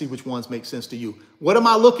them and see which ones make sense to you. What am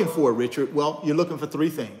I looking for, Richard? Well, you're looking for 3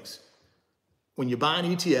 things. When you're buying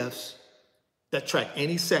ETFs that track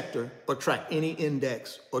any sector or track any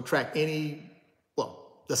index or track any,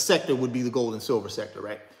 well, the sector would be the gold and silver sector,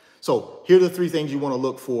 right? So here are the 3 things you want to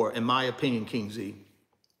look for, in my opinion, King Z.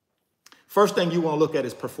 First thing you want to look at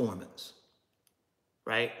is performance,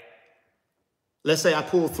 right? Let's say I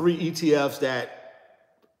pull 3 ETFs that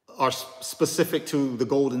are specific to the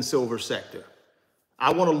gold and silver sector.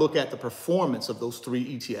 I want to look at the performance of those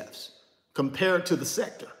 3 ETFs, compare it to the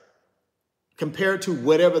sector, compare it to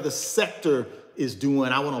whatever the sector is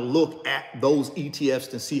doing. I want to look at those ETFs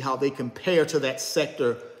to see how they compare to that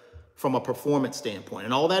sector from a performance standpoint.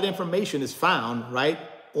 And all that information is found right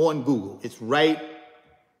on Google. It's right.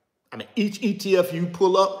 I mean, each ETF you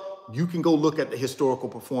pull up, you can go look at the historical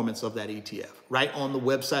performance of that ETF right on the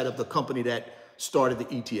website of the company that started the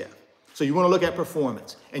ETF. So you want to look at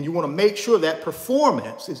performance, and you want to make sure that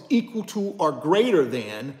performance is equal to or greater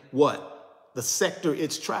than what? The sector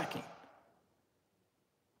it's tracking.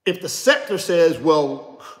 If the sector says,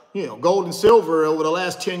 well, you know, gold and silver over the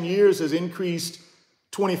last 10 years has increased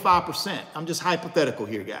 25%. I'm just hypothetical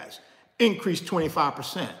here, guys. Increased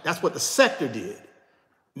 25%. That's what the sector did.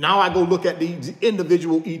 Now I go look at these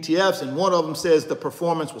individual ETFs, and one of them says the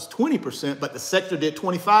performance was 20%, but the sector did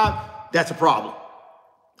 25%. That's a problem.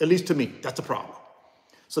 At least to me, that's a problem.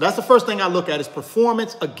 So that's the first thing I look at is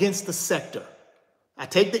performance against the sector. I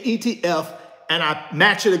take the ETF and I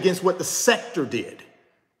match it against what the sector did.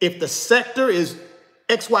 If the sector is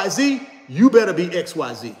XYZ, you better be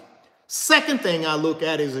XYZ. Second thing I look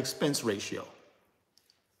at is expense ratio.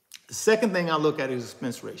 The second thing I look at is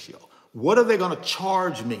expense ratio. What are they going to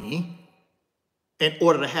charge me in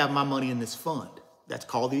order to have my money in this fund? That's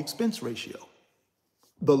called the expense ratio.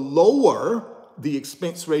 The lower the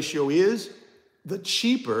expense ratio is, the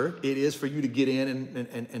cheaper it is for you to get in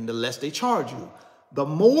and the less they charge you. The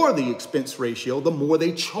more the expense ratio, the more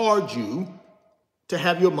they charge you to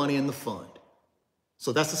have your money in the fund.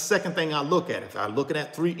 So that's the second thing I look at. If I'm looking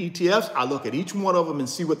at 3 ETFs, I look at each one of them and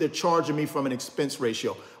see what they're charging me from an expense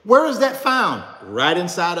ratio. Where is that found? Right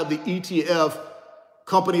inside of the ETF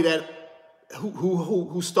company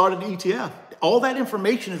who started the ETF. All that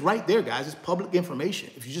information is right there, guys. It's public information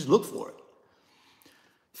if you just look for it.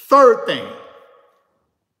 Third thing,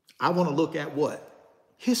 I want to look at what?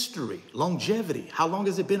 History, longevity. How long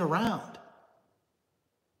has it been around?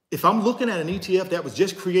 If I'm looking at an ETF that was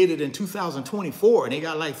just created in 2024 and they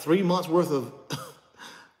got like 3 months worth of,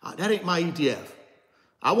 that ain't my ETF.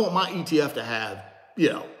 I want my ETF to have,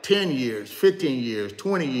 10 years, 15 years,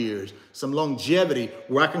 20 years, some longevity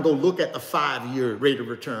where I can go look at the 5-year rate of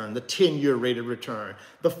return, the 10-year rate of return,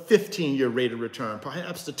 the 15-year rate of return,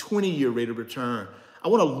 perhaps the 20-year rate of return. I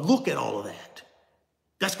want to look at all of that.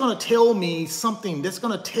 That's going to tell me something. That's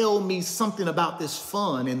going to tell me something about this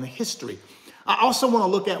fund and the history. I also want to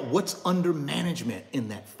look at what's under management in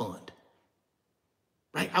that fund,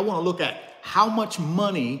 right? I want to look at how much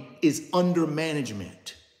money is under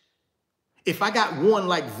management. If I got one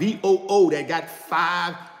like VOO that got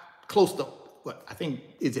close to, I think,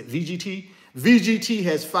 is it VGT? VGT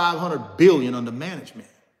has 500 billion under management.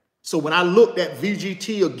 So when I looked at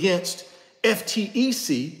VGT against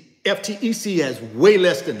FTEC has way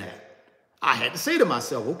less than that. I had to say to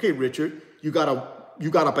myself, okay, Richard, you got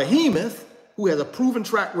a behemoth who has a proven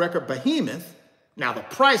track record behemoth. Now the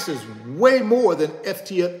price is way more than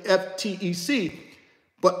FTEC,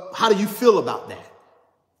 but how do you feel about that?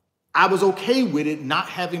 I was okay with it not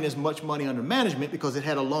having as much money under management because it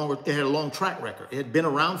had a long track record. It had been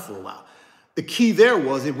around for a while. The key there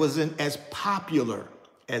was it wasn't as popular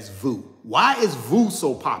as VOO. Why is VOO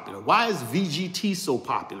so popular? Why is VGT so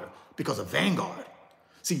popular? Because of Vanguard.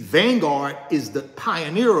 See, Vanguard is the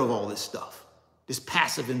pioneer of all this stuff, this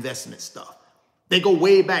passive investment stuff. They go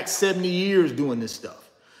way back 70 years doing this stuff.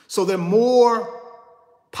 So they're more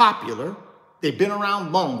popular. They've been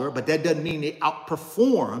around longer, but that doesn't mean they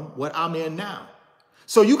outperform what I'm in now.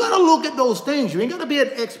 So you got to look at those things. You ain't got to be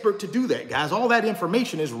an expert to do that, guys. All that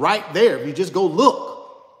information is right there if you just go look.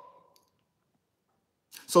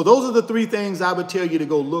 So those are the 3 things I would tell you to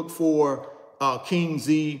go look for, King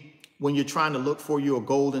Z, when you're trying to look for your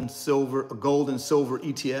gold and silver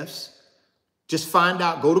ETFs. Just find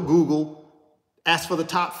out, go to Google, ask for the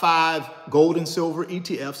top 5 gold and silver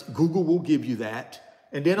ETFs. Google will give you that.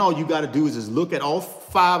 And then all you got to do is look at all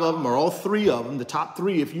 5 of them or all 3 of them, the top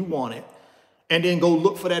 3 if you want it, and then go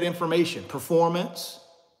look for that information: performance,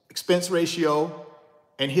 expense ratio,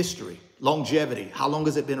 and history, longevity. How long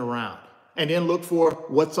has it been around? And then look for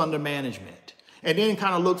what's under management. And then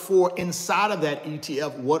kind of look for inside of that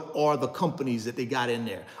ETF, what are the companies that they got in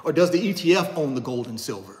there? Or does the ETF own the gold and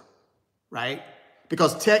silver, right?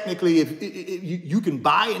 Because technically, if you can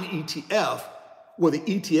buy an ETF where the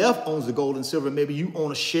ETF owns the gold and silver, maybe you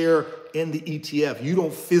own a share in the ETF. You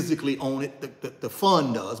don't physically own it, the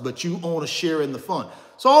fund does, but you own a share in the fund.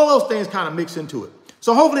 So all those things kind of mix into it.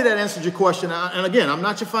 So hopefully that answers your question. And again, I'm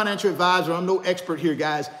not your financial advisor. I'm no expert here,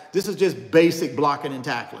 guys. This is just basic blocking and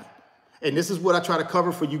tackling. And this is what I try to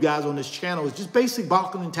cover for you guys on this channel, is just basic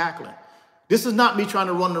blocking and tackling. This is not me trying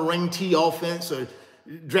to run the ring T offense or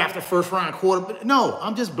draft a first round quarter. No,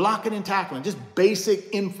 I'm just blocking and tackling, just basic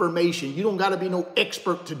information. You don't got to be no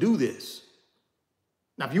expert to do this.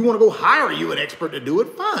 Now, if you want to go hire you an expert to do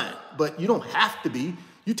it, fine, but you don't have to be.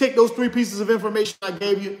 You take those 3 pieces of information I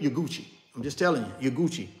gave you, you're Gucci. I'm just telling you, you're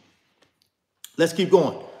Gucci. Let's keep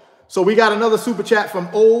going. So we got another super chat from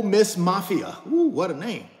Ole Miss Mafia. Ooh, what a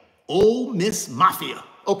name. Ole Miss Mafia.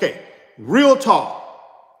 Okay, real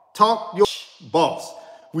talk. Talk your boss.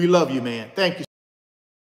 We love you, man. Thank you.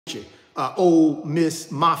 Ole Miss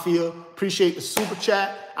Mafia. Appreciate the super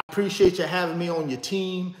chat. I appreciate you having me on your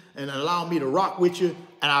team and allowing me to rock with you.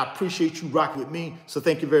 And I appreciate you rocking with me. So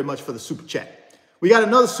thank you very much for the super chat. We got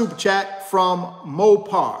another super chat from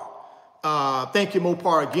Mopar. Thank you,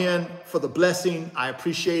 Mopar, again for the blessing. I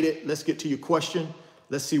appreciate it. Let's get to your question.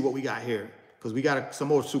 Let's see what we got here, because we got some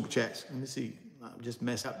more super chats. Let me see. I just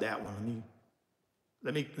messed up that one.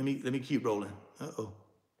 Let me keep rolling. Uh-oh.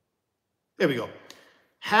 There we go.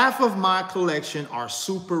 Half of my collection are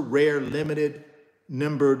super rare, limited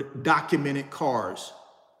numbered, documented cars.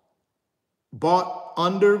 Bought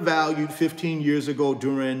undervalued 15 years ago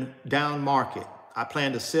during down market. I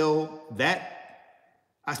plan to sell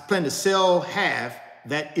half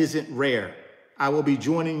that isn't rare. I will be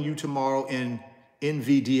joining you tomorrow in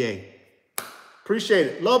NVDA. Appreciate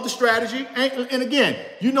it. Love the strategy. And again,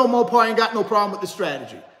 you know Mopar ain't got no problem with the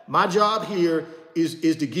strategy. My job here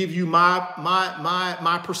is to give you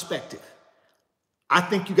my perspective. I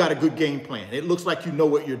think you got a good game plan. It looks like you know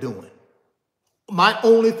what you're doing. My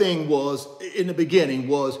only thing was, in the beginning,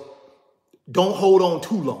 was don't hold on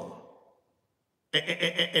too long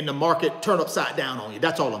and the market turn upside down on you.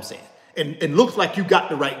 That's all I'm saying. And looks like you got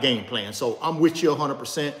the right game plan. So I'm with you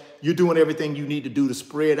 100%. You're doing everything you need to do to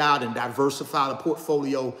spread out and diversify the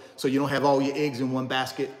portfolio so you don't have all your eggs in one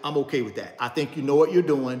basket. I'm okay with that. I think you know what you're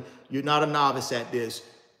doing. You're not a novice at this.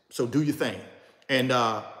 So do your thing. And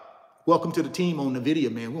welcome to the team on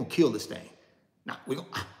NVIDIA, man. We're going to kill this thing. Now,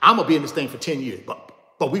 I'm going to be in this thing for 10 years, but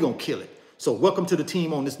we're going to kill it. So welcome to the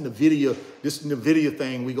team on this NVIDIA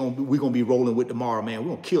thing. We're gonna be rolling with tomorrow, man.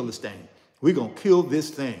 We're gonna kill this thing. We're gonna kill this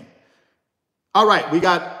thing. All right, we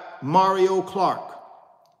got Mario Clark.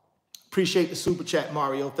 Appreciate the super chat,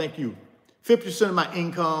 Mario. Thank you. 50% of my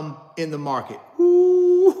income in the market.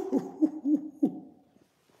 Woo.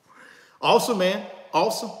 Awesome, man.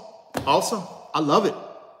 Awesome. Awesome. I love it.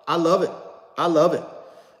 I love it. I love it.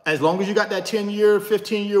 As long as you got that 10-year,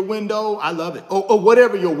 15-year window, I love it. Or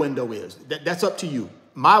whatever your window is. That's up to you.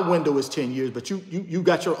 My window is 10 years, but you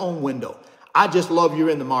got your own window. I just love you're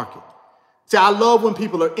in the market. See, I love when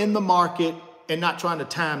people are in the market and not trying to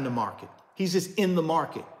time the market. He's just in the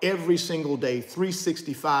market every single day,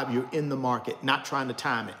 365, you're in the market, not trying to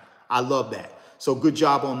time it. I love that. So good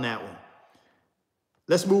job on that one.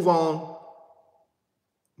 Let's move on.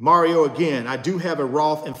 Mario, again, I do have a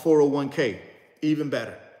Roth and 401k. Even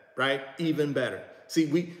better. Right? Even better. See,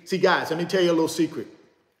 guys, let me tell you a little secret.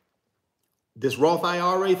 This Roth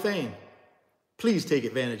IRA thing, please take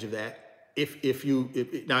advantage of that.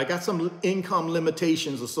 Now I got some income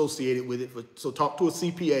limitations associated with it, so talk to a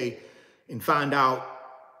CPA and find out.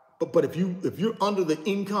 But if you're under the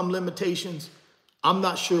income limitations, I'm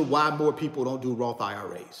not sure why more people don't do Roth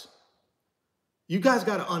IRAs. You guys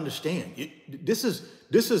got to understand, this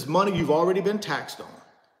is money you've already been taxed on,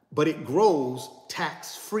 but it grows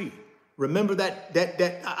tax-free. Remember that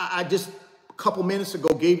I just a couple minutes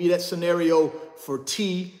ago gave you that scenario for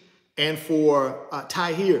T and for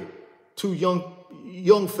Tahir, two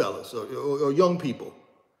young fellas or young people,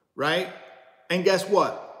 right? And guess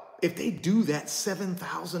what? If they do that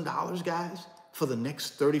 $7,000, guys, for the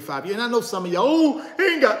next 35 years, and I know some of y'all, he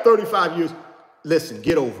ain't got 35 years. Listen,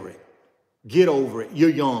 get over it. Get over it. You're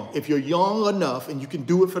young. If you're young enough and you can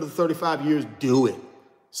do it for the 35 years, do it.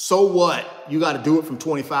 So what? You got to do it from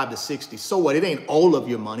 25 to 60. So what? It ain't all of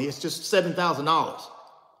your money. It's just $7,000.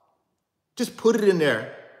 Just put it in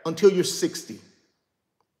there until you're 60.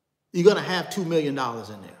 You're going to have $2 million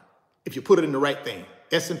in there. If you put it in the right thing,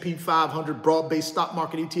 S&P 500 broad-based stock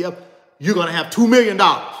market ETF, you're going to have $2 million.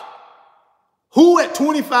 Who at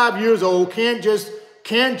 25 years old can't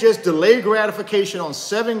just delay gratification on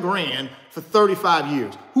 $7 grand for 35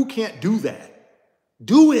 years? Who can't do that?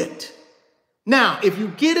 Do it. Now, if you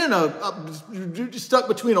get in you're stuck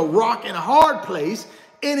between a rock and a hard place,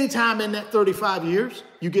 anytime in that 35 years,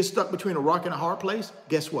 you get stuck between a rock and a hard place,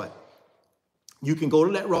 guess what? You can go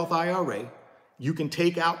to that Roth IRA. You can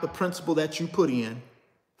take out the principal that you put in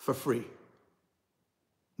for free.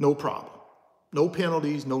 No problem. No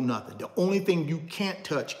penalties, no nothing. The only thing you can't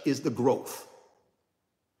touch is the growth.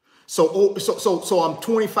 So I'm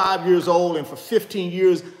 25 years old, and for 15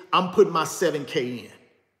 years, I'm putting my 7K in.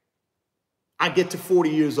 I get to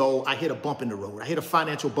 40 years old, I hit a bump in the road. I hit a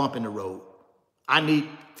financial bump in the road. I need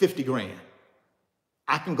 50 grand.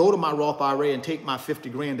 I can go to my Roth IRA and take my 50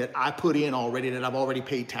 grand that I put in already, that I've already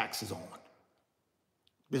paid taxes on.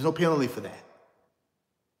 There's no penalty for that.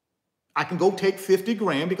 I can go take 50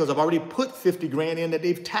 grand because I've already put 50 grand in that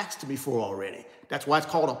they've taxed me for already. That's why it's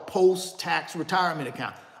called a post-tax retirement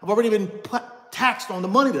account. I've already been taxed on the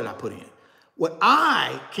money that I put in. What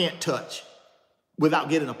I can't touch without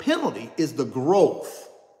getting a penalty is the growth.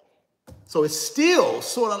 So it's still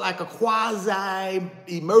sort of like a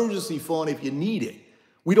quasi-emergency fund if you need it.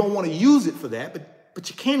 We don't want to use it for that, but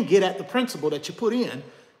you can get at the principal that you put in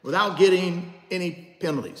without getting any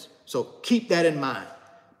penalties. So keep that in mind.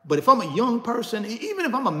 But if I'm a young person, even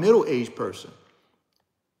if I'm a middle-aged person,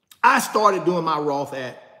 I started doing my Roth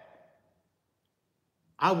at,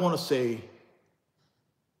 I want to say,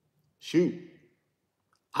 shoot,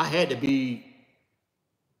 I had to be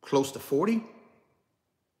close to 40.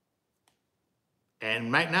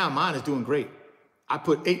 And right now, mine is doing great. I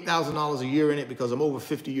put $8,000 a year in it because I'm over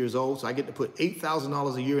 50 years old. So I get to put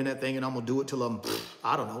 $8,000 a year in that thing, and I'm going to do it till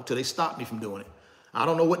I don't know, till they stop me from doing it. I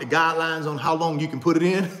don't know what the guidelines on how long you can put it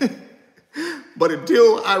in. But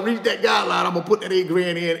until I reach that guideline, I'm going to put that 8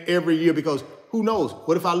 grand in every year, because who knows?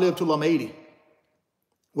 What if I live till I'm 80?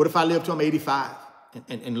 What if I live till I'm 85?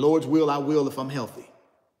 And Lord's will, I will if I'm healthy.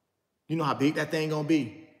 You know how big that thing going to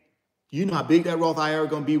be. You know how big that Roth IRA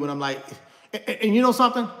going to be when I'm like, and you know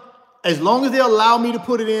something? As long as they allow me to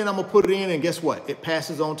put it in, I'm going to put it in. And guess what? It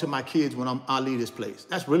passes on to my kids when I leave this place.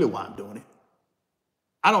 That's really why I'm doing it.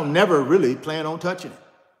 I don't never really plan on touching it.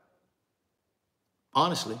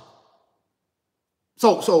 Honestly.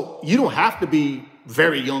 So you don't have to be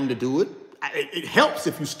very young to do it. It helps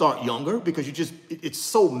if you start younger because it's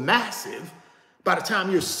so massive. By the time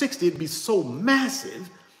you're 60, it'd be so massive.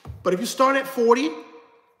 But if you start at 40,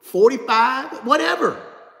 45, whatever,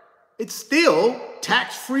 it's still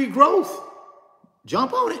tax-free growth.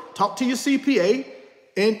 Jump on it. Talk to your CPA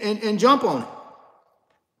and jump on it.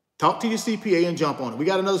 Talk to your CPA and jump on it. We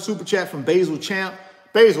got another super chat from Basil Champ.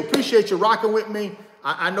 Basil, appreciate you rocking with me.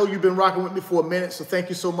 I know you've been rocking with me for a minute, so thank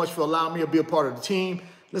you so much for allowing me to be a part of the team.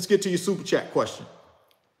 Let's get to your super chat question.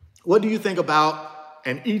 What do you think about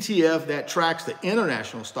an ETF that tracks the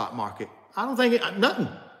international stock market? I don't think nothing.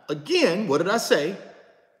 Again, what did I say?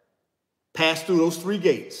 Pass through those 3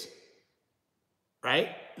 gates, right?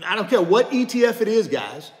 I don't care what ETF it is,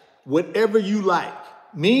 guys, whatever you like.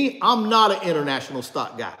 Me, I'm not an international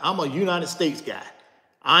stock guy. I'm a United States guy.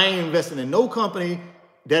 I ain't investing in no company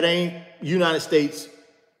that ain't United States,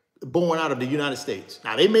 born out of the United States.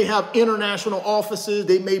 Now, they may have international offices.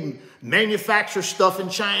 They may manufacture stuff in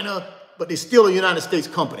China, but they're still a United States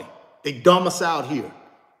company. They domiciled here.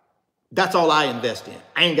 That's all I invest in.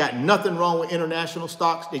 I ain't got nothing wrong with international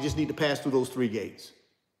stocks. They just need to pass through those 3 gates.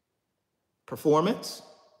 Performance,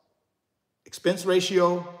 expense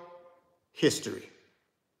ratio, history.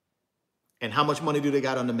 And how much money do they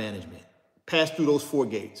got under management? Pass through those 4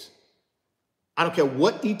 gates. I don't care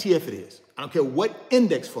what ETF it is. I don't care what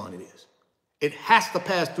index fund it is. It has to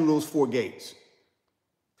pass through those 4 gates.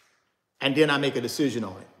 And then I make a decision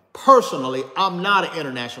on it. Personally, I'm not an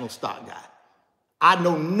international stock guy. I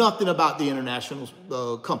know nothing about the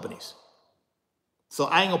international companies. So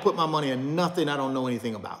I ain't gonna put my money in nothing I don't know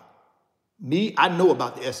anything about. Me, I know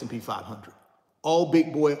about the S&P 500. All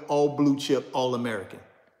big boy, all blue chip, all American.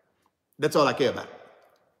 That's all I care about.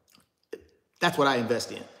 That's what I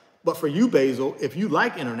invest in. But for you, Basil, if you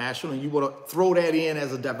like international and you want to throw that in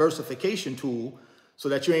as a diversification tool so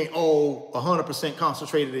that you ain't all 100%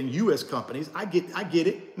 concentrated in U.S. companies, I get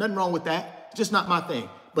it. Nothing wrong with that. Just not my thing.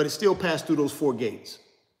 But it still passed through those 4 gates.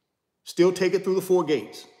 Still take it through the 4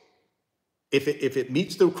 gates. If it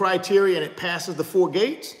meets the criteria and it passes the 4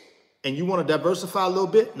 gates and you want to diversify a little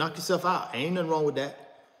bit, knock yourself out. Ain't nothing wrong with that.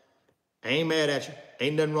 I ain't mad at you.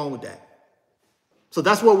 Ain't nothing wrong with that. So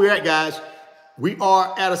that's where we're at, guys. We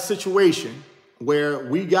are at a situation where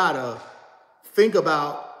we got to think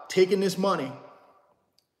about taking this money.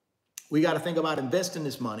 We got to think about investing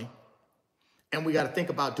this money. And we got to think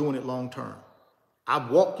about doing it long term. I've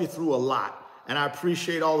walked you through a lot. And I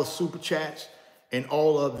appreciate all the super chats and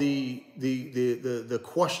all of the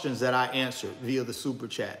questions that I answered via the super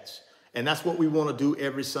chats. And that's what we want to do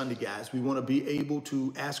every Sunday, guys. We want to be able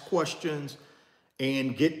to ask questions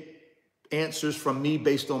and get answers from me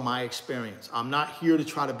based on my experience. I'm not here to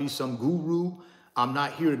try to be some guru. I'm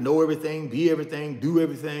not here to know everything, be everything, do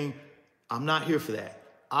everything. I'm not here for that.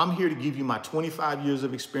 I'm here to give you my 25 years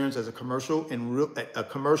of experience as a commercial and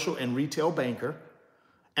retail banker.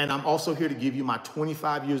 And I'm also here to give you my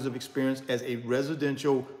 25 years of experience as a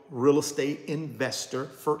residential real estate investor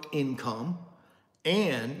for income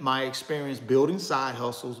and my experience building side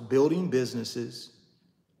hustles, building businesses,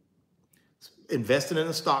 invested in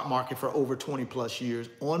the stock market for over 20 plus years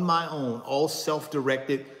on my own, all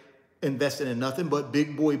self-directed, invested in nothing but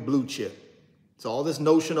big boy blue chip. So all this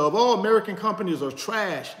notion of, oh, American companies are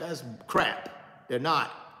trash, that's crap. They're not.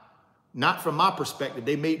 Not from my perspective.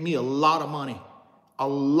 They made me a lot of money, a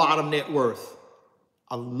lot of net worth,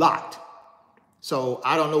 a lot. So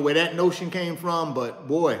I don't know where that notion came from, but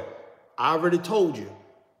boy, I already told you,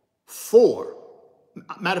 4,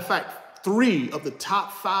 matter of fact, 3 of the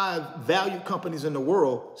top 5 value companies in the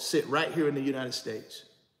world sit right here in the United States.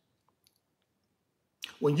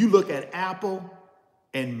 When you look at Apple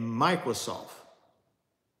and Microsoft,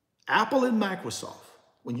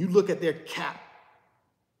 when you look at their cap,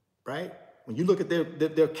 right? When you look at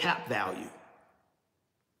their cap value,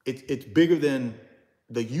 it's bigger than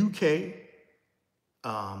the UK,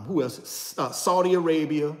 who else? Saudi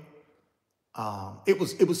Arabia. It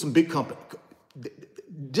was some big company.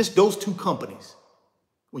 Just those 2 companies,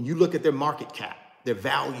 when you look at their market cap, their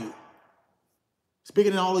value, it's bigger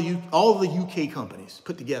than all of the UK companies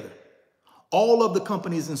put together. All of the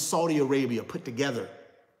companies in Saudi Arabia put together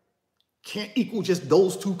can't equal just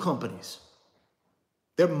those 2 companies.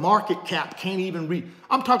 Their market cap can't even reach.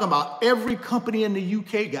 I'm talking about every company in the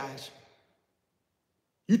UK, guys.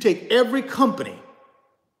 You take every company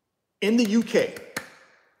in the UK,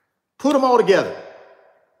 put them all together,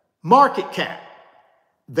 market cap,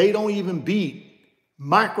 they don't even beat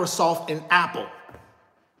Microsoft and Apple.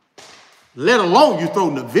 Let alone you throw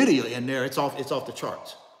NVIDIA in there, it's off the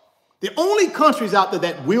charts. The only countries out there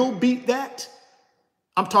that will beat that,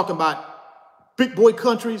 I'm talking about big boy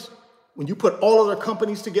countries, when you put all of their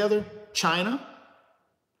companies together, China,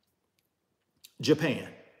 Japan.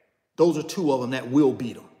 Those are two of them that will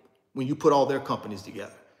beat them when you put all their companies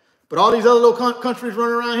together. But all these other little countries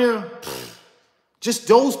running around here, just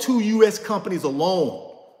those two U.S. companies alone,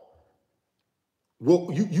 well,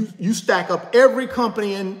 you stack up every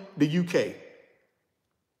company in the UK,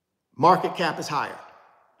 market cap is higher.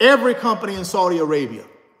 Every company in Saudi Arabia,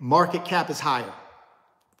 market cap is higher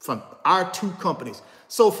from our two companies.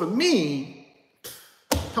 So for me,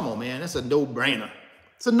 come on, man, that's a no-brainer.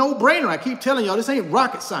 It's a no-brainer. I keep telling y'all, this ain't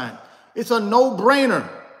rocket science. It's a no-brainer.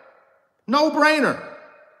 No-brainer.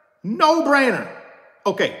 No-brainer.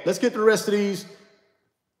 Okay, let's get to the rest of these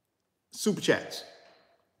super chats.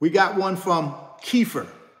 We got one from Kiefer.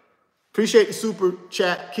 Appreciate the super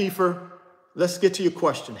chat, Kiefer. Let's get to your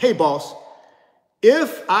question. Hey, boss,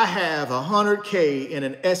 if I have 100K in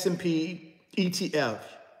an S&P ETF,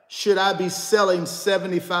 should I be selling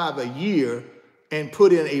 75 a year and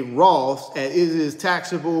put in a Roth as it is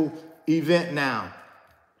taxable event now?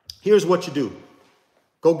 Here's what you do.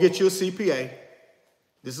 Go get you a CPA.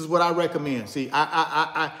 This is what I recommend. See,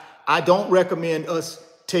 I don't recommend us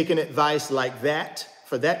taking advice like that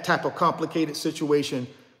for that type of complicated situation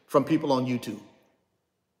from people on YouTube.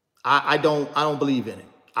 I don't believe in it.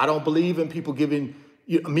 I don't believe in people giving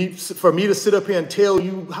for me to sit up here and tell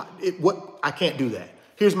you what I can't do that.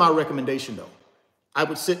 Here's my recommendation though. I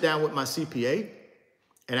would sit down with my CPA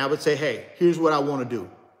and I would say, hey, here's what I want to do.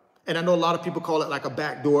 And I know a lot of people call it like a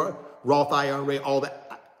backdoor, Roth IRA, all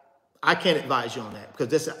that. I can't advise you on that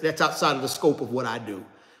because that's outside of the scope of what I do.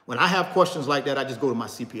 When I have questions like that, I just go to my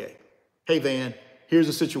CPA. Hey, Van, here's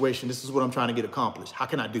the situation. This is what I'm trying to get accomplished. How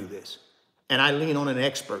can I do this? And I lean on an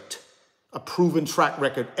expert, a proven track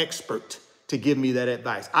record expert to give me that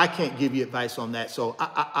advice. I can't give you advice on that. So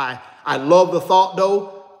I love the thought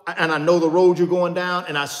though, and I know the road you're going down,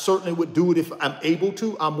 and I certainly would do it if I'm able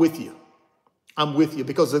to. I'm with you. I'm with you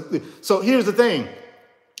because, so here's the thing.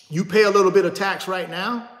 You pay a little bit of tax right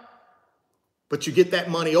now, but you get that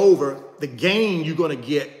money over, the gain you're going to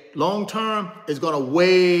get long-term is going to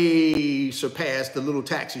way surpass the little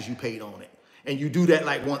taxes you paid on it. And you do that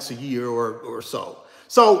like once a year or so.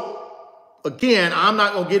 So again, I'm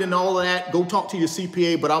not going to get into all of that. Go talk to your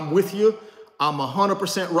CPA, but I'm with you. I'm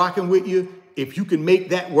 100% rocking with you. If you can make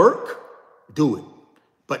that work, do it.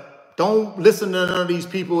 But don't listen to none of these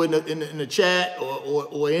people in the chat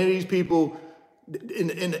or any of these people in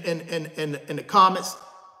the comments.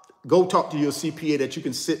 Go talk to your CPA that you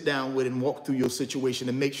can sit down with and walk through your situation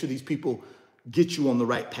and make sure these people get you on the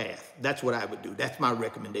right path. That's what I would do. That's my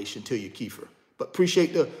recommendation to you, Kiefer. But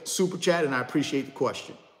appreciate the super chat and I appreciate the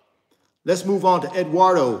question. Let's move on to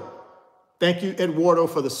Eduardo. Thank you, Eduardo,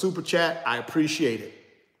 for the super chat. I appreciate it.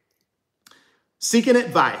 Seeking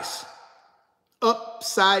advice.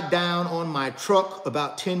 Upside down on my truck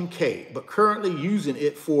about 10K, but currently using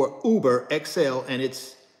it for Uber XL and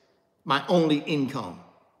it's my only income.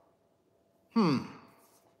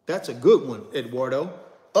 That's a good one, Eduardo.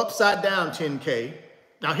 Upside down 10K.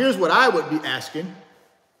 Now, here's what I would be asking.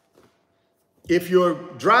 If you're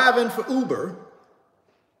driving for Uber,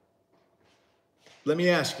 let me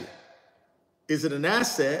ask you, is it an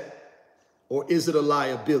asset or is it a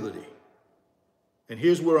liability? And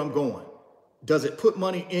here's where I'm going. Does it put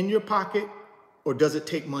money in your pocket or does it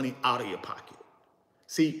take money out of your pocket?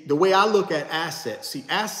 See, the way I look at assets,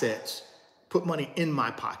 assets put money in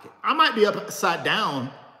my pocket. I might be upside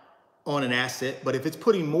down on an asset, but if it's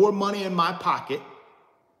putting more money in my pocket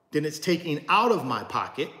than it's taking out of my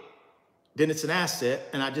pocket, then it's an asset,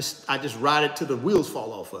 and I just ride it till the wheels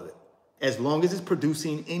fall off of it. As long as it's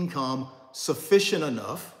producing income sufficient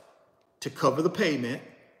enough to cover the payment,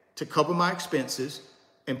 to cover my expenses,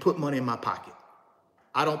 and put money in my pocket.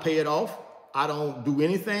 I don't pay it off. I don't do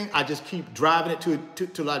anything. I just keep driving it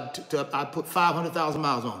till I put 500,000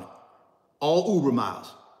 miles on it. All Uber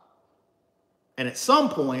miles. And at some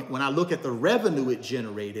point, when I look at the revenue it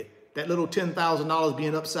generated, that little $10,000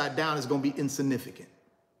 being upside down is going to be insignificant.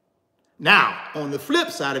 Now, on the flip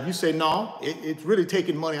side, if you say, no, it's really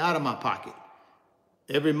taking money out of my pocket.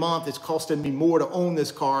 Every month it's costing me more to own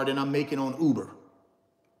this car than I'm making on Uber.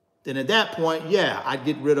 Then at that point, yeah, I'd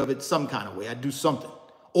get rid of it some kind of way. I'd do something.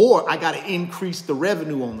 Or I got to increase the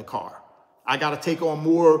revenue on the car. I got to take on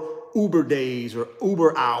more Uber days or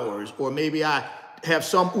Uber hours, or maybe I have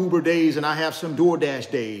some Uber days and I have some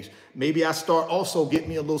DoorDash days. Maybe I start also getting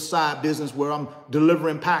me a little side business where I'm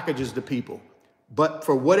delivering packages to people. But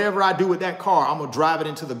for whatever I do with that car, I'm gonna drive it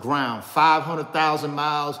into the ground, 500,000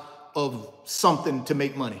 miles of something to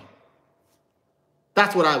make money.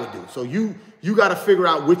 That's what I would do. So you got to figure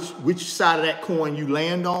out which side of that coin you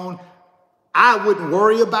land on. I wouldn't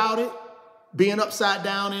worry about it being upside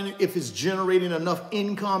down in it. If it's generating enough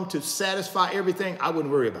income to satisfy everything, I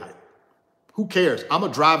wouldn't worry about it. Who cares? I'm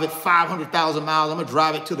gonna drive it 500,000 miles. I'm gonna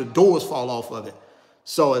drive it till the doors fall off of it.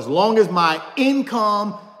 So as long as my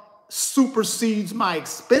income supersedes my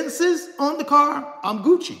expenses on the car, I'm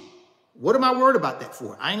Gucci. What am I worried about that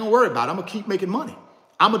for? I ain't gonna worry about it. I'm gonna keep making money.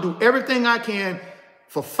 I'm gonna do everything I can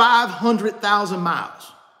for 500,000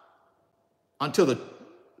 miles until the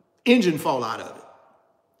engine fall out of it.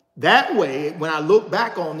 That way, when I look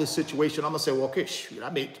back on this situation, I'm gonna say, well, okay, shoot, I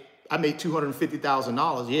made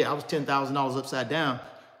 $250,000. Yeah, I was $10,000 upside down,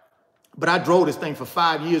 but I drove this thing for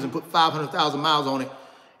 5 years and put 500,000 miles on it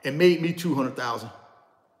and made me 200,000.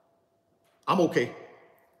 I'm okay.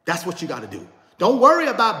 That's what you got to do. Don't worry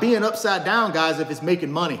about being upside down, guys, if it's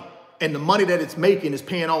making money and the money that it's making is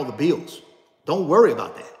paying all the bills. Don't worry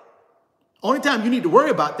about that. Only time you need to worry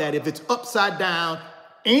about that if it's upside down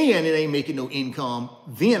and it ain't making no income,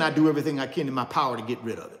 then I do everything I can in my power to get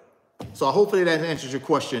rid of it. So hopefully that answers your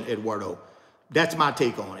question, Eduardo. That's my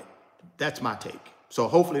take on it. That's my take. So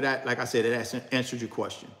hopefully that, like I said, it answers your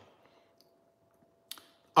question.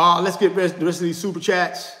 Let's get the rest of these super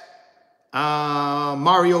chats.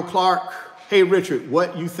 Mario Clark. Hey, Richard,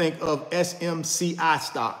 what you think of SMCI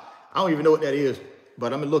stock? I don't even know what that is,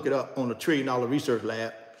 but I'm going to look it up on the $1 Trillion Research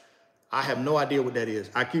Lab. I have no idea what that is.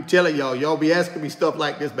 I keep telling y'all be asking me stuff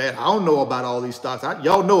like this, man. I don't know about all these stocks.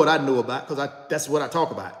 Y'all know what I know about because that's what I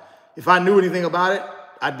talk about. If I knew anything about it,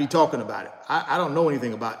 I'd be talking about it. I don't know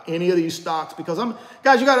anything about any of these stocks because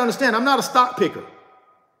guys, you got to understand, I'm not a stock picker.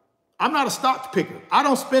 I'm not a stock picker. I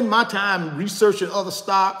don't spend my time researching other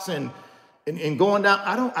stocks and going down.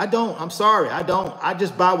 I don't. I'm sorry. I don't. I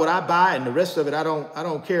just buy what I buy, and the rest of it I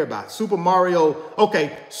don't care about. Super Mario.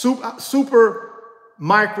 Okay. Super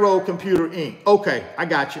Micro Computer Inc. Okay, I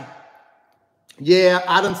got you. Yeah,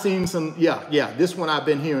 I done seen some. Yeah. This one I've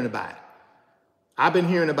been hearing about. I've been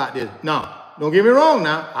hearing about this. No, don't get me wrong.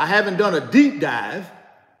 Now I haven't done a deep dive,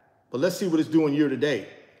 but let's see what it's doing year to date.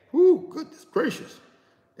 Whoo, goodness gracious,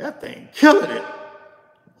 that thing killing it.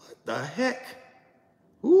 What the heck?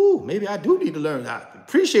 Ooh, maybe I do need to learn. I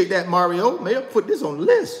appreciate that, Mario. Maybe I'll put this on the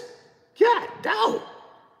list. God, dog.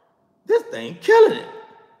 This thing killing it.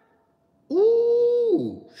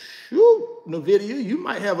 Ooh, shoot, NVIDIA, you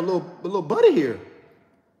might have a little buddy here.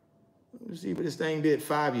 Let's see what this thing did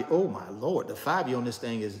 5 years. Oh, my Lord, the 5 year on this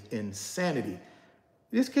thing is insanity.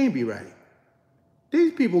 This can't be right.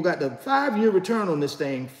 These people got the 5 year return on this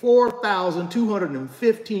thing,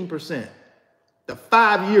 4,215%. The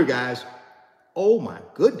 5 year, guys. Oh my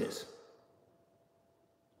goodness.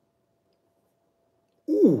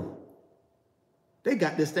 Ooh. They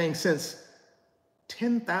got this thing since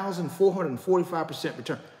 10,445%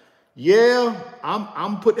 return. Yeah,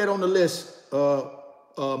 I'm put that on the list,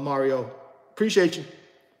 Mario. Appreciate you.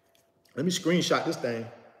 Let me screenshot this thing.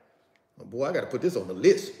 Oh boy, I got to put this on the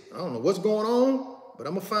list. I don't know what's going on, but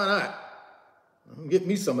I'm going to find out. I'm going to get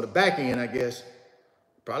me some of the back end, I guess.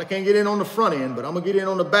 Probably can't get in on the front end, but I'm going to get in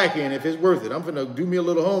on the back end if it's worth it. I'm going to do me a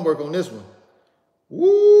little homework on this one.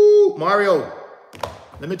 Woo! Mario,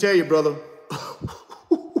 let me tell you, brother.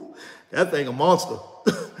 That thing a monster.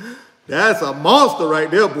 That's a monster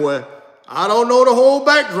right there, boy. I don't know the whole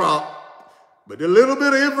backdrop, but the little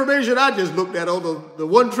bit of information I just looked at on the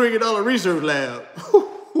 $1 Trillion Research Lab.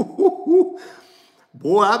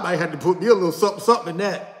 Boy, I might have to put me a little something in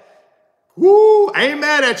that. Woo! I ain't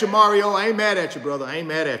mad at you, Mario. I ain't mad at you, brother. I ain't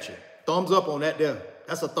mad at you. Thumbs up on that there.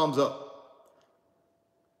 That's a thumbs up.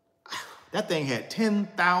 That thing had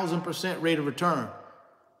 10,000% rate of return.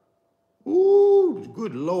 Ooh,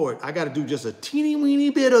 good Lord. I got to do just a teeny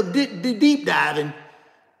weeny bit of deep diving.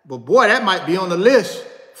 But boy, that might be on the list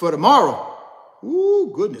for tomorrow.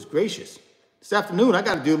 Ooh, goodness gracious. This afternoon, I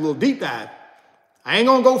got to do a little deep dive. I ain't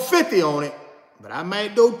going to go 50 on it, but I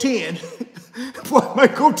might go 10. Boy, I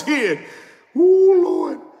might go 10. Ooh,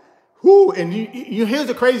 Lord. Ooh, and here's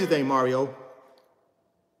the crazy thing, Mario.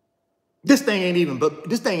 This thing ain't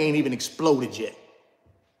even exploded yet.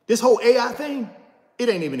 This whole AI thing, it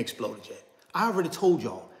ain't even exploded yet. I already told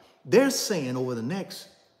y'all. They're saying over the next,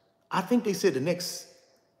 I think they said the next,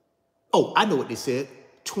 oh, I know what they said,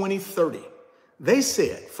 2030. They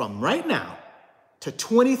said from right now to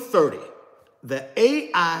 2030, the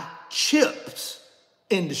AI chips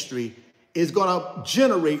industry is going to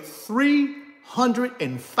generate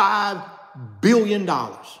 $305 billion.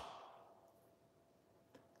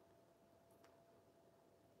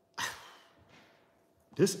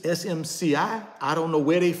 This SMCI, I don't know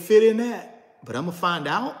where they fit in that, but I'm gonna find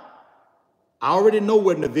out. I already know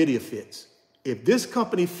where NVIDIA fits. If this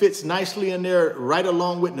company fits nicely in there right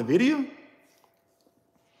along with NVIDIA,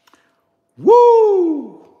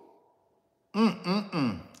 woo!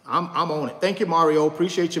 I'm on it. Thank you, Mario.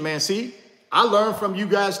 Appreciate you, man. See, I learned from you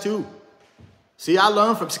guys too. See, I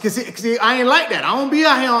learned from, see, I ain't like that. I don't be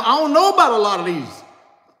out here, I don't know about a lot of these.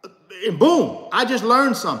 And boom, I just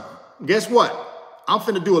learned something. Guess what? I'm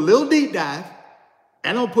finna do a little deep dive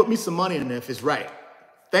and I'll put me some money in there if it's right.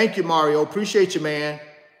 Thank you, Mario. Appreciate you, man.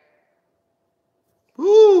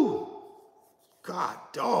 Woo! God,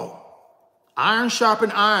 dog. Iron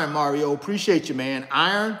sharpen iron, Mario. Appreciate you, man.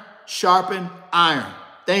 Iron sharpen iron.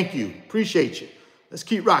 Thank you. Appreciate you. Let's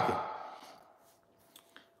keep rocking.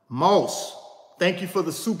 Moss, thank you for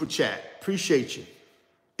the super chat. Appreciate you.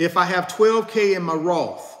 If I have 12K in my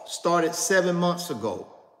Roth, started 7 months ago,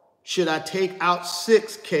 should I take out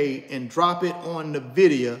 6K and drop it on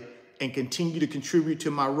NVIDIA and continue to contribute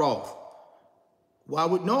to my Roth? Why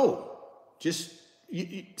would no? Just,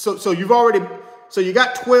 so you've already, so you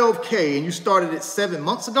got 12K and you started it 7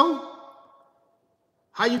 months ago?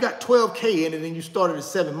 How you got 12K in it and you started it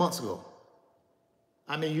 7 months ago?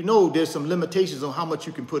 I mean, you know, there's some limitations on how much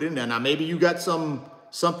you can put in there. Now, maybe you got something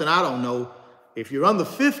I don't know. If you're under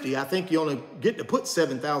 50, I think you only get to put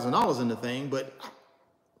 $7,000 in the thing, but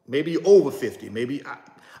maybe you're over 50. Maybe,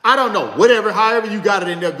 I don't know. Whatever, however you got it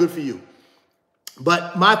in there, good for you.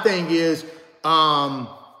 But my thing is,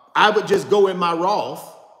 I would just go in my Roth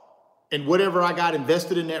and whatever I got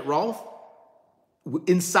invested in that Roth,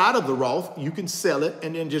 inside of the Roth, you can sell it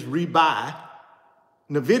and then just rebuy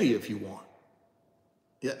NVIDIA if you want.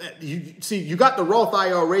 Yeah, you see, you got the Roth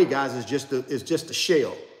IRA, guys, is just a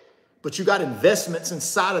shell. But you got investments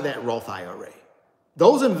inside of that Roth IRA.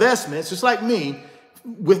 Those investments, just like me,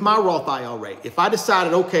 with my Roth IRA, if I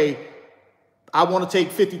decided, okay, I want to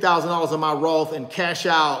take $50,000 of my Roth and cash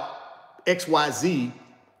out XYZ,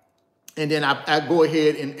 and then I go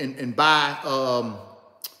ahead and buy,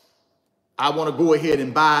 I want to go ahead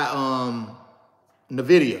and buy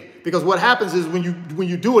NVIDIA. Because what happens is when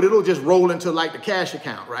you do it, it'll just roll into like the cash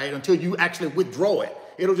account, right? Until you actually withdraw it.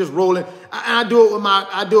 It'll just roll in. I do it with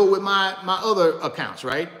my other accounts,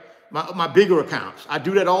 right? My bigger accounts. I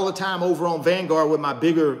do that all the time over on Vanguard with my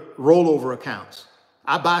bigger rollover accounts.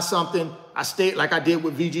 I buy something, I stayed like I did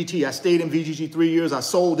with VGT. I stayed in VGT 3 years, I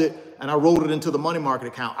sold it, and I rolled it into the money market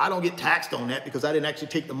account. I don't get taxed on that because I didn't actually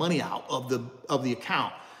take the money out of the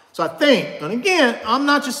account. So I think, and again, I'm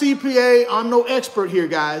not your CPA, I'm no expert here,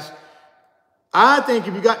 guys. I think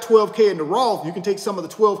if you got 12K in the Roth, you can take some of the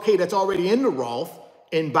 12K that's already in the Roth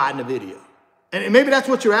and buy NVIDIA. And maybe that's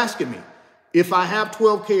what you're asking me. If I have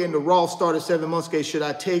 12K in the Roth, started 7 months ago, should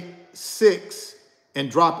I take 6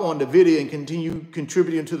 and drop on NVIDIA and continue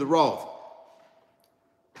contributing to the Roth?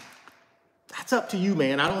 That's up to you,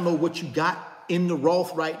 man. I don't know what you got in the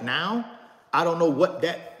Roth right now. I don't know what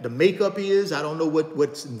the makeup is. I don't know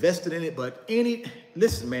what's invested in it, but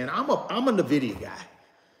listen, man, I'm a NVIDIA guy.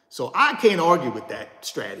 So I can't argue with that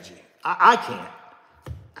strategy. I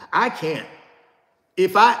can't.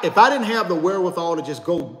 If I didn't have the wherewithal to just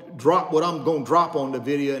go drop what I'm going to drop on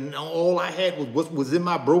NVIDIA and all I had was in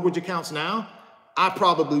my brokerage accounts now, I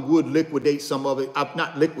probably would liquidate some of it.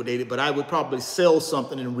 Not liquidate it, but I would probably sell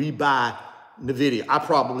something and rebuy NVIDIA. I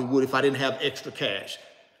probably would if I didn't have extra cash.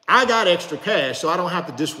 I got extra cash, so I don't have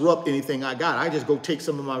to disrupt anything I got. I just go take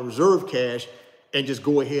some of my reserve cash and just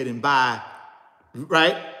go ahead and buy,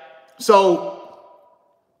 right? So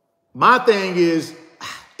my thing is,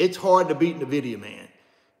 it's hard to beat NVIDIA, man.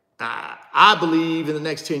 I believe in the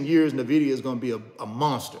next 10 years, NVIDIA is going to be a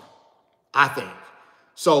monster, I think.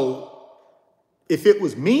 So if it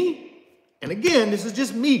was me, and again, this is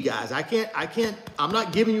just me, guys. I'm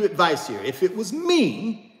not giving you advice here. If it was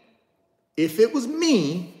me,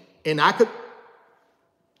 and I could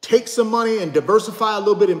take some money and diversify a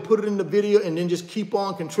little bit and put it in NVIDIA and then just keep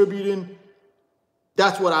on contributing,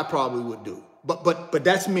 that's what I probably would do. But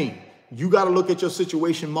that's me. You got to look at your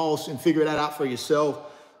situation, Moss, and figure that out for yourself.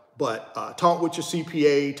 But talk with your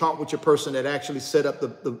CPA, talk with your person that actually set up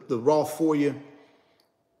the Roth for you.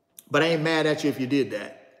 But I ain't mad at you if you did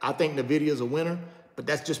that. I think NVIDIA is a winner, but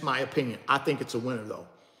that's just my opinion. I think it's a winner, though.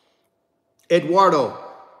 Eduardo,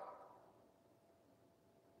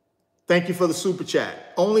 thank you for the super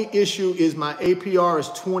chat. Only issue is my APR is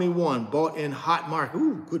 21, bought in hot market.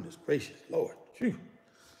 Ooh, goodness gracious, Lord. Phew.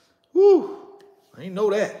 Woo, I didn't know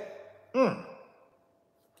that.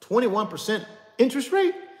 21% interest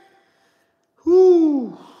rate?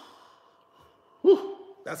 Whoo. Whew.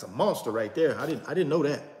 That's a monster right there. I didn't know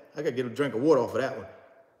that. I gotta get a drink of water off of that one.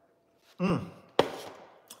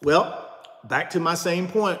 Well, back to my same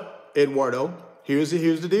point, Eduardo. Here's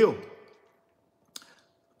the deal.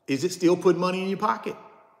 Is it still putting money in your pocket?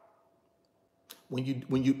 When you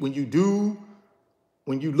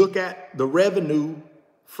look at the revenue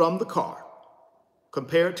from the car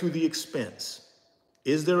compared to the expense,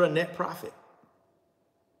 is there a net profit?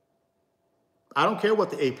 I don't care what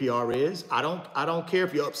the APR is. I don't care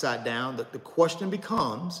if you're upside down. The question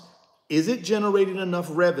becomes, is it generating enough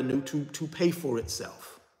revenue to pay for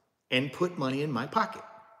itself and put money in my pocket?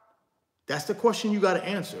 That's the question you got to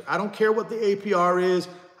answer. I don't care what the APR is.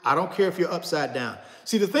 I don't care if you're upside down.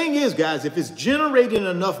 See, the thing is, guys, if it's generating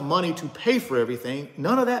enough money to pay for everything,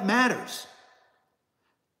 none of that matters.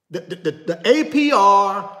 The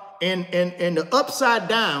APR and the upside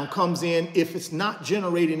down comes in if it's not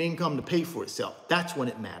generating income to pay for itself. That's when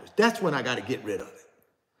it matters. That's when I got to get rid of it.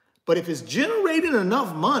 But if it's generating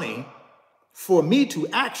enough money for me to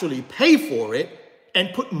actually pay for it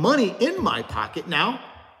and put money in my pocket, now,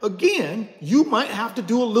 again, you might have to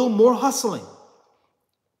do a little more hustling.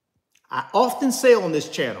 I often say on this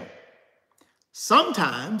channel,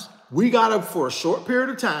 sometimes we gotta, for a short period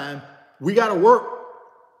of time, we gotta work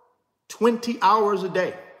 20 hours a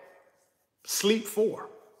day, sleep 4.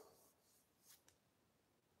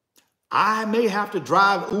 I may have to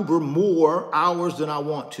drive Uber more hours than I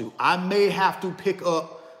want to. I may have to pick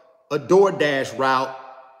up a DoorDash route.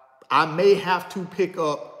 I may have to pick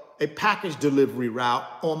up a package delivery route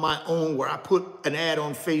on my own where I put an ad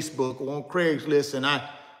on Facebook or on Craigslist, and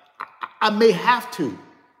I may have to.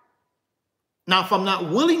 Now, if I'm not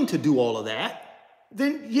willing to do all of that,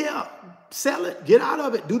 then yeah, sell it, get out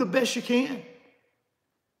of it, do the best you can.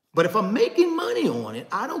 But if I'm making money on it,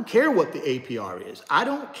 I don't care what the APR is. I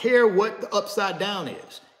don't care what the upside down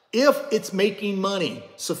is. If it's making money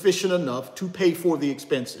sufficient enough to pay for the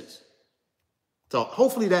expenses. So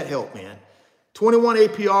hopefully that helped, man. 21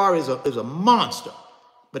 APR is a monster,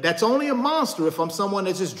 but that's only a monster if I'm someone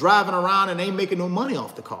that's just driving around and ain't making no money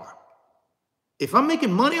off the car. If I'm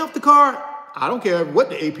making money off the car, I don't care what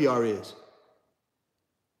the APR is.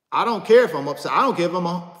 I don't care if I'm upside. I don't care if I'm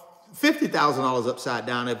 $50,000 upside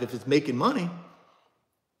down if it's making money.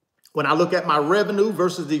 When I look at my revenue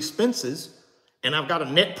versus the expenses, and I've got a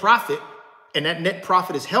net profit, and that net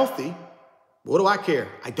profit is healthy, what do I care?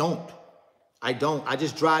 I don't. I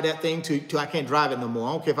just drive that thing till I can't drive it no more.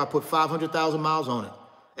 I don't care if I put 500,000 miles on it.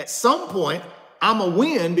 At some point, I'm a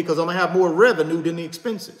win because I'm gonna have more revenue than the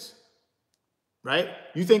expenses. Right?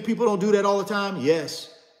 You think people don't do that all the time?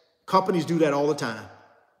 Yes. Companies do that all the time.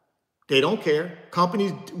 They don't care.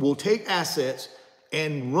 Companies will take assets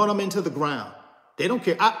and run them into the ground. They don't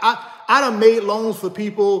care. I done made loans for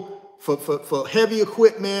people for heavy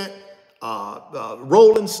equipment,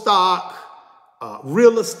 rolling stock,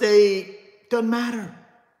 real estate. Doesn't matter.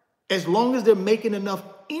 As long as they're making enough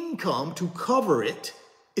income to cover it,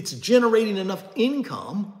 it's generating enough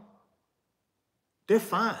income, they're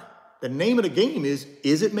fine. The name of the game is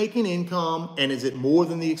it making income, and is it more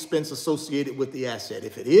than the expense associated with the asset?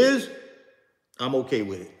 If it is, I'm okay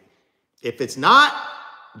with it. If it's not,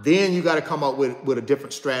 then you got to come up with a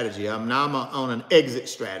different strategy. I'm on an exit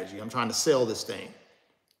strategy. I'm trying to sell this thing.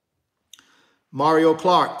 Mario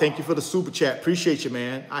Clark, thank you for the super chat. Appreciate you,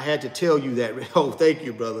 man. I had to tell you that. Oh, thank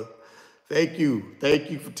you, brother. Thank you. Thank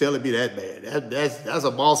you for telling me that, man. That's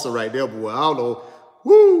a monster right there, boy. I don't know.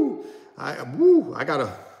 Woo.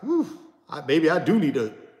 Maybe I do need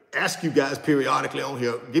to ask you guys periodically on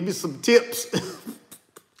here. Give me some tips.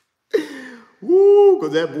 Woo,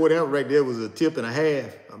 because that right there was a tip and a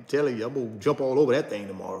half. I'm telling you, I'm going to jump all over that thing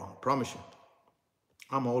tomorrow. I promise you.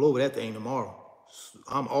 I'm all over that thing tomorrow.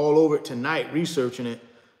 I'm all over it tonight researching it.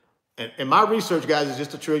 And my research, guys, is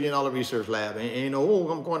just $1 trillion research lab. And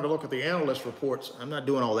I'm going to look at the analyst reports. I'm not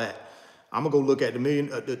doing all that. I'm going to go look at the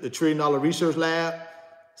 $1 trillion research lab,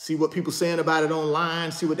 see what people saying about it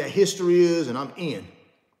online, see what that history is, and I'm in.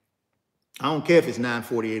 I don't care if it's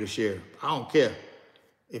 $9.48 a share. I don't care.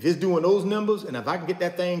 If it's doing those numbers, and if we can get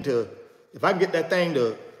that thing to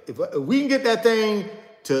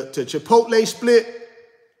Chipotle split,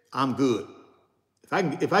 I'm good.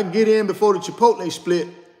 If I can get in before the Chipotle split,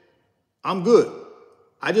 I'm good.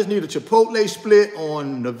 I just need a Chipotle split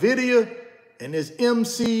on NVIDIA and this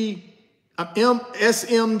SMCI.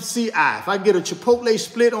 If I get a Chipotle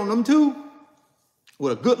split on them two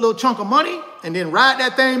with a good little chunk of money and then ride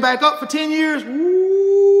that thing back up for 10 years,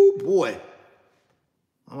 woo, boy,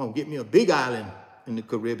 I'm gonna get me a big island in the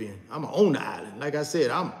Caribbean. I'm gonna own the island. Like I said,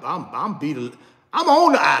 I'm gonna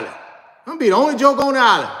own the island. I'm gonna be the only joke on the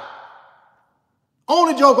island.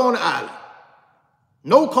 Only joke on the island.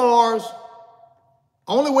 No cars.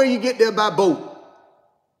 Only way you get there by boat.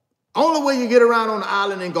 Only way you get around on the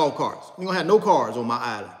island in golf carts. We're going to have no cars on my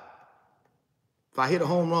island. If I hit a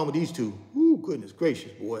home run with these two, ooh, goodness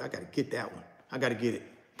gracious, boy, I got to get that one. I got to get it.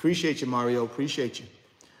 Appreciate you, Mario. Appreciate you.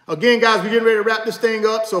 Again, guys, we're getting ready to wrap this thing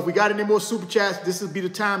up. So if we got any more super chats, this would be the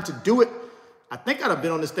time to do it. I think I've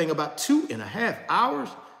been on this thing about 2.5 hours,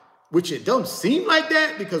 which it doesn't seem like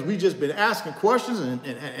that because we just been asking questions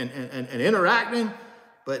and interacting.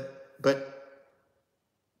 But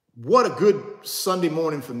what a good Sunday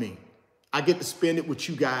morning for me. I get to spend it with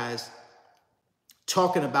you guys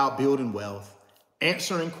talking about building wealth,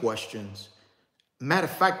 answering questions. Matter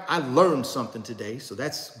of fact, I learned something today, so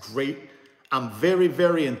that's great. I'm very,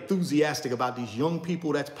 very enthusiastic about these young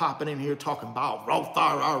people that's popping in here talking about Roth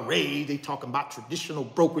IRA. They talking about traditional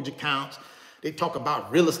brokerage accounts. They talk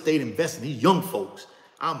about real estate investing, these young folks.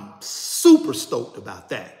 I'm super stoked about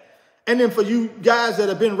that. And then for you guys that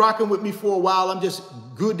have been rocking with me for a while, I'm just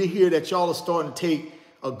good to hear that y'all are starting to take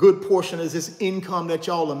a good portion of this income that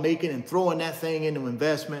y'all are making and throwing that thing into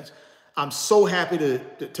investments. I'm so happy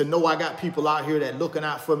to know I got people out here that looking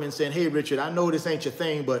out for me and saying, hey, Richard, I know this ain't your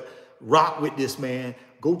thing, but rock with this, man.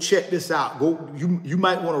 Go check this out. You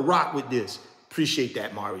might want to rock with this. Appreciate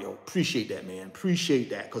that, Mario. Appreciate that, man. Appreciate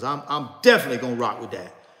that, because I'm definitely going to rock with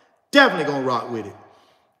that. Definitely going to rock with it.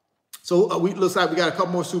 So looks like we got a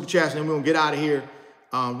couple more super chats, and then we're going to get out of here,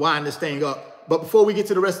 wind this thing up. But before we get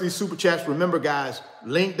to the rest of these super chats, remember, guys,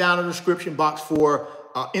 link down in the description box for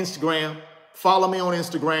Instagram. Follow me on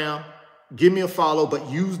Instagram. Give me a follow, but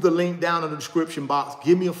use the link down in the description box.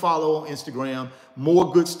 Give me a follow on Instagram. More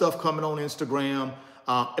good stuff coming on Instagram.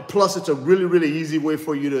 Plus, it's a really, really easy way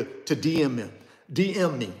for you to DM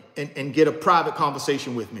me and get a private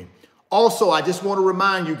conversation with me. Also, I just want to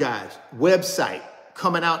remind you guys, website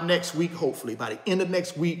coming out next week, hopefully. By the end of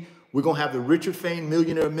next week, we're going to have the Richard Fain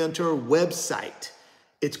Millionaire Mentor website.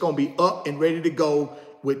 It's going to be up and ready to go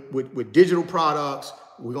with digital products.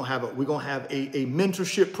 We're gonna have a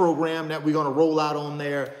mentorship program that we're gonna roll out on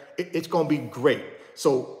there. It's gonna be great.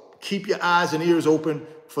 So keep your eyes and ears open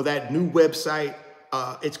for that new website.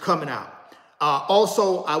 It's coming out.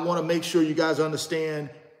 Also, I want to make sure you guys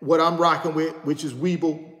understand what I'm rocking with, which is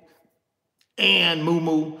Webull and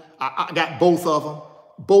Moo. I got both of them.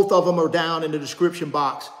 Both of them are down in the description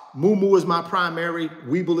box. Moo is my primary.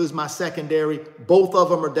 Webull is my secondary. Both of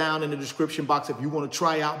them are down in the description box. If you want to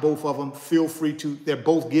try out both of them, feel free to. They're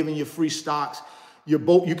both giving you free stocks. You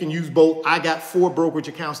can use both. I got 4 brokerage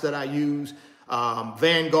accounts that I use.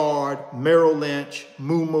 Vanguard, Merrill Lynch,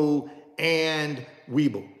 Moo, and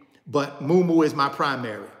Webull. But Moo is my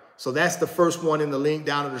primary. So that's the first one in the link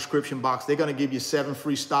down in the description box. They're going to give you 7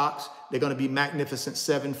 free stocks. They're going to be Magnificent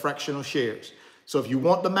 7 fractional shares. So if you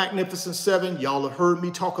want the Magnificent 7, y'all have heard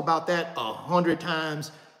me talk about that 100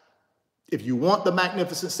 times. If you want the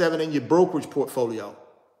Magnificent 7 in your brokerage portfolio,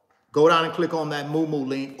 go down and click on that Moo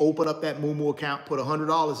link, open up that Moo account, put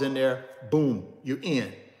 $100 in there, boom, you're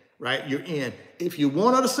in, right? You're in. If you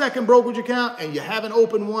want a second brokerage account and you haven't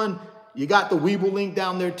opened one, you got the Webull link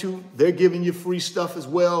down there too. They're giving you free stuff as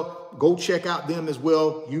well. Go check out them as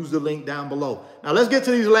well. Use the link down below. Now let's get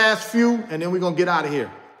to these last few and then we're going to get out of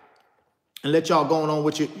here and let y'all go on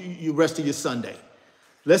with your rest of your Sunday.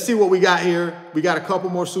 Let's see what we got here. We got a couple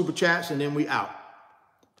more super chats and then we out.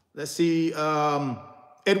 Let's see.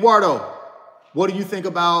 Eduardo, what do you think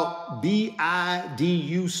about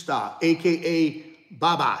BIDU stock, aka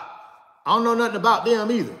Bye-Bye? I don't know nothing about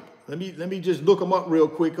them either. Let me just look them up real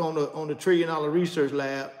quick on the $1 Trillion Research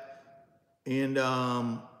Lab. And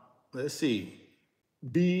let's see.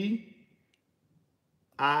 BIDU.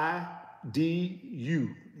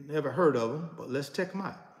 Never heard of them, but let's check them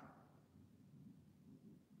out.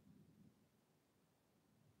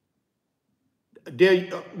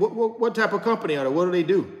 What type of company are they? What do they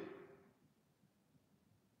do?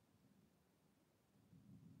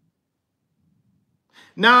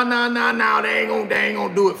 No, they ain't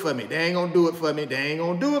gonna do it for me. They ain't gonna do it for me. They ain't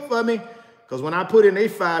gonna do it for me. Because when I put in a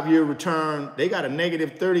 5-year return, they got a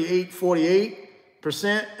negative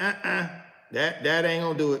 48%. That ain't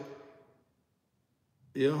gonna do it.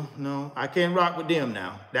 No, I can't rock with them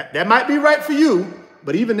now. That might be right for you,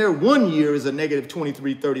 but even their 1 year is a negative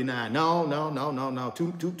 23.39. No.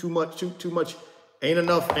 Too much. Ain't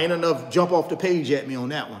enough jump off the page at me on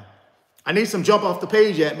that one. I need some jump off the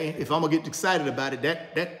page at me if I'm gonna get excited about it.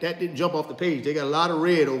 That didn't jump off the page. They got a lot of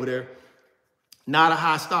red over there. Not a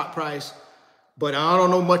high stock price, but I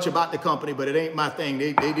don't know much about the company, but it ain't my thing.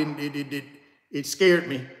 It scared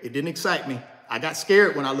me. It didn't excite me. I got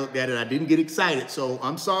scared when I looked at it. I didn't get excited. So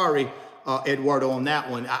I'm sorry, Eduardo, on that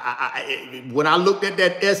one. When I looked at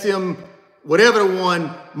that SM, whatever the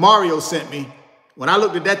one Mario sent me, when I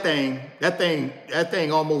looked at that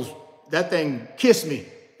thing almost that thing kissed me,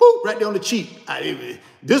 boop, right there on the cheek.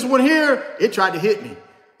 This one here, it tried to hit me.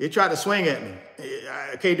 It tried to swing at me.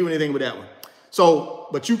 I can't do anything with that one. So,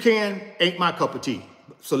 but you can, ain't my cup of tea.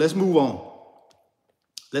 So let's move on.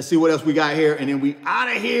 Let's see what else we got here, and then we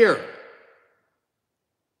out of here.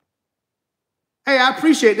 Hey, I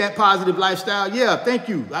appreciate that positive lifestyle. Yeah, thank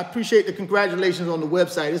you. I appreciate the congratulations on the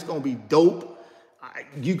website. It's going to be dope.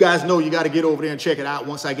 You guys know you got to get over there and check it out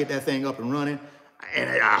once I get that thing up and running. And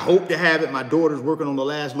I hope to have it. My daughter's working on the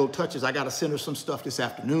last little touches. I got to send her some stuff this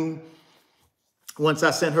afternoon. Once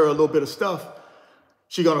I send her a little bit of stuff,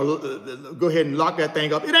 she's going to go ahead and lock that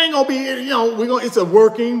thing up. It ain't going to be, it's a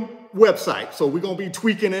working website. So we're going to be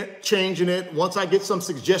tweaking it, changing it. Once I get some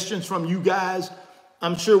suggestions from you guys,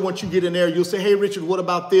 I'm sure once you get in there, you'll say, hey, Richard, what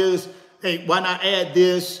about this? Hey, why not add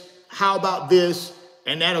this? How about this?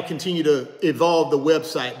 And that'll continue to evolve the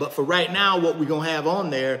website. But for right now, what we're going to have on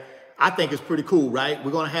there, I think is pretty cool, right?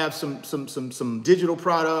 We're going to have some digital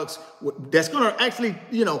products that's going to actually,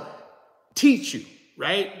 teach you,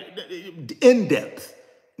 right? In depth.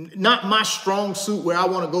 Not my strong suit where I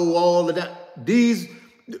want to go all of that. These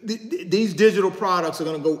digital products are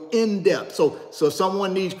going to go in depth. So if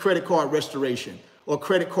someone needs credit card restoration or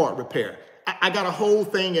credit card repair, I got a whole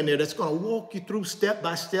thing in there that's going to walk you through step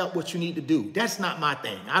by step what you need to do. That's not my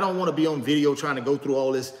thing. I don't want to be on video trying to go through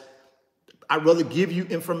all this. I'd rather give you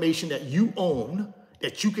information that you own,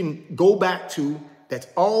 that you can go back to, that's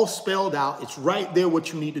all spelled out. It's right there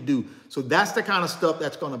what you need to do. So that's the kind of stuff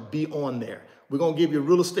that's going to be on there. We're going to give you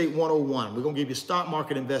real estate 101. We're going to give you stock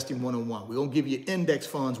market investing 101. We're going to give you index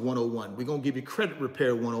funds 101. We're going to give you credit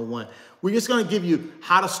repair 101. We're just going to give you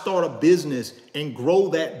how to start a business and grow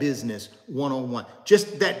that business 101.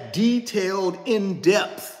 Just that detailed,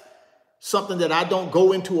 in-depth, something that I don't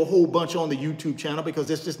go into a whole bunch on the YouTube channel because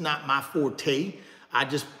it's just not my forte. I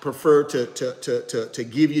just prefer to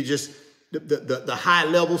give you just the high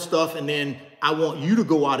level stuff, and then I want you to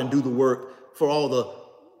go out and do the work for all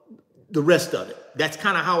the rest of it. That's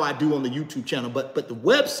kind of how I do on the YouTube channel. But the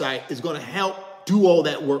website is going to help do all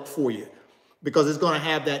that work for you because it's going to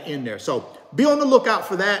have that in there. So be on the lookout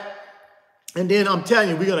for that. And then I'm telling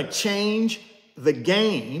you, we're going to change the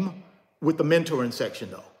game with the mentoring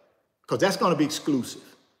section though, because that's going to be exclusive.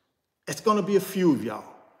 It's going to be a few of y'all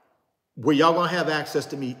where y'all going to have access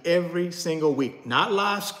to me every single week, not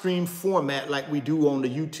live stream format like we do on the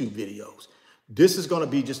YouTube videos. This is going to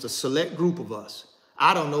be just a select group of us.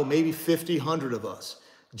 I don't know, maybe 50, 100 of us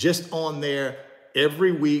just on there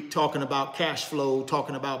every week talking about cash flow,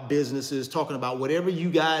 talking about businesses, talking about whatever you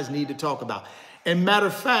guys need to talk about. And matter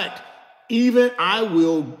of fact, even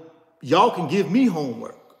y'all can give me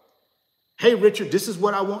homework. Hey, Richard, this is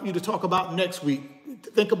what I want you to talk about next week.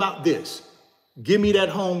 Think about this. Give me that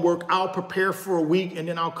homework. I'll prepare for a week and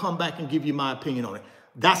then I'll come back and give you my opinion on it.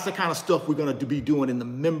 That's the kind of stuff we're going to be doing in the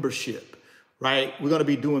membership, right? We're going to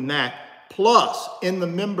be doing that. Plus, in the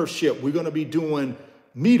membership, we're going to be doing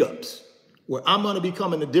meetups where I'm going to be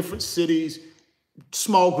coming to different cities,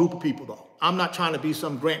 small group of people, though. I'm not trying to be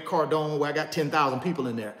some Grant Cardone where I got 10,000 people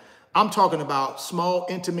in there. I'm talking about small,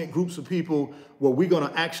 intimate groups of people where we're going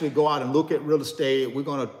to actually go out and look at real estate.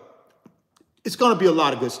 It's going to be a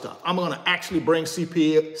lot of good stuff. I'm going to actually bring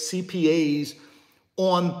CPAs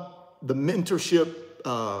on the mentorship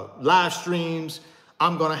live streams.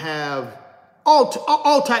 I'm going to have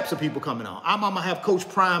all types of people coming on. I'm going to have Coach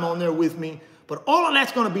Prime on there with me, but all of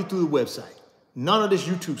that's going to be through the website. None of this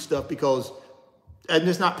YouTube stuff and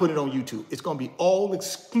it's not putting it on YouTube. It's going to be all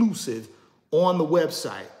exclusive on the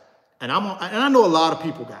website. And I know a lot of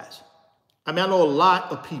people, guys. I mean, I know a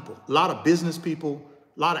lot of people, a lot of business people,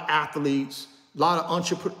 a lot of athletes, a lot of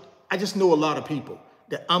entrepreneurs. I just know a lot of people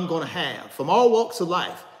that I'm going to have from all walks of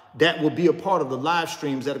life that will be a part of the live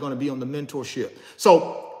streams that are going to be on the mentorship.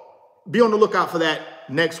 So be on the lookout for that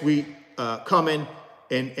next week coming.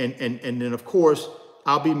 And then, of course,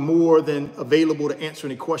 I'll be more than available to answer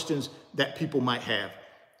any questions that people might have.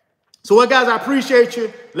 So, well, guys, I appreciate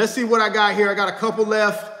you. Let's see what I got here. I got a couple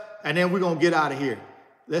left, and then we're going to get out of here.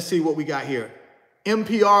 Let's see what we got here.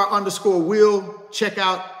 MPR_Will. Check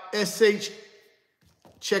out SH.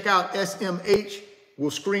 Check out SMH.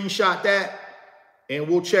 We'll screenshot that, and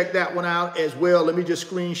we'll check that one out as well. Let me just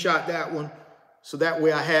screenshot that one. So that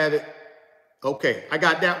way I have it. Okay, I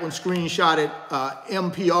got that one screenshotted.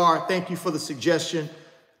 MPR, thank you for the suggestion.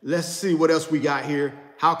 Let's see what else we got here.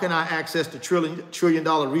 How can I access the $1 trillion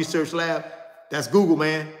research lab? That's Google,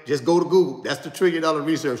 man. Just go to Google. That's the $1 trillion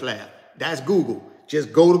research lab. That's Google.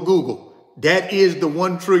 Just go to Google. That is the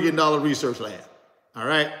 $1 trillion research lab. All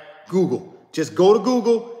right, Google. Just go to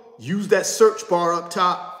Google, use that search bar up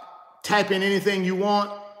top, type in anything you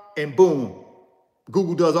want, and boom.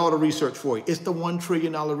 Google does all the research for you. It's the $1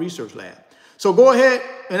 trillion research lab. So go ahead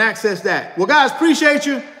and access that. Well, guys, appreciate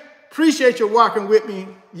you. Appreciate you walking with me.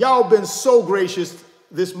 Y'all been so gracious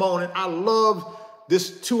this morning. I love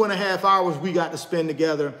this 2.5 hours we got to spend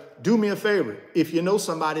together. Do me a favor. If you know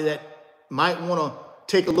somebody that might want to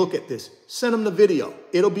take a look at this, send them the video.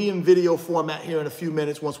 It'll be in video format here in a few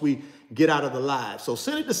minutes once we get out of the live. So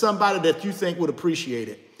send it to somebody that you think would appreciate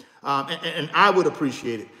it. And I would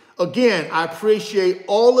appreciate it. Again, I appreciate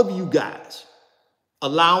all of you guys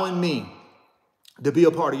allowing me to be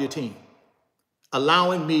a part of your team,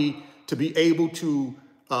 allowing me to be able to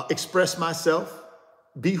express myself,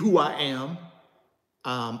 be who I am.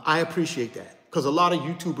 I appreciate that because a lot of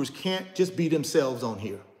YouTubers can't just be themselves on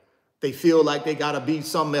here. They feel like they got to be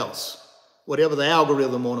something else, whatever the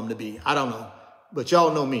algorithm want them to be. I don't know, but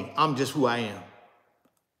y'all know me. I'm just who I am.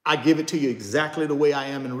 I give it to you exactly the way I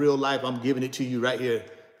am in real life. I'm giving it to you right here.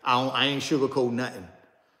 I ain't sugarcoat nothing,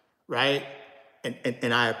 right?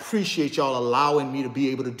 And I appreciate y'all allowing me to be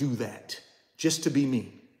able to do that, just to be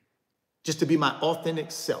me, just to be my authentic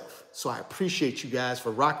self. So I appreciate you guys for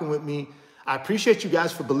rocking with me. I appreciate you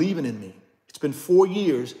guys for believing in me. It's been 4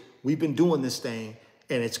 years we've been doing this thing,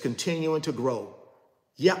 and it's continuing to grow.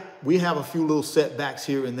 Yeah, we have a few little setbacks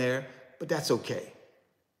here and there, but that's okay.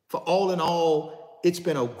 For all in all, it's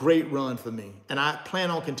been a great run for me, and I plan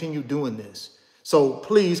on continue doing this. So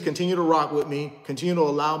please continue to rock with me. Continue to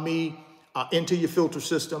allow me into your filter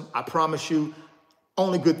system. I promise you,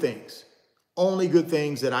 only good things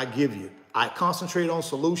that I give you. I concentrate on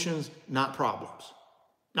solutions, not problems.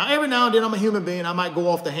 Now, every now and then, I'm a human being. I might go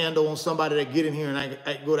off the handle on somebody that get in here and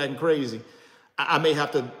I go acting crazy. I may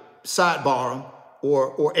have to sidebar them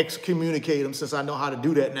or excommunicate them, since I know how to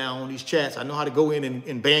do that now on these chats. I know how to go in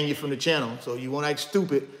and ban you from the channel. So you want to act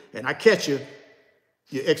stupid and I catch you,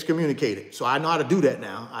 you're excommunicated. So I know how to do that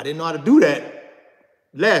now. I didn't know how to do that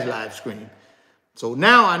last live stream. So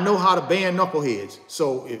now I know how to ban knuckleheads.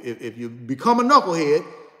 So if you become a knucklehead,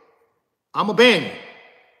 I'm going to ban you.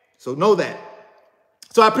 So know that.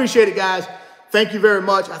 So I appreciate it, guys. Thank you very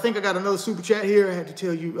much. I think I got another super chat here. I had to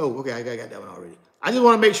tell you. Oh, okay, I got that one already. I just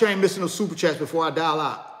want to make sure I ain't missing no super chats before I dial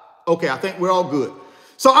out. Okay, I think we're all good.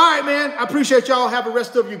 So, all right, man. I appreciate y'all. Have the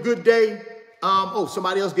rest of your good day. Oh,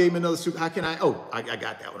 somebody else gave me another super. How can I? Oh, I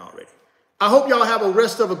got that one already. I hope y'all have a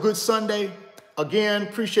rest of a good Sunday. Again,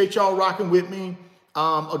 appreciate y'all rocking with me.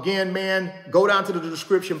 Again, man, go down to the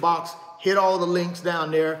description box. Hit all the links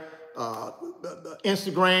down there.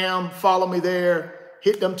 Instagram, follow me there.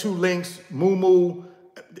 Hit them 2 links. Moo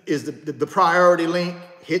is the priority link.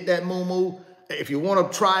 Hit that Moo. If you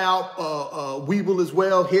want to try out Weeble as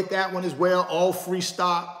well, hit that one as well. All free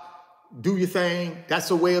stock. Do your thing.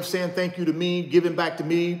 That's a way of saying thank you to me, giving back to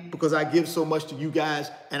me, because I give so much to you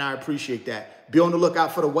guys, and I appreciate that. Be on the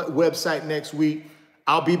lookout for the website next week.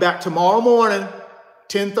 I'll be back tomorrow morning,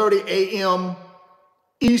 10:30 a.m.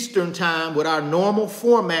 Eastern time with our normal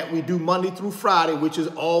format we do Monday through Friday, which is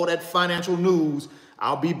all that financial news.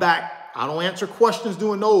 I'll be back. I don't answer questions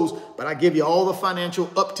doing those, but I give you all the financial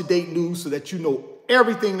up-to-date news so that you know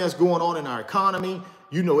everything that's going on in our economy.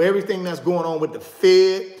 You know everything that's going on with the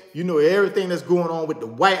Fed. You know everything that's going on with the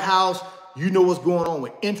White House. You know what's going on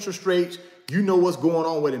with interest rates. You know what's going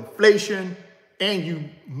on with inflation. And you,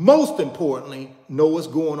 most importantly, know what's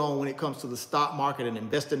going on when it comes to the stock market and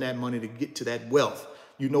investing that money to get to that wealth.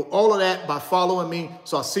 You know all of that by following me.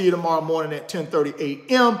 So I'll see you tomorrow morning at 10:30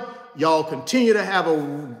 a.m. Y'all continue to have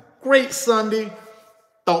a great Sunday.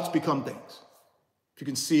 Thoughts become things. If you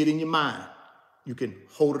can see it in your mind, you can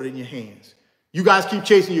hold it in your hands. You guys keep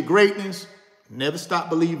chasing your greatness. Never stop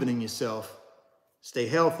believing in yourself. Stay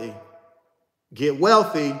healthy. Get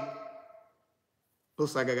wealthy.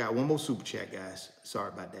 Looks like I got one more super chat, guys. Sorry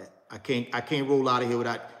about that. I can't roll out of here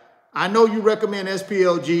without. I know you recommend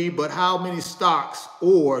SPLG, but how many stocks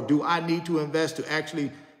or do I need to invest to actually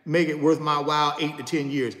make it worth my while 8 to 10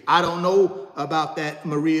 years? I don't know about that,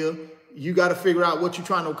 Maria. You got to figure out what you're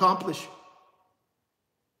trying to accomplish.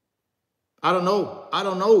 I don't know. I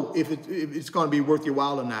don't know if it's going to be worth your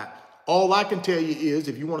while or not. All I can tell you is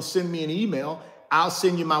if you want to send me an email, I'll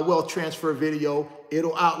send you my wealth transfer video.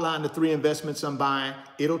 It'll outline the 3 investments I'm buying.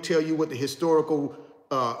 It'll tell you what the historical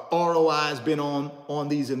ROI has been on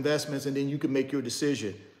these investments, and then you can make your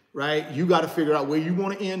decision, right? You got to figure out where you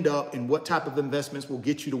want to end up and what type of investments will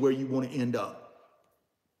get you to where you want to end up,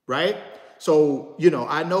 right? So, you know,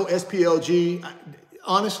 I know SPLG,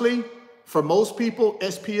 honestly, for most people,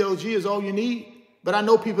 SPLG is all you need. But I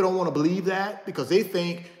know people don't want to believe that because they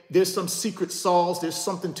think there's some secret sauce, there's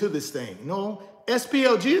something to this thing. No,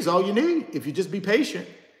 SPLG is all you need if you just be patient.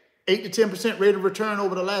 8 to 10% rate of return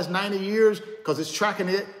over the last 90 years because it's tracking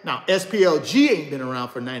it. Now, SPLG ain't been around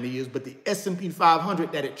for 90 years, but the S&P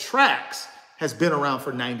 500 that it tracks has been around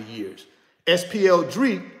for 90 years.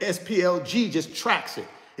 SPLG just tracks it.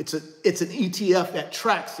 It's an ETF that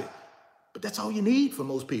tracks it. But that's all you need for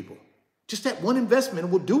most people. Just that one investment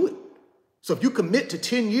will do it. So if you commit to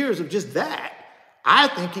 10 years of just that, I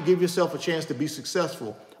think you give yourself a chance to be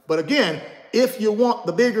successful. But again, if you want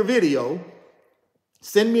the bigger video,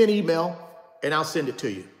 send me an email and I'll send it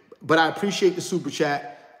to you. But I appreciate the super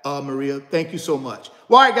chat, Maria. Thank you so much.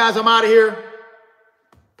 Well, all right, guys, I'm out of here.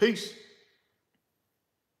 Peace.